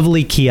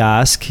lovely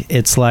kiosk.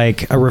 It's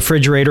like a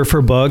refrigerator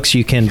for books.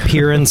 You can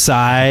peer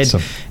inside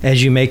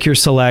as you make your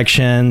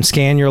selection,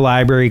 scan your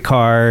library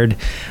card,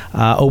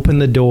 open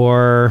the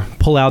door,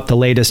 pull out the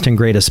latest and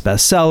greatest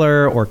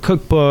bestseller or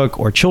cookbook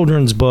or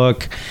children's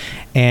book,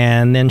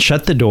 and then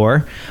shut the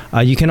door.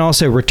 You can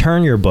also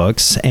return your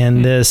books,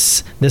 and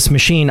this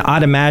machine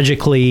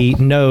automatically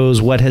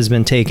knows what has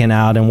been taken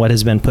out and what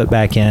has been put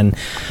back in.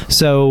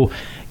 So,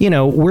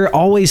 we're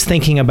always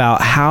thinking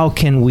about how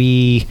can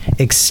we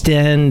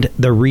extend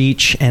the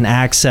reach and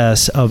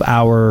access of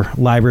our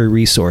library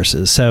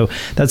resources. So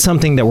that's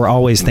something that we're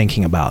always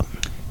thinking about.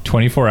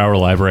 24-hour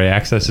library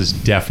access is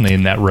definitely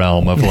in that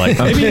realm of maybe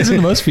it isn't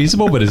the most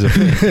feasible, but is a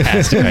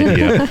fantastic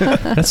idea.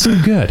 That's so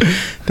good.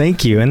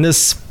 Thank you. And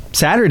this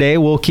Saturday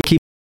we'll keep.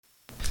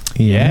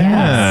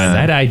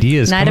 That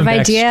idea is Night coming of back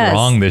Ideas.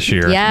 strong this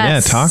year.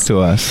 Yes. Yeah, talk to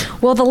us.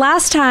 Well, the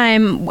last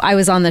time I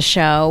was on the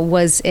show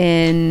was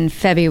in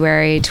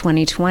February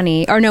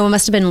 2020. Or no, it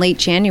must have been late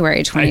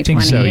January 2020. I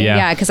think so, yeah.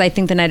 Yeah, because I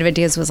think the Night of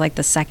Ideas was like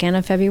the 2nd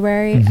of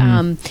February.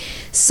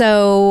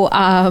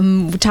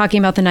 Talking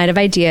about the Night of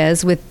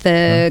Ideas with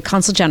the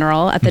Consul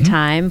General at the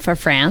time for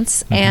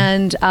France.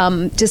 And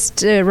just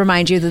to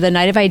remind you that the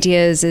Night of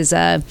Ideas is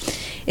an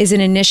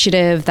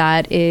initiative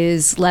that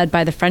is led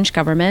by the French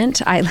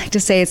government. I like to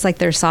say it's like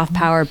their soft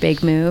power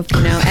big move,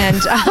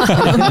 and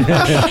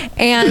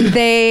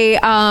they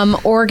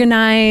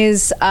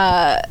organize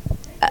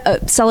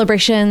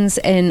celebrations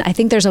in, I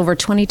think there's over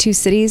 22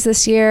 cities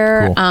this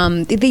year.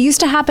 Cool. They used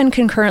to happen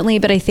concurrently,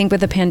 but I think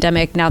with the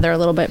pandemic now they're a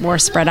little bit more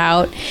spread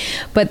out.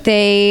 But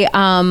they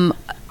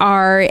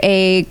are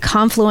a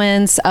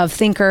confluence of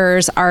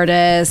thinkers,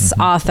 artists,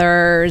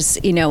 authors,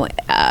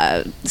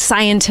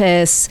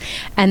 scientists,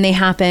 and they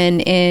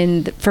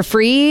happen for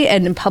free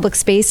and in public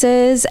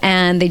spaces,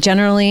 and they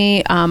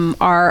generally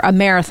are a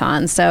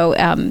marathon. So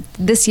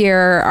this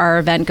year our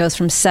event goes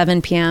from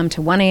 7 p.m.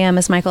 to 1 a.m.,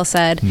 as Michael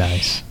said.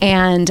 Nice.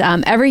 And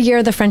every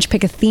year the French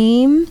pick a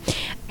theme,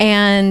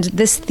 and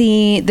this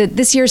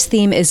year's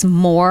theme is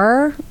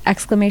more!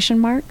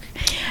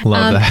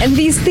 Love that. And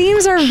these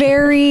themes are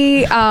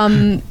very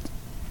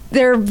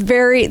they're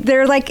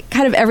like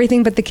kind of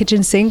everything but the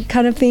kitchen sink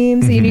kind of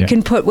themes. You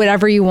can put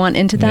whatever you want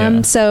into them.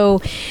 Yeah.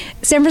 So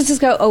San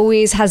Francisco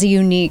always has a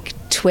unique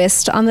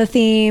twist on the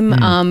theme,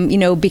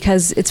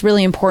 because it's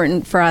really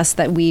important for us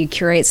that we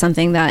curate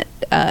something that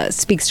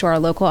speaks to our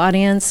local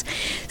audience.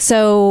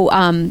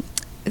 So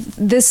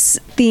this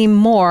theme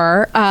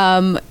more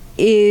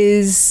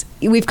is,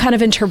 we've kind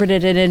of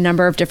interpreted it in a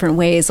number of different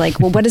ways. Like,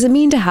 well, what does it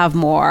mean to have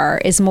more?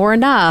 Is more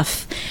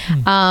enough?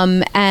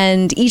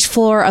 And each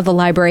floor of the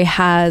library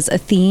has a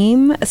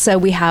theme. So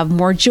we have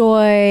more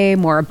joy,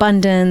 more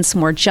abundance,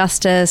 more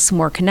justice,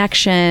 more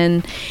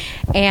connection.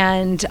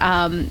 And,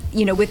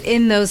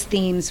 within those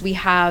themes, we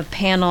have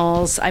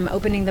panels. I'm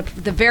opening the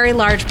very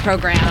large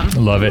program.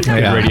 Love it.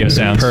 Good radio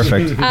sounds.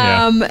 Perfect.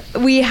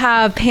 We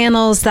have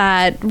panels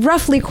that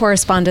roughly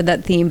correspond to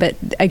that theme. But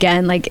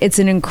again, it's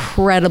an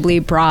incredibly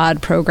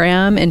broad program.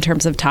 program in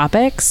terms of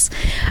topics.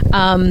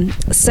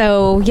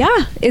 So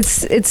yeah,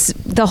 it's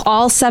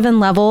all 7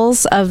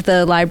 levels of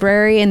the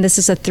library, and this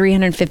is a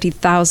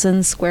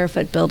 350,000 square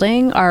foot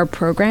building are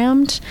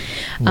programmed.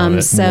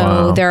 So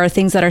Wow. there are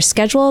things that are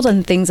scheduled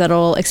and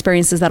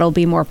experiences that'll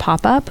be more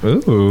pop up.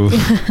 Ooh.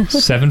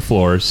 7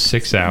 floors,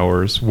 6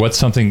 hours. What's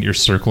something you're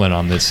circling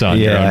on this your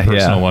Yeah, own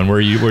personal yeah. one? Who are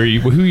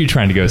you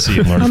trying to go see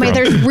and learn Oh my, from?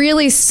 there's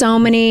really so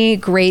many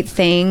great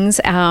things.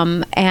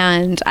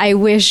 And I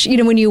wish,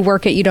 when you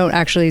work it, you don't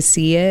actually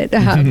see it.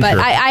 But Sure.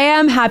 I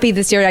am happy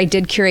this year. I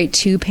did curate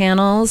 2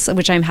 panels,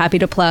 which I'm happy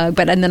to plug,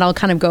 and then I'll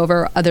kind of go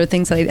over other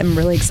things that I'm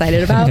really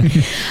excited about.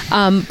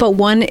 But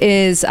one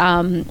is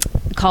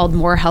called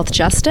More Health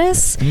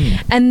Justice.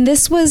 And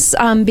this was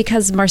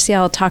because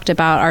Marcial talked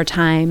about our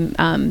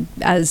time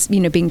as,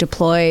 being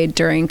deployed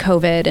during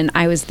COVID. And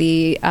I was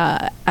the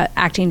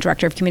acting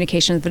director of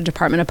communications of the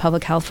Department of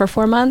Public Health for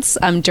 4 months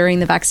during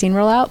the vaccine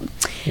rollout.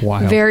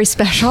 Wild. Very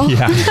special.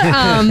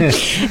 Yeah.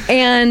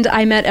 And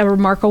I met a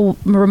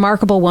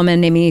remarkable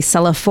woman named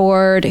Sella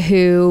Ford,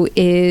 who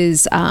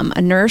is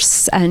a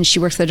nurse, and she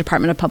works for the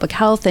Department of Public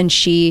Health, and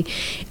she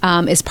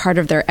is part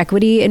of their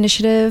equity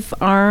initiative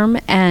arm.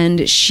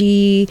 And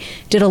she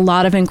did a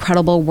lot of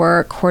incredible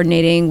work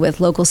coordinating with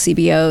local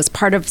CBOs.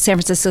 Part of San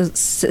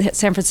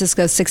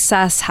Francisco's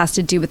success has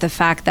to do with the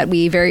fact that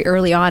we very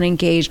early on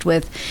engaged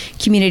with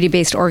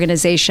community-based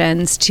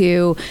organizations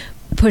to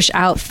push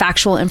out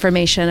factual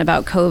information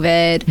about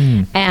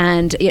COVID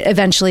and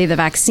eventually the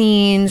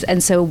vaccines.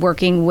 And so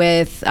working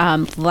with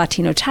the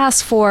Latino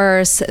Task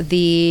Force,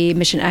 the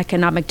Mission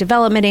Economic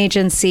Development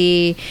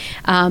Agency,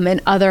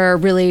 and other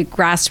really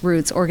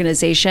grassroots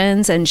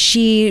organizations. And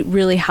she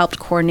really helped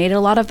coordinate a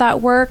lot of that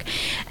work.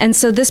 And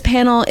so this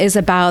panel is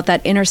about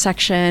that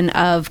intersection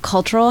of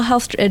cultural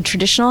health and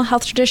traditional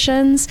health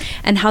traditions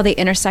and how they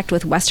intersect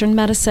with Western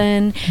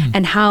medicine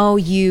and how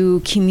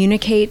you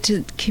communicate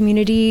to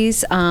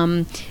communities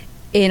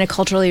in a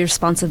culturally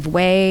responsive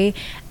way,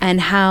 and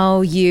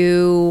how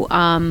you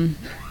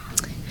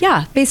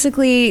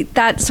basically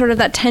that sort of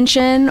that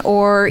tension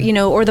or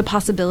the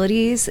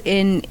possibilities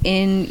in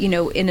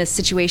a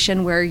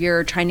situation where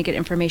you're trying to get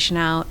information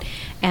out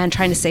and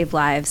trying to save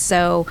lives.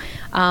 So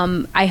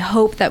I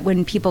hope that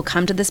when people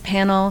come to this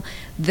panel,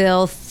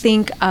 they'll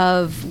think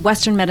of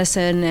Western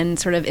medicine and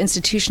sort of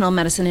institutional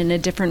medicine in a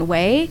different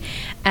way,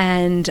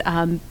 and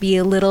be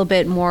a little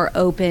bit more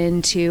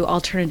open to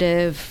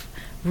alternative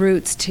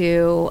routes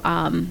to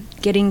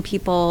getting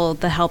people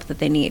the help that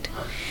they need.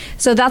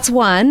 So that's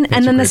one.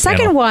 And then the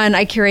second one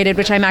I curated,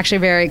 which I'm actually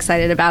very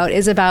excited about,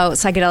 is about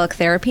psychedelic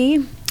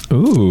therapy.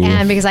 Ooh.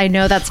 And because I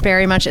know that's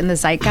very much in the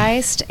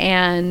zeitgeist.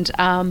 And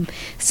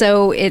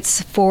so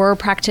it's for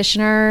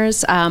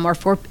practitioners or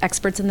for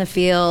experts in the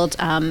field,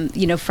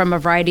 from a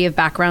variety of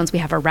backgrounds. We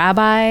have a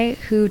rabbi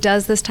who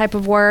does this type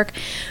of work.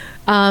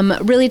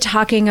 Really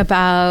talking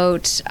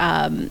about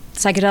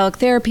psychedelic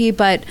therapy,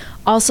 but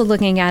also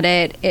looking at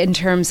it in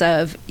terms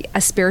of a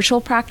spiritual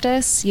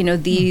practice.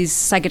 These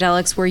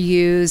psychedelics were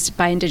used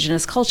by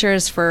indigenous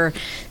cultures for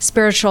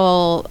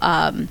spiritual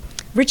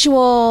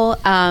ritual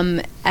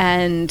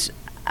and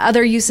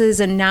other uses,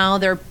 and now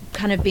they're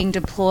kind of being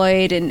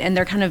deployed and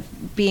they're kind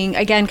of being,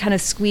 again, kind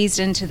of squeezed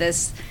into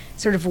this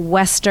sort of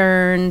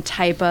Western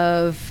type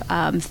of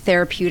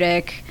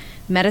therapeutic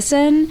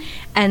medicine.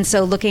 And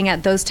so looking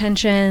at those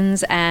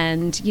tensions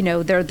and,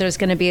 there's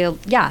going to be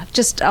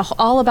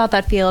all about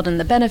that field and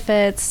the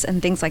benefits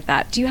and things like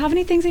that. Do you have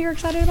any things that you're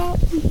excited about?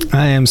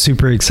 I am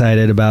super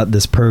excited about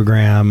this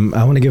program.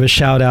 I want to give a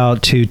shout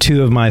out to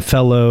 2 of my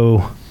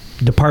fellow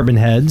department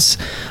heads.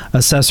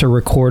 Assessor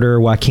Recorder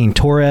Joaquin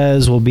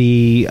Torres will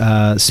be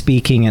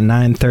speaking at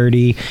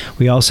 9:30.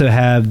 We also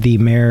have the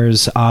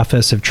Mayor's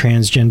Office of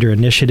Transgender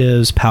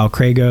Initiatives, Pal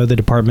Crago, the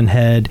department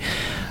head.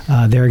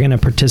 They're going to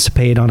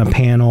participate on a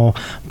panel.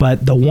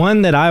 But the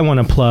one that I want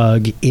to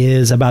plug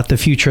is about the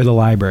future of the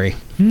library.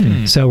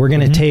 So we're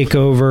going to take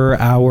over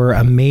our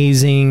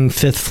amazing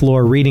 5th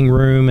floor reading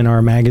room in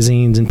our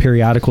magazines and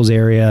periodicals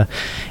area.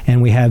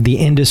 And we have the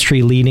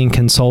industry leading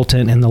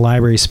consultant in the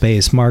library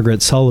space,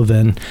 Margaret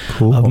Sullivan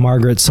of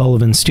Margaret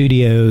Sullivan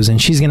Studios. And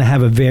she's going to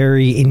have a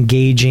very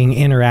engaging,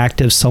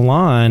 interactive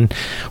salon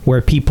where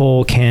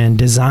people can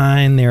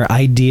design their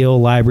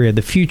ideal library of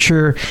the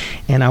future.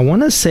 And I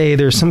want to say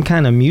there's some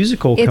kind of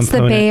musical component. It's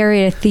the Bay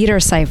Area Theater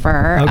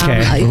Cipher.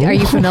 Okay. Are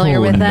you familiar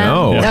with them?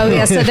 No. Oh,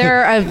 yeah. So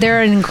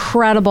they're an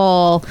incredible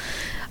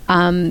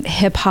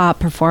hip hop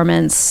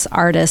performance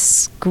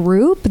artists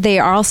group. They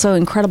are also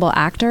incredible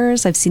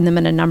actors. I've seen them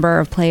in a number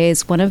of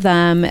plays. One of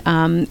them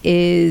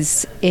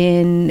is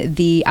in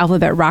the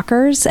Alphabet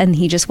Rockers, and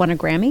he just won a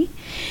Grammy.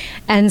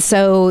 And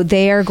so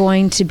they are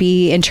going to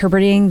be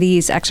interpreting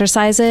these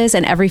exercises,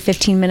 and every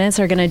 15 minutes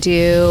are going to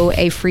do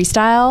a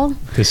freestyle.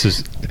 This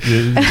is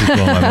blowing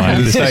my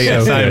mind.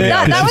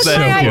 That was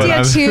my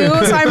idea too.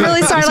 So I'm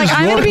really sorry.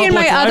 I'm going to be in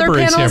my other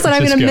panels, and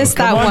I'm going to miss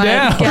that one.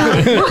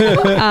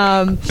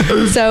 Yeah.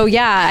 So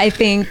yeah, I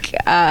think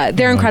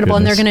they're incredible,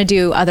 and they're going to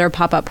do other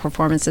pop-up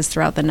performances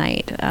throughout the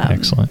night.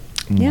 Excellent.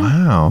 Yeah.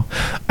 Wow.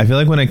 I feel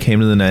like when I came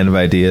to the Night of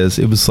Ideas,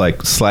 it was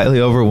like slightly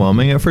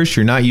overwhelming at first.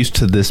 You're not used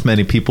to this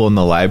many people in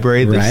the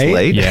library this Right?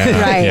 late.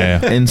 Yeah. Right. Yeah.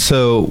 And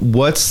so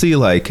what's the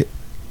like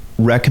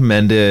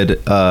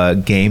recommended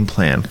game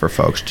plan for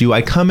folks? Do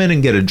I come in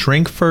and get a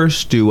drink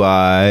first? Do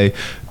I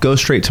go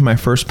straight to my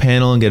first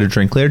panel and get a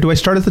drink later? Do I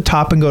start at the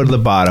top and go to the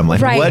bottom?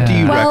 Like, Right. what do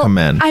you Well,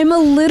 recommend? I'm a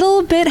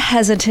little bit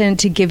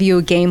hesitant to give you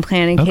a game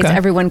plan in case Okay.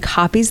 everyone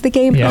copies the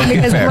game plan Yeah.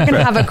 because Fair, we're going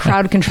to fair. have a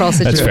crowd control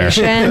That's fair.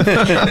 situation.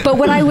 But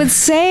what I would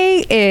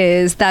say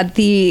is that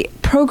the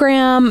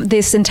program,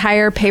 this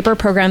entire paper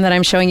program that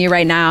I'm showing you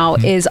right now,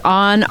 is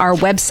on our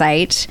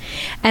website.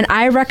 And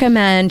I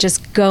recommend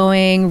just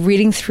going,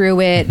 reading through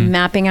it,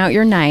 mapping out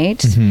your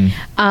night,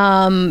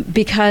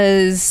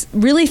 because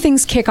really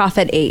things kick off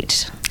at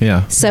 8.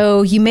 Yeah.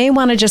 So you may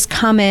want to just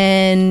come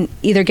in,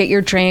 either get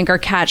your drink or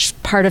catch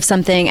part of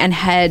something and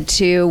head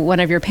to one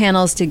of your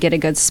panels to get a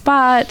good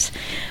spot.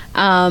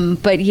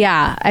 But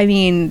yeah, I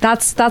mean,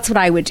 that's what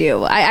I would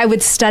do. I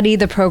would study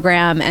the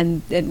program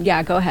and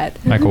yeah, go ahead.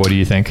 Michael, what do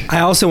you think? I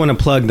also want to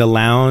plug the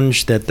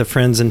lounge that the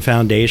Friends and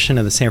Foundation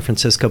of the San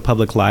Francisco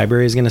Public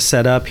Library is going to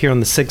set up here on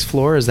the 6th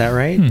floor. Is that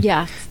right?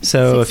 Yeah.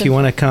 So Six if you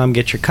and- want to come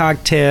get your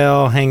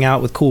cocktail, hang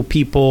out with cool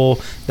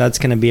people, that's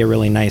going to be a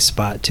really nice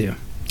spot too.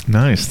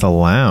 Nice. The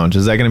lounge.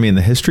 Is that going to be in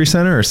the History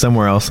Center or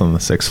somewhere else on the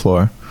 6th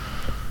floor?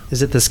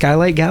 Is it the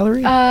Skylight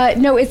Gallery?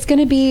 No, it's going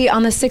to be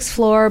on the 6th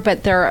floor,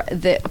 but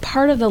the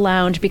part of the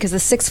lounge, because the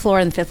 6th floor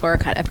and the 5th floor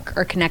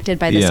are connected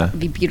by this Yeah.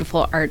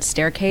 beautiful art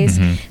staircase,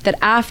 that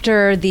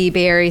after the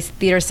Bay Area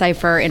Theater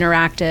Cipher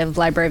Interactive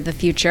Library of the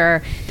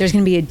Future, there's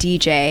going to be a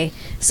DJ.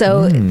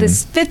 So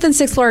this 5th and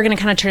 6th floor are going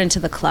to kind of turn into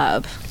the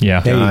club.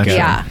 Yeah. There you Gotcha.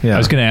 go. Yeah. I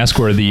was going to ask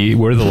where the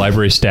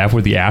library staff,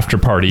 where the after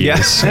party Yeah.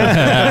 is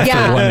after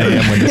Yeah. 1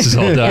 a.m. when this is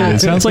all done. Yeah. It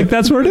sounds like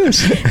that's where it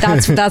is.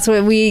 That's what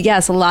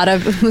a lot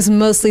of, it was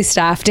mostly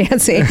staff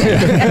dancing at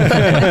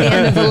the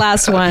end of the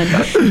last one.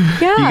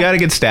 Yeah. You got to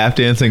get staff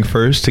dancing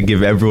first to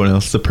give everyone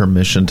else the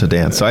permission to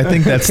dance. So I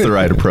think that's the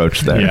right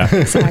approach there. Yeah.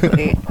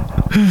 Exactly.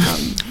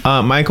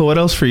 Michael, what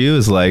else for you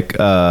is like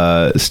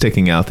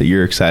sticking out that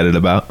you're excited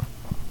about?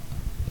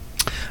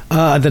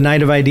 The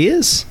Night of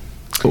Ideas.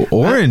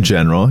 Or in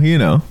general, you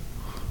know.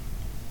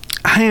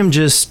 I am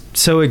just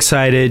so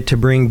excited to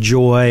bring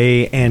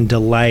joy and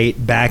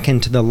delight back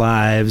into the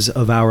lives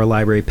of our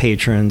library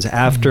patrons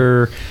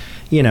after,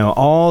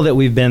 all that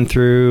we've been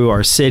through,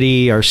 our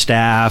city, our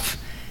staff.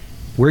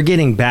 We're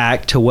getting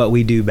back to what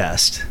we do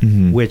best,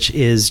 which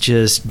is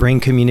just bring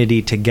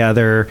community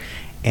together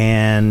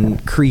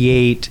and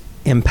create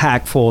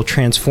impactful,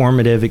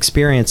 transformative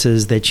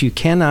experiences that you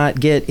cannot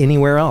get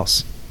anywhere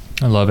else.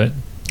 I love it.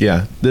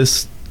 Yeah,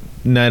 this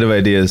Night of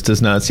Ideas does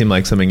not seem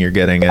like something you're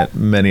getting at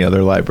many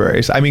other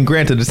libraries. I mean,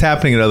 granted, it's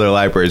happening at other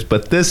libraries,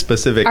 but this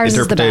specific Ours is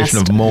the interpretation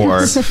best. of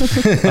more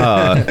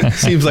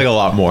seems like a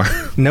lot more.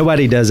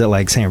 Nobody does it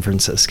like San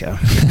Francisco.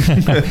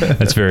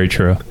 That's very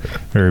true.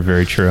 Very,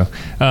 very true.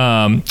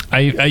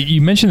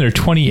 You mentioned there are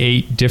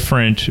 28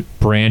 different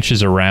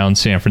branches around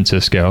San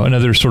Francisco.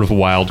 Another sort of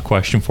wild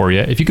question for you.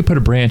 If you could put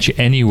a branch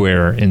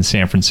anywhere in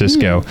San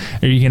Francisco,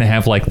 are you going to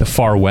have like the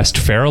Far West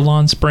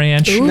Farallons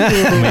branch? Or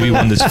maybe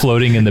one that's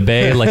floating in the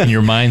bay? Like in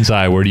your mind's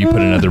eye, where do you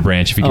put another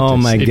branch if you get, Oh,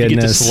 my if you get to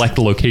goodness. select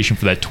the location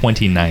for that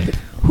 29th?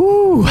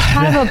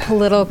 Kind of a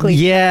politically.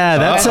 Yeah,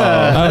 that's a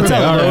Okay,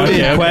 all right. loaded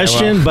Okay,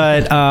 question,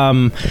 but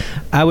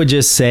I would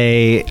just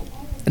say,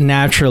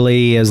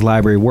 naturally, as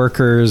library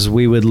workers,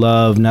 we would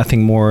love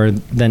nothing more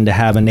than to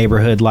have a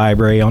neighborhood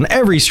library on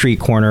every street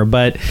corner.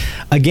 But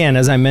again,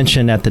 as I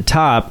mentioned at the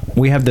top,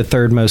 we have the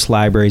third most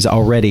libraries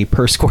already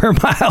per square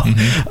mile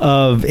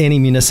of any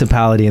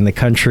municipality in the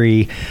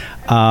country.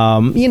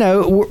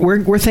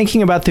 We're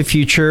thinking about the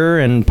future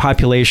and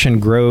population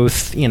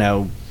growth,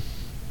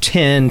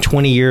 10,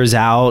 20 years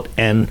out,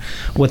 and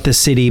what the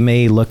city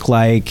may look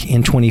like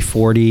in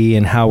 2040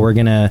 and how we're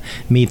going to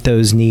meet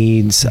those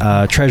needs.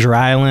 Treasure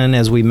Island,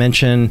 as we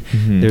mentioned,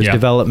 there's Yeah.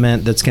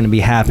 development that's going to be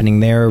happening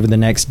there over the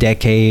next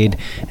decade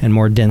and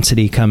more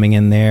density coming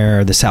in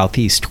there, the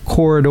Southeast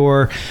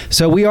Corridor.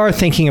 So we are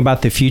thinking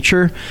about the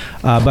future,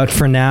 but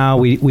for now,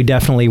 we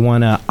definitely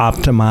want to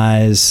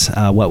optimize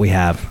what we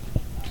have.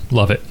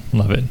 Love it.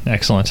 Love it.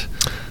 Excellent.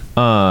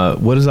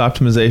 What does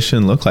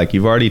optimization look like?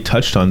 You've already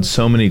touched on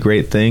so many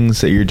great things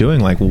that you're doing.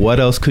 Like, what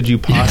else could you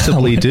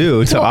possibly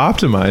do to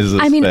optimize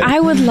this? I mean, thing? I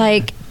would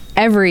like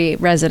every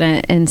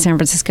resident in San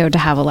Francisco to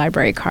have a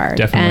library card.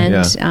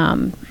 Definitely,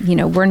 And,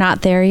 we're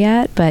not there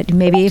yet, but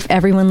maybe if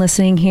everyone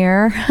listening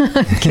here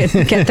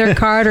get their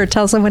card or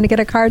tell someone to get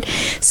a card.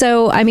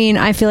 So, I mean,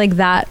 I feel like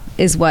that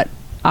is what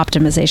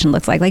optimization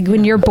looks like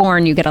when you're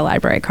born, you get a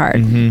library card.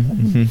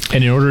 And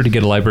in order to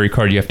get a library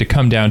card, you have to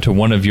come down to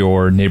one of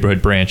your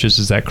neighborhood branches.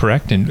 Is that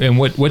correct? And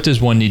what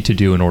does one need to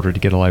do in order to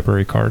get a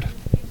library card?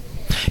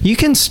 You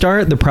can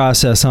start the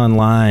process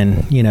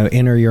online,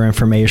 enter your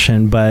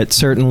information, but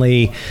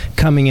certainly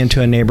coming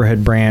into a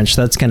neighborhood branch,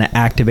 that's going to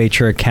activate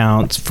your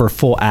account for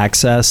full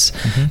access.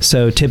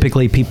 So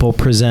typically people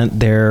present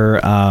their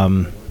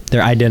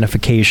their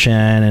identification,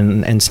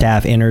 and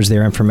staff enters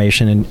their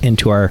information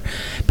into our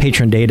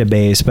patron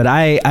database. But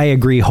I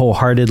agree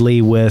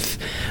wholeheartedly with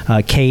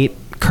Kate.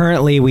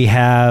 Currently, we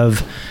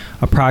have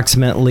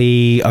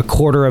approximately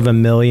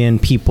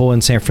 250,000 people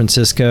in San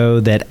Francisco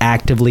that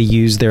actively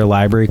use their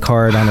library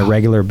card on a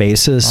regular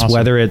basis, awesome.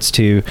 Whether it's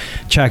to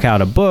check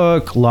out a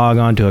book, log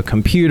onto a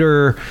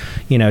computer,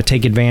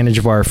 take advantage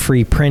of our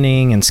free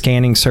printing and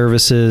scanning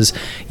services.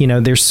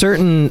 There's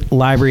certain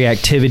library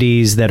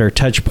activities that are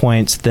touch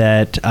points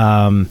that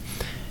our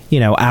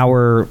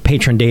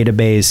patron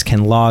database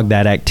can log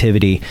that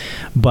activity.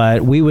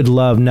 But we would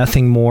love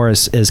nothing more,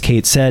 as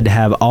Kate said, to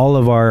have all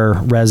of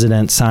our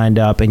residents signed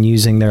up and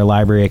using their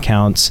library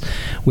accounts.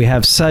 We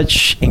have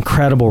such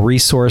incredible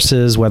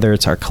resources, whether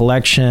it's our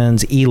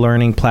collections,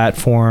 e-learning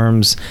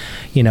platforms.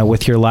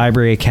 With your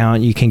library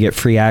account, you can get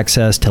free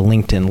access to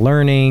LinkedIn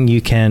Learning.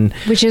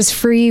 Which is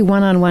free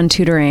one-on-one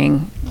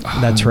tutoring.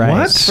 That's right.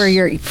 What? For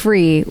your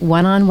free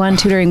one-on-one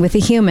tutoring with a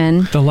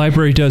human. The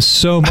library does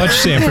so much,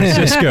 San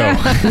Francisco.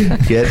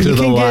 Get to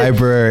the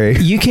library.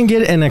 You can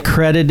get an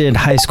accredited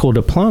high school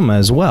diploma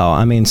as well.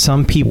 I mean,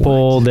 some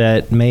people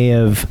that may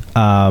have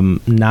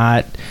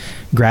not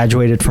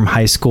graduated from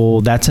high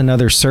school, that's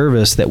another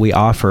service that we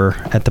offer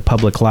at the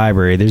public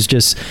library. There's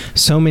just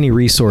so many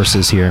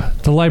resources here.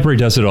 The library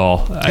does it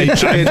all. We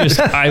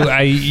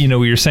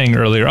were saying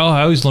earlier,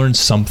 I always learn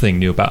something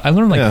new about. I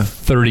learned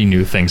 30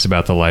 new things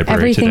about the library.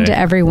 Everything today. to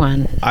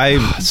everyone.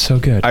 It's so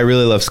good. I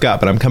really love Scott,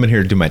 but I'm coming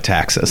here to do my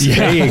taxes.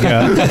 There you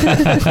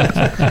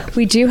go.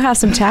 We do have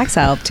some tax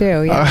help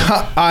too.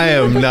 Yeah. I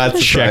am not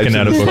checking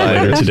out a book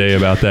later today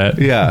about that.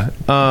 Yeah.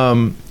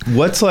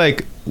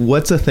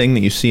 What's a thing that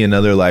you see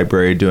another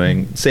library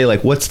doing? Say,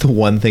 what's the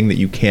one thing that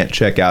you can't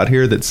check out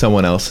here that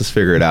someone else has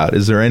figured out?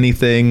 Is there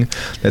anything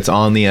that's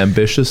on the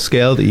ambitious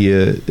scale that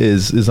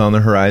is on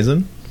the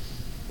horizon?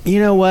 You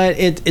know what?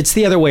 It's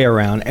the other way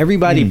around.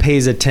 Everybody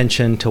pays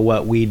attention to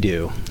what we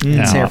do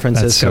in San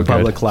Francisco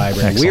Public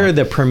Library. Excellent. We are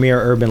the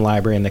premier urban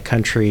library in the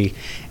country,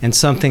 and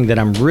something that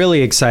I'm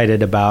really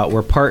excited about,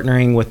 we're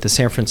partnering with the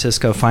San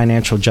Francisco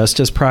Financial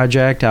Justice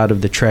Project out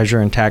of the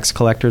Treasurer and Tax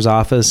Collector's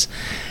Office,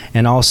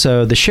 and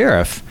also the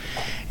Sheriff.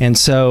 And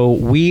so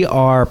we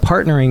are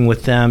partnering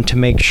with them to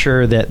make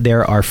sure that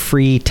there are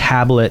free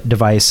tablet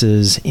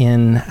devices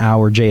in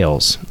our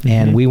jails.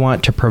 And we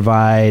want to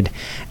provide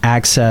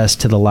access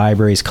to the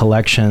library's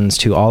collections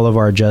to all of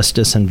our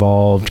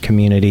justice-involved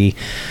community.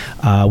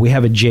 We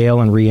have a jail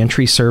and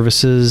reentry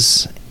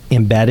services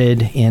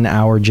embedded in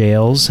our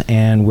jails,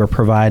 and we're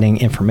providing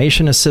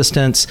information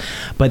assistance.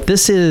 But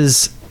this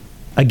is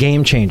a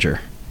game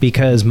changer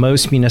because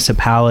most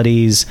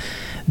municipalities,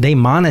 they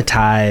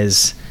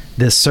monetize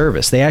this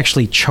service. They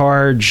actually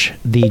charge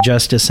the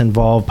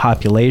justice-involved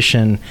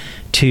population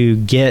to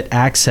get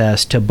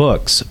access to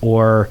books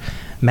or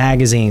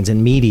magazines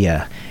and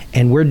media,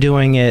 and we're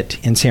doing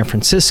it in San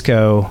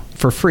Francisco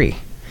for free.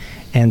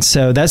 And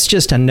so that's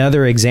just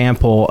another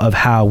example of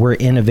how we're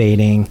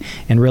innovating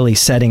and really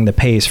setting the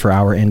pace for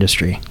our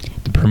industry.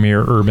 The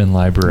premier urban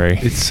library.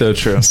 It's so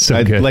true.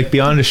 So good.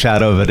 Beyond a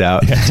shadow of a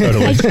doubt. Yeah,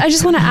 totally. I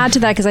just want to add to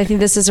that because I think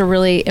this is a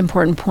really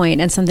important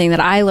point, and something that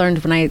I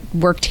learned when I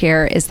worked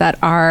here is that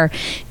our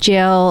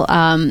jail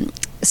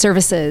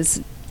services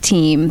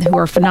team, who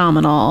are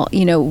phenomenal,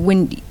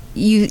 when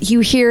you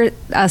hear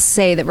us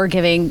say that we're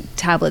giving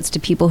tablets to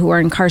people who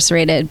are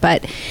incarcerated,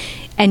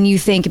 and you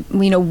think,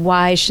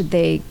 why should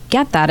they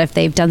get that if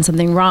they've done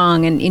something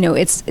wrong? And,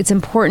 it's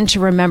important to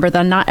remember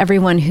that not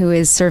everyone who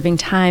is serving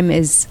time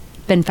is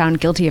been found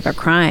guilty of a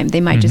crime.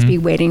 They might just be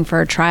waiting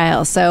for a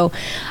trial. So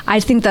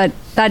I think that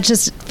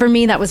just, for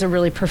me, that was a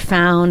really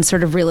profound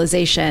sort of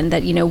realization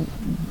that,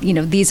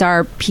 these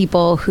are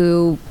people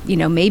who,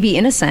 may be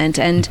innocent.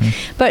 And,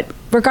 but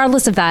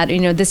regardless of that,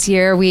 this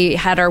year we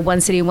had our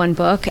One City, One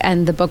Book,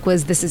 and the book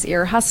was This Is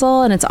Ear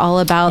Hustle, and it's all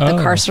about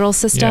the carceral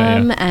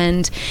system. Yeah.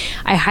 And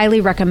I highly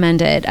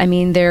recommend it. I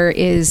mean, there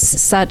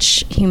is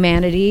such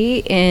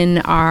humanity in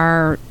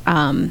our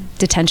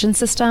detention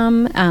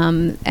system,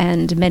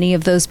 and many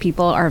of those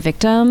people are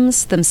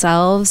victims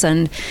themselves.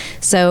 And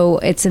so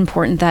it's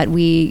important that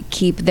we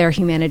keep their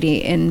humanity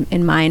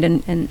in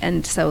mind.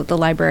 And so the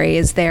library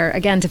is there,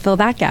 again, to fill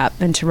that gap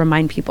and to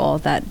remind people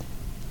that,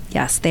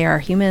 yes, they are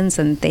humans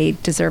and they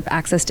deserve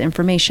access to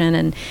information.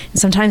 And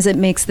sometimes it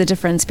makes the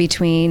difference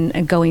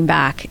between going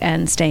back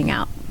and staying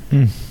out.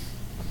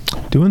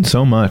 Doing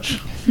so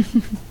much.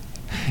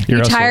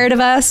 You're tired of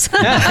us?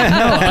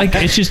 No,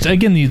 it's just,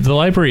 again, the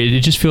library,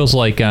 it just feels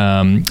like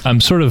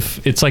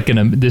it's like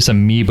this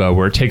amoeba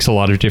where it takes a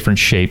lot of different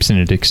shapes and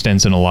it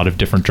extends in a lot of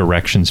different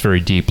directions very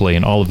deeply,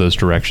 and all of those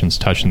directions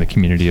touching the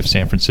community of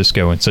San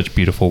Francisco in such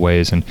beautiful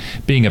ways, and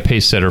being a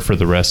pace setter for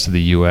the rest of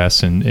the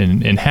U.S.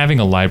 and having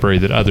a library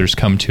that others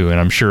come to. And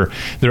I'm sure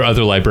there are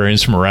other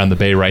librarians from around the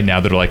Bay right now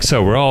that are like,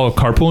 so we're all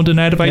carpooling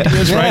tonight of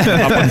ideas, right?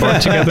 Hop on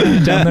board together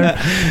down there.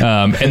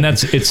 And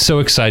it's so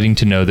exciting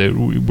to know that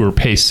we're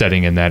pace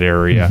setting in that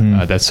area.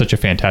 That's such a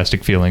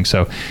fantastic feeling.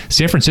 So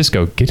San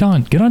Francisco, get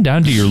on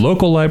down to your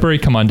local library.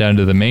 Come on down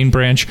to the main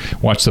branch.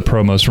 Watch the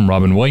promos from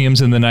Robin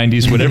Williams in the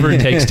 90s. Whatever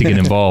it takes to get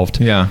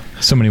involved. Yeah.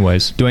 So many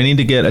ways. Do I need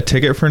to get a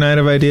ticket for Night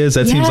of Ideas?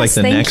 That seems like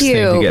the next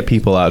thing to get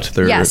people out to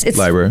their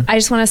library. I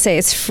just want to say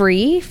it's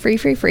free,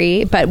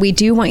 but we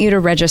do want you to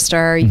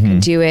register. You can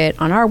do it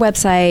on our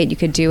website. You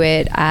could do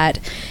it at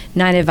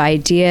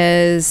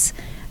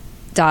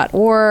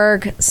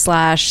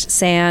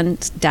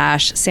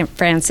nightofideas.org/San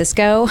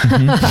Francisco,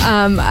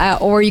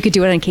 or you could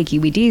do it on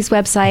KQED's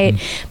website.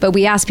 But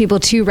we ask people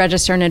to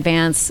register in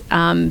advance,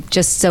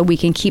 just so we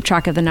can keep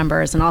track of the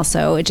numbers, and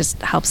also it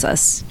just helps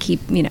us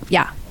keep,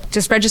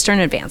 just register in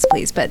advance,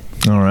 please. But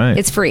all right,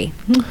 it's free.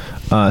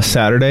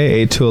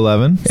 Saturday, 8 to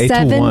 11, 8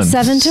 to 1,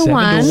 7 to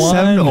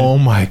 1. Oh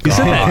my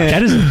god,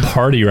 that is a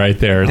party right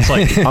there. It's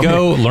like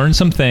go learn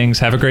some things,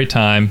 have a great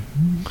time.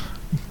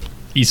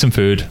 Eat some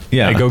food.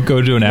 Yeah.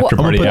 Go to an after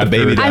party. Put the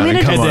baby down. I'm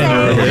gonna Come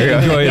on over here.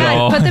 Enjoy it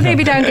all. Put the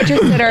baby down. Get your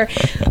sitter.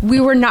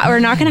 We're not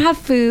going to have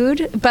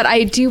food, but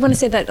I do want to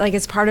say that, like,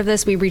 as part of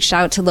this, we reached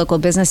out to local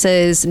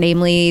businesses,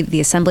 namely the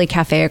Assembly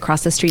Cafe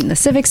across the street in the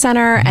Civic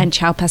Center and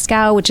Chow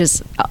Pascal, which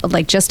is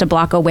like just a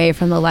block away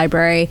from the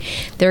library.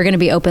 They're going to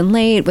be open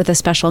late with a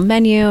special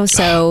menu.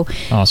 So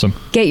awesome.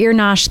 Get your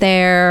nosh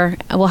there.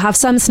 We'll have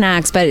some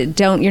snacks, but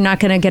you're not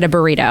going to get a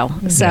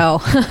burrito. So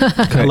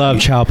I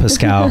love Chow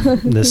Pascal,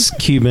 this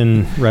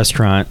Cuban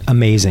restaurant.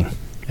 Amazing.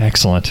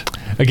 Excellent.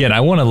 Again,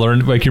 I want to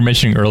learn, like you're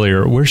mentioning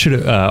earlier, where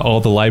should all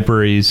the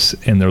libraries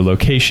and their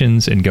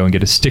locations and go and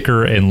get a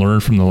sticker and learn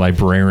from the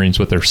librarians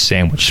what their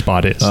sandwich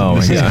spot is. Oh,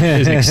 this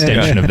is an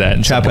extension of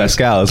that. Chow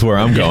Pascal is where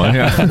I'm going.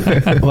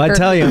 Yeah. Well, I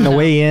tell you, on the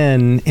way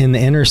in the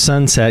inner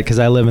Sunset, because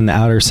I live in the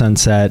outer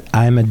Sunset,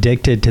 I'm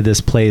addicted to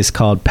this place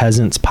called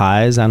Peasant's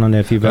Pies. I don't know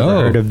if you've ever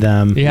heard of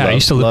them. Yeah, I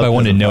used to live by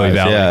one in Noe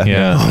Valley.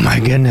 Yeah. Oh my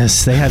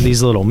goodness. They have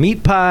these little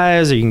meat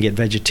pies, or you can get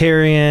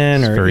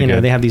vegetarian, or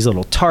they have these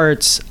little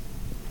tarts.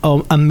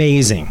 Oh,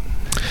 amazing.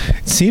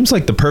 It seems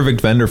like the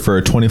perfect vendor for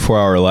a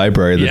 24-hour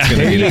library that's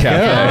going to be in a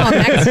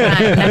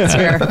cafe. Next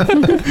year.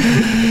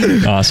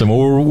 Awesome.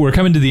 Well, we're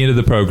coming to the end of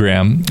the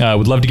program.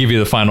 Would love to give you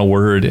the final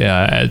word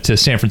to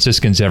San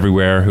Franciscans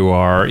everywhere who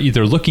are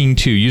either looking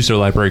to use their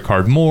library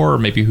card more, or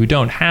maybe who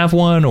don't have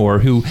one, or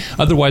who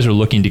otherwise are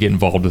looking to get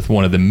involved with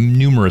one of the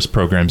numerous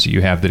programs that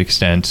you have that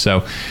extend.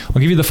 So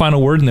I'll give you the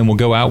final word, and then we'll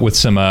go out with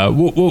some.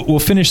 We'll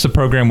finish the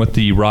program with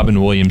the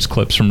Robin Williams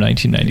clips from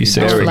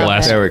 1996 for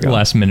the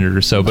last minute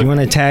or so. But do you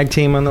want to tag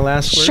team on the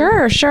last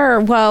word?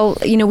 Sure. Well,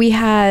 we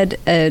had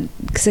a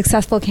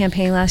successful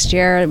campaign last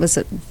year. It was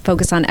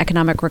focused on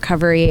economic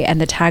recovery, and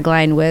the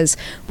tagline was,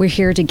 "We're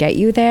here to get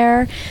you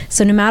there."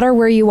 So no matter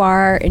where you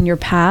are in your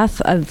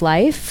path of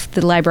life,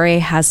 the library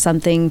has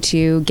something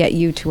to get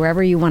you to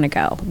wherever you want to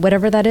go,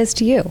 whatever that is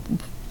to you.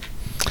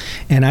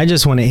 And I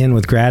just want to end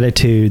with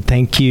gratitude.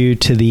 Thank you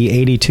to the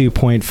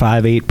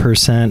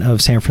 82.58%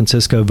 of San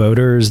Francisco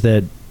voters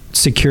that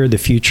secure the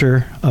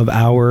future of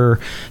our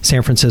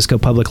San Francisco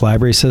public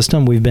library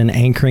system. We've been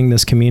anchoring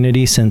this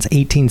community since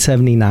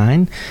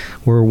 1879.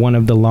 We're one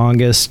of the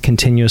longest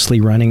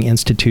continuously running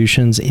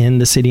institutions in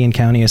the city and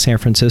county of San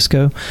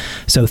Francisco.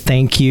 So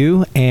thank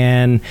you.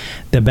 And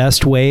the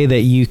best way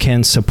that you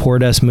can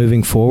support us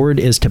moving forward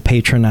is to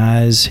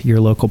patronize your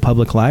local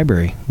public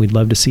library. We'd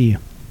love to see you.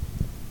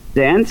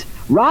 Presents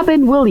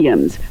Robin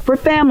Williams for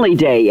Family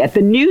Day at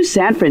the new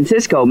San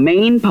Francisco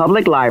Main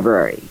Public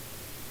Library.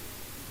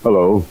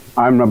 Hello,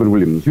 I'm Robin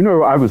Williams.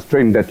 I was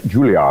trained at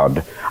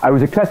Juilliard. I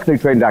was a classically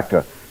trained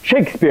actor.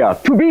 Shakespeare,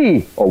 to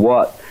be, or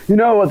what? You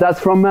know what that's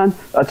from, man?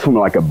 That's from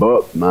like a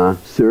book, man.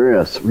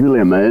 Serious,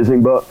 really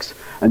amazing books.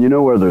 And you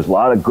know where there's a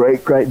lot of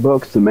great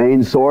books, the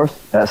main source?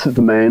 That's at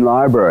the main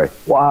library.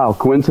 Wow,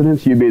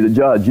 coincidence? You be the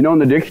judge. In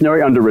the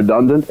dictionary under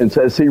redundant, it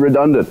says see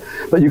redundant.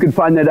 But you can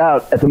find that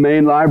out at the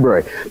main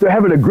library. They're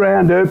having a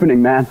grand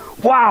opening, man.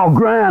 Wow,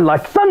 grand,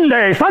 like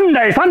Sunday,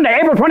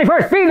 April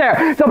 21st, be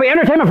there. There'll be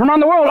entertainment from around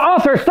the world,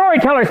 authors,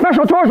 storytellers,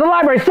 special tours of the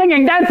library,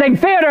 singing, dancing,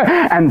 theater,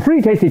 and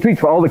free tasty treats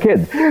for all the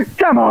kids.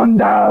 Come on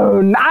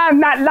down,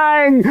 I'm not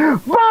lying.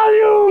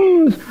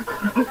 Volumes!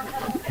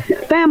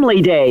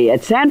 Family Day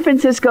at San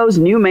Francisco's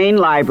new main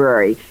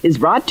library is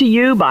brought to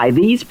you by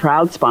these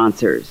proud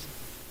sponsors.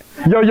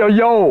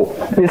 Yo,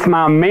 it's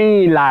my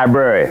main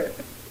library.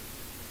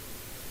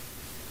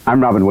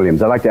 I'm Robin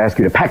Williams. I'd like to ask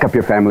you to pack up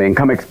your family and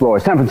come explore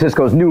San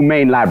Francisco's new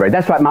main library.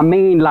 That's right, my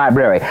main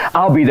library.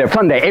 I'll be there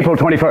Sunday, April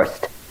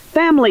 21st.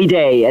 Family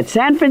Day at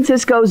San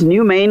Francisco's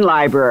new main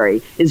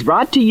library is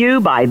brought to you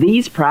by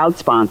these proud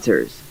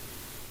sponsors.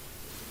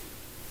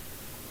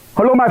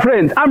 Hello, my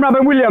friends. I'm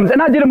Robin Williams,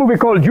 and I did a movie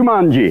called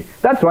Jumanji.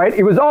 That's right.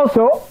 It was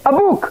also a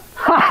book.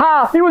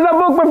 It was a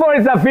book before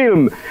it's a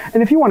film.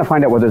 And if you want to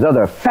find out where there's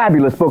other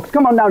fabulous books,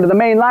 come on down to the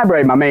main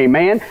library, my main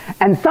man.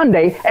 And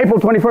Sunday, April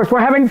 21st,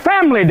 we're having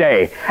Family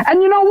Day.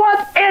 And you know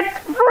what? It's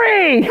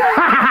free.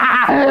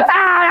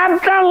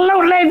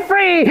 Absolutely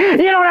free.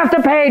 You don't have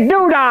to pay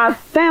doodah.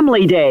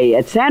 Family Day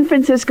at San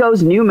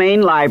Francisco's new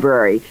main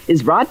library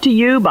is brought to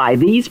you by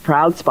these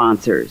proud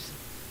sponsors.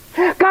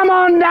 Come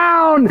on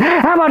down,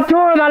 have a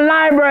tour of the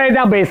library.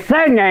 They'll be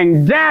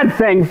singing,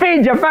 dancing,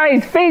 feed your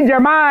face, feed your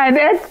mind.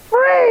 It's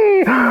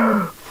free,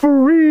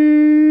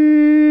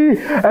 free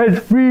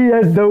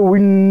as the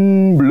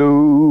wind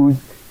blows.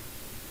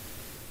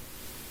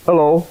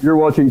 Hello, you're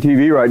watching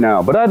TV right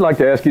now, but I'd like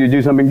to ask you to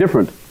do something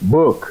different.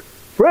 Book,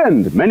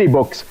 friend, many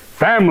books,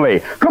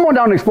 family. Come on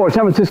down and explore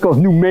San Francisco's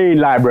new main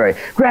library.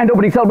 Grand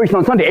opening celebration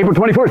on Sunday, April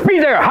 21st. Be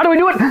there. How do we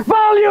do it?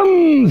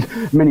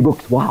 Volumes! Many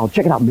books. Wow,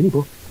 check it out, many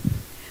books.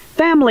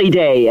 Family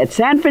Day at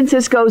San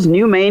Francisco's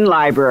new main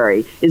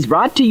library is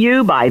brought to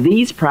you by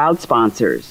these proud sponsors.